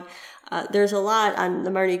blog. There's a lot on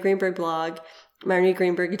the Marnie Greenberg blog,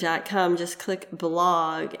 MarnieGreenberg.com. Just click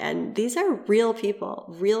blog. And these are real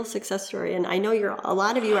people, real success story. And I know a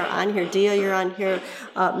lot of you are on here. Dia, you're on here.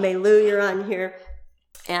 Meilu, you're on here.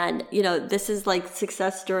 And, this is like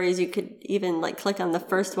success stories. You could even click on the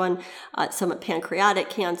first one, some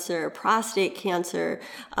pancreatic cancer, prostate cancer,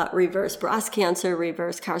 reverse breast cancer,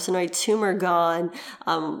 reverse carcinoid tumor gone,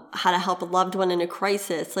 how to help a loved one in a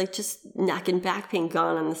crisis, just neck and back pain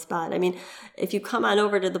gone on the spot. I mean, if you come on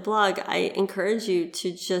over to the blog, I encourage you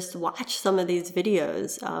to just watch some of these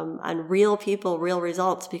videos on real people, real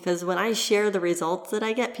results, because when I share the results that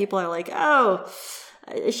I get, people are like, oh,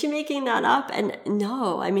 is she making that up? And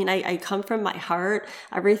no, I mean, I come from my heart.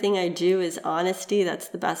 Everything I do is honesty. That's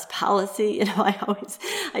the best policy.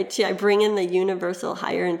 I bring in the universal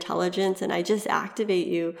higher intelligence, and I just activate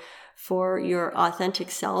you for your authentic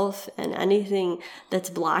self, and anything that's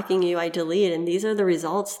blocking you, I delete. And these are the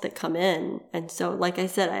results that come in. And so, like I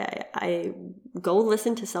said, I go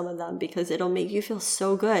listen to some of them because it'll make you feel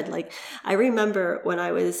so good. I remember when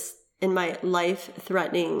I was in my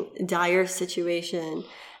life-threatening, dire situation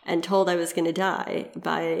and told I was going to die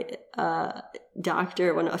by a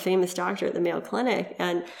famous doctor at the Mayo Clinic.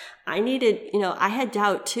 And I needed, I had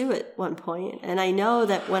doubt too at one point. And I know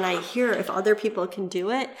that when I hear if other people can do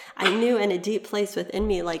it, I knew in a deep place within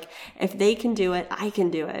me, if they can do it, I can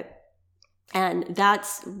do it. And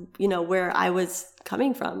that's, where I was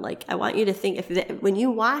coming from. I want you to think, when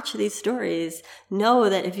you watch these stories, know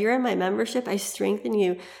that if you're in my membership, I strengthen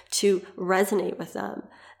you to resonate with them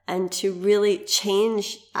and to really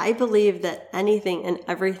change. I believe that anything and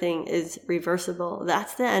everything is reversible.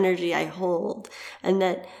 That's the energy I hold, and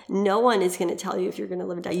that no one is going to tell you if you're going to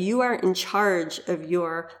live or die. You are in charge of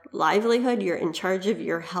your livelihood. You're in charge of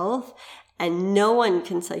your health. And no one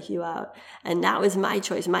can psych you out. And that was my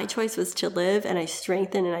choice. My choice was to live, and I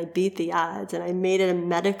strengthened and I beat the odds, and I made it a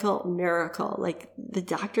medical miracle. The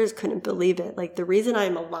doctors couldn't believe it. The reason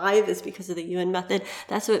I'm alive is because of the Yuen method.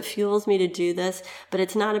 That's what fuels me to do this. But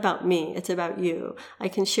it's not about me. It's about you. I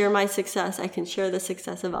can share my success. I can share the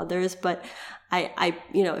success of others. But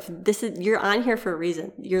if this is, you're on here for a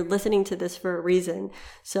reason. You're listening to this for a reason.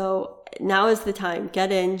 So now is the time.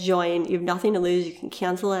 Get in, join. You have nothing to lose. You can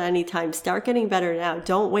cancel at any time. Start getting better now.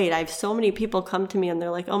 Don't wait. I have so many people come to me and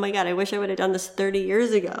they're like, oh my God, I wish I would have done this 30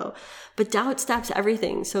 years ago. But doubt stops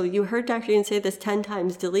everything. So you heard Dr. Yuen say this 10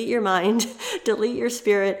 times. Delete your mind, delete your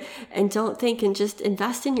spirit, and don't think, and just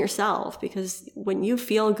invest in yourself. Because when you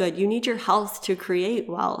feel good, you need your health to create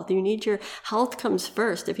wealth. You need your health comes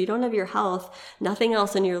first. If you don't have your health, nothing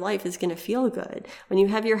else in your life is going to feel good. When you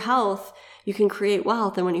have your health, you can create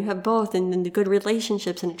wealth. And when you have both, and then the good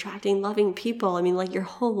relationships and attracting loving people, your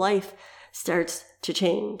whole life starts to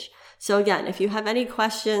change. So again, if you have any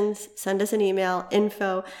questions, send us an email,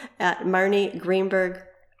 info@MarnieGreenberg.com.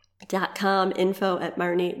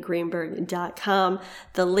 info@marniegreenberg.com.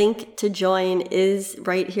 The link to join is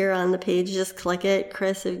right here on the page. Just click it.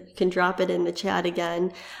 Chris can drop it in the chat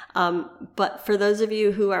again. But for those of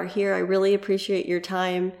you who are here, I really appreciate your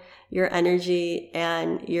time, your energy,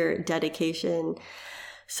 and your dedication.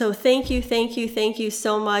 So thank you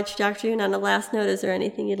so much. Dr. Yoon, on the last note, is there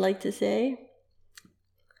anything you'd like to say?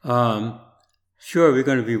 Sure, we're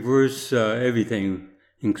going to reverse everything,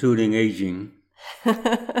 including aging. All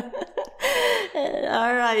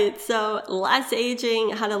right, so less aging,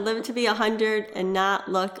 how to live to be 100 and not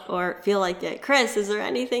look or feel like it. Chris, is there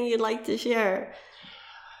anything you'd like to share?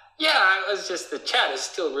 Yeah, the chat is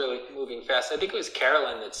still really moving fast. I think it was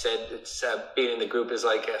Carolyn that said it's being in the group is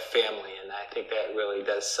like a family, and I think that really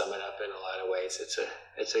does sum it up in a lot of ways. It's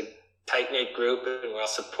a tight-knit group, and we're all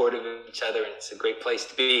supportive of each other, and it's a great place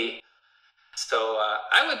to be. So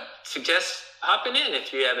I would suggest hopping in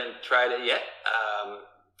if you haven't tried it yet.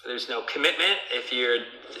 There's no commitment. If you're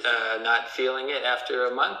not feeling it after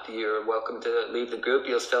a month, you're welcome to leave the group.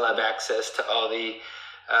 You'll still have access to all the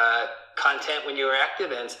content when you're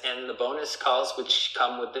active and the bonus calls, which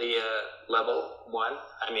come with the level 1.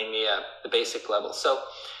 I mean, the basic level. So,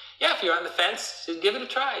 yeah, if you're on the fence, just give it a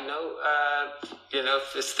try.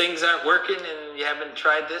 If things aren't working and you haven't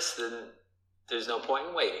tried this, then there's no point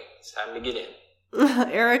in waiting. It's time to get in.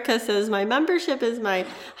 Erica says, my membership is my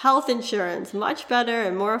health insurance, much better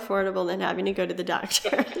and more affordable than having to go to the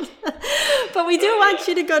doctor. But we do want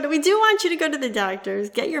you to go to the doctors,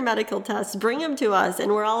 get your medical tests, bring them to us,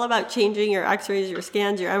 and we're all about changing your x-rays, your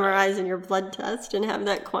scans, your MRIs, and your blood test, and have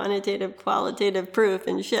that quantitative, qualitative proof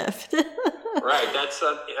and shift. Right, that's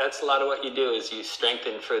a lot of what you do is you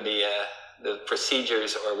strengthen for the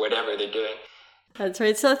procedures or whatever they're doing. That's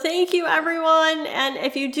right. So thank you, everyone. And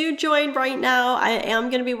if you do join right now, I am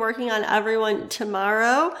going to be working on everyone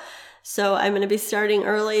tomorrow. So I'm going to be starting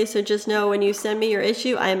early. So just know when you send me your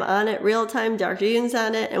issue, I am on it real time. Dr. Yoon's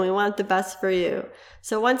on it, and we want the best for you.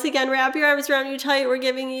 So once again, wrap your arms around you tight. We're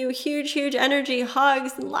giving you huge, huge energy,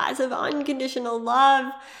 hugs, and lots of unconditional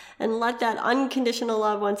love. And let that unconditional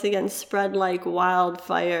love once again spread like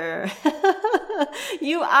wildfire.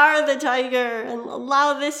 You are the tiger, and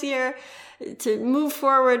allow this year to move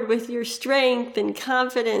forward with your strength and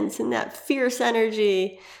confidence and that fierce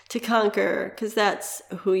energy to conquer, because that's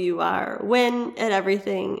who you are. Win at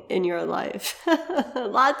everything in your life.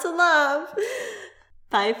 Lots of love.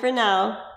 Bye for now.